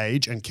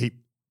backstage and keep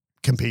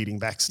competing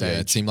backstage. Yeah,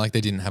 it seemed like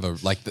they didn't have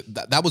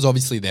that was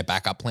obviously their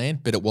backup plan,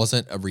 but it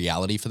wasn't a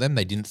reality for them.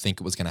 They didn't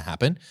think it was going to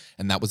happen,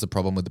 and that was the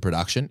problem with the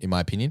production, in my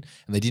opinion.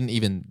 And they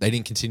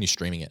didn't continue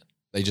streaming it.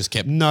 They just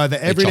kept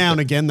every now and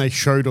again they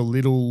showed a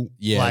little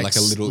like a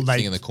little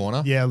thing in the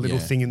corner. Yeah, a little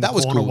thing in the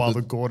corner cool. while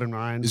the Gordon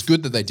Ryan. It's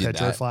good that they did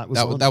Pedro that. Fight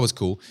was that was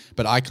cool.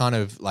 But I kind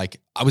of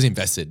I was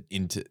invested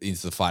into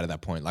the fight at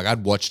that point. Like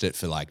I'd watched it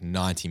for like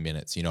 90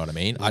 minutes. You know what I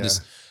mean? Yeah.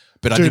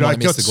 But I didn't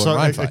want to miss the Gordon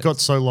Ryan fight. It got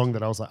so long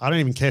that I was like, I don't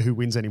even care who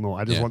wins anymore.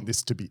 I just want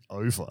this to be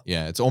over.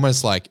 Yeah, it's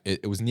almost like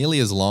it was nearly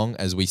as long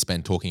as we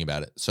spent talking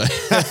about it. So,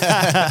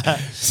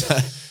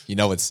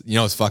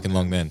 it's fucking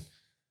long then.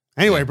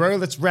 Anyway, bro,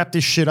 let's wrap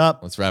this shit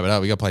up. Let's wrap it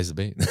up. We got a place to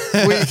be.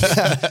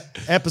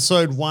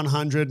 Episode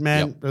 100,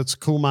 man. That's a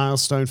cool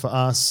milestone for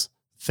us.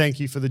 Thank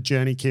you for the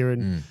journey,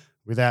 Kieran.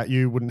 Without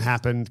you, it wouldn't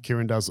happen.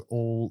 Kieran does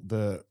all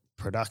the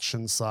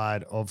production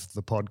side of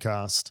the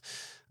podcast.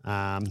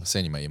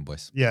 Send you my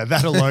invoice. Yeah,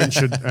 that alone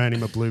should earn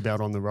him a blue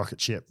belt on the rocket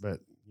ship, but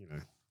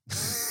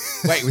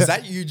Wait, was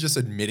that you just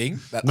admitting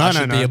that I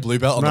should be a blue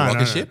belt on the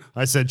rocket ship?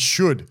 I said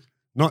should,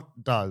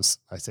 not does.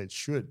 I said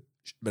should.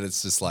 But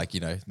it's just like,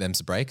 them's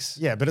the breaks.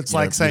 Yeah, but it's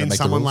like saying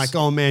someone like,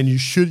 "Oh man, you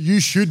should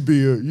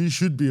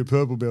be a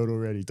purple belt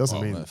already."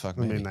 Doesn't mean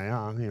they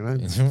are,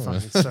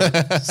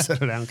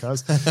 settle down,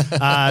 cuz.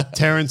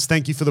 Terrence,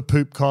 thank you for the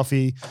poop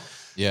coffee.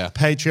 Yeah.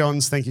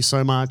 Patreons, thank you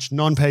so much.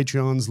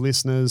 Non-Patreons,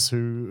 listeners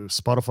who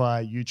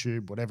Spotify,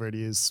 YouTube, whatever it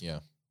is. Yeah.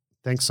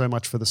 Thanks so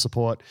much for the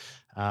support.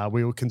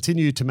 We will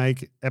continue to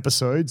make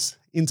episodes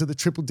into the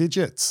triple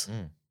digits.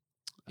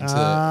 To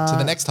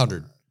the next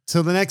 100.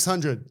 Till the next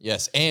 100.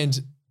 Yes. And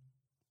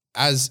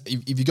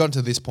if you got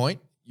to this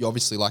point, you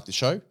obviously like the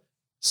show,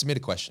 submit a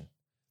question.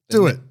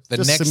 Do it. The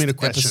Just next submit a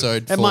question.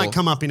 episode. It might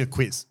come up in a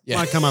quiz. Yeah. It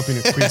might come up in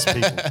a quiz,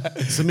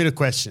 people. Submit a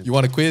question. You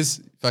want a quiz?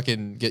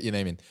 Fucking get your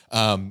name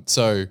in.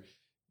 So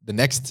the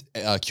next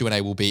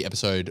Q&A will be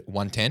episode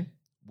 110.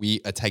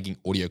 We are taking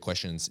audio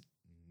questions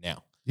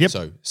now. Yep.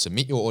 So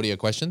submit your audio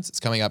questions. It's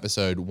coming up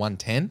episode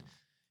 110,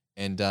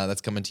 and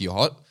that's coming to you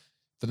hot.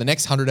 For the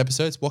next 100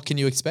 episodes, what can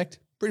you expect?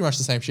 Pretty much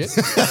the same shit.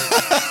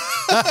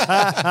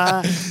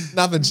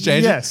 Nothing's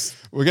changing. Yes.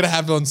 We're going to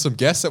have on some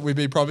guests that we've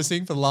been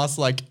promising for the last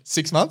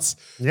 6 months.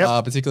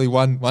 Yep. Particularly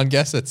one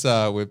guest that's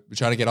we're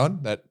trying to get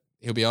on, that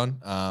he'll be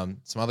on.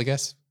 Some other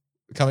guests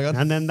coming on.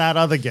 And then that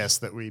other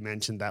guest that we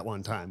mentioned that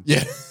one time.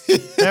 Yeah.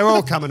 They're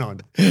all coming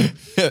on.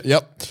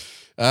 Yep.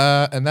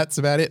 And that's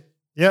about it.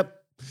 Yep.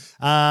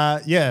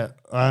 I'm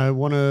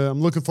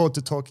looking forward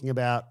to talking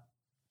about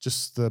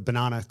just the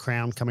banana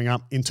crown coming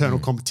up, internal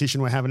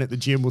competition we're having at the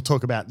gym. We'll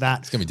talk about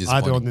that. It's going to be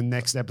disappointing. Either on the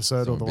next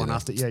episode or the one there.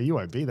 after. Yeah, you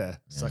won't be there.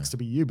 Sucks to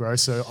be you, bro.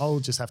 So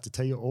I'll just have to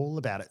tell you all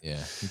about it. Yeah,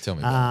 you tell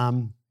me about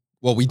it.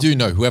 Well, we do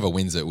know whoever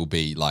wins it will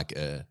be like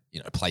a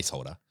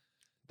placeholder.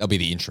 They'll be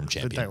the interim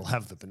champion. But they'll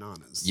have the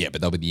bananas. Yeah, but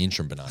they'll be the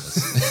interim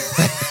bananas.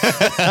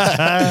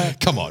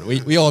 Come on,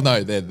 we all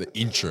know they're the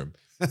interim.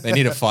 They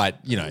need to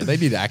fight, they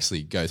need to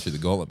actually go through the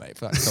gauntlet, mate.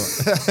 Fuck,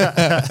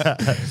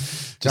 come on.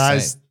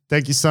 Guys,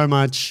 thank you so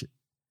much.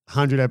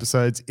 100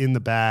 episodes in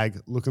the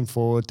bag. Looking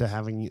forward to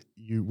having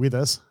you with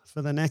us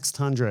for the next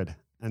 100.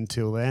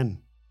 Until then.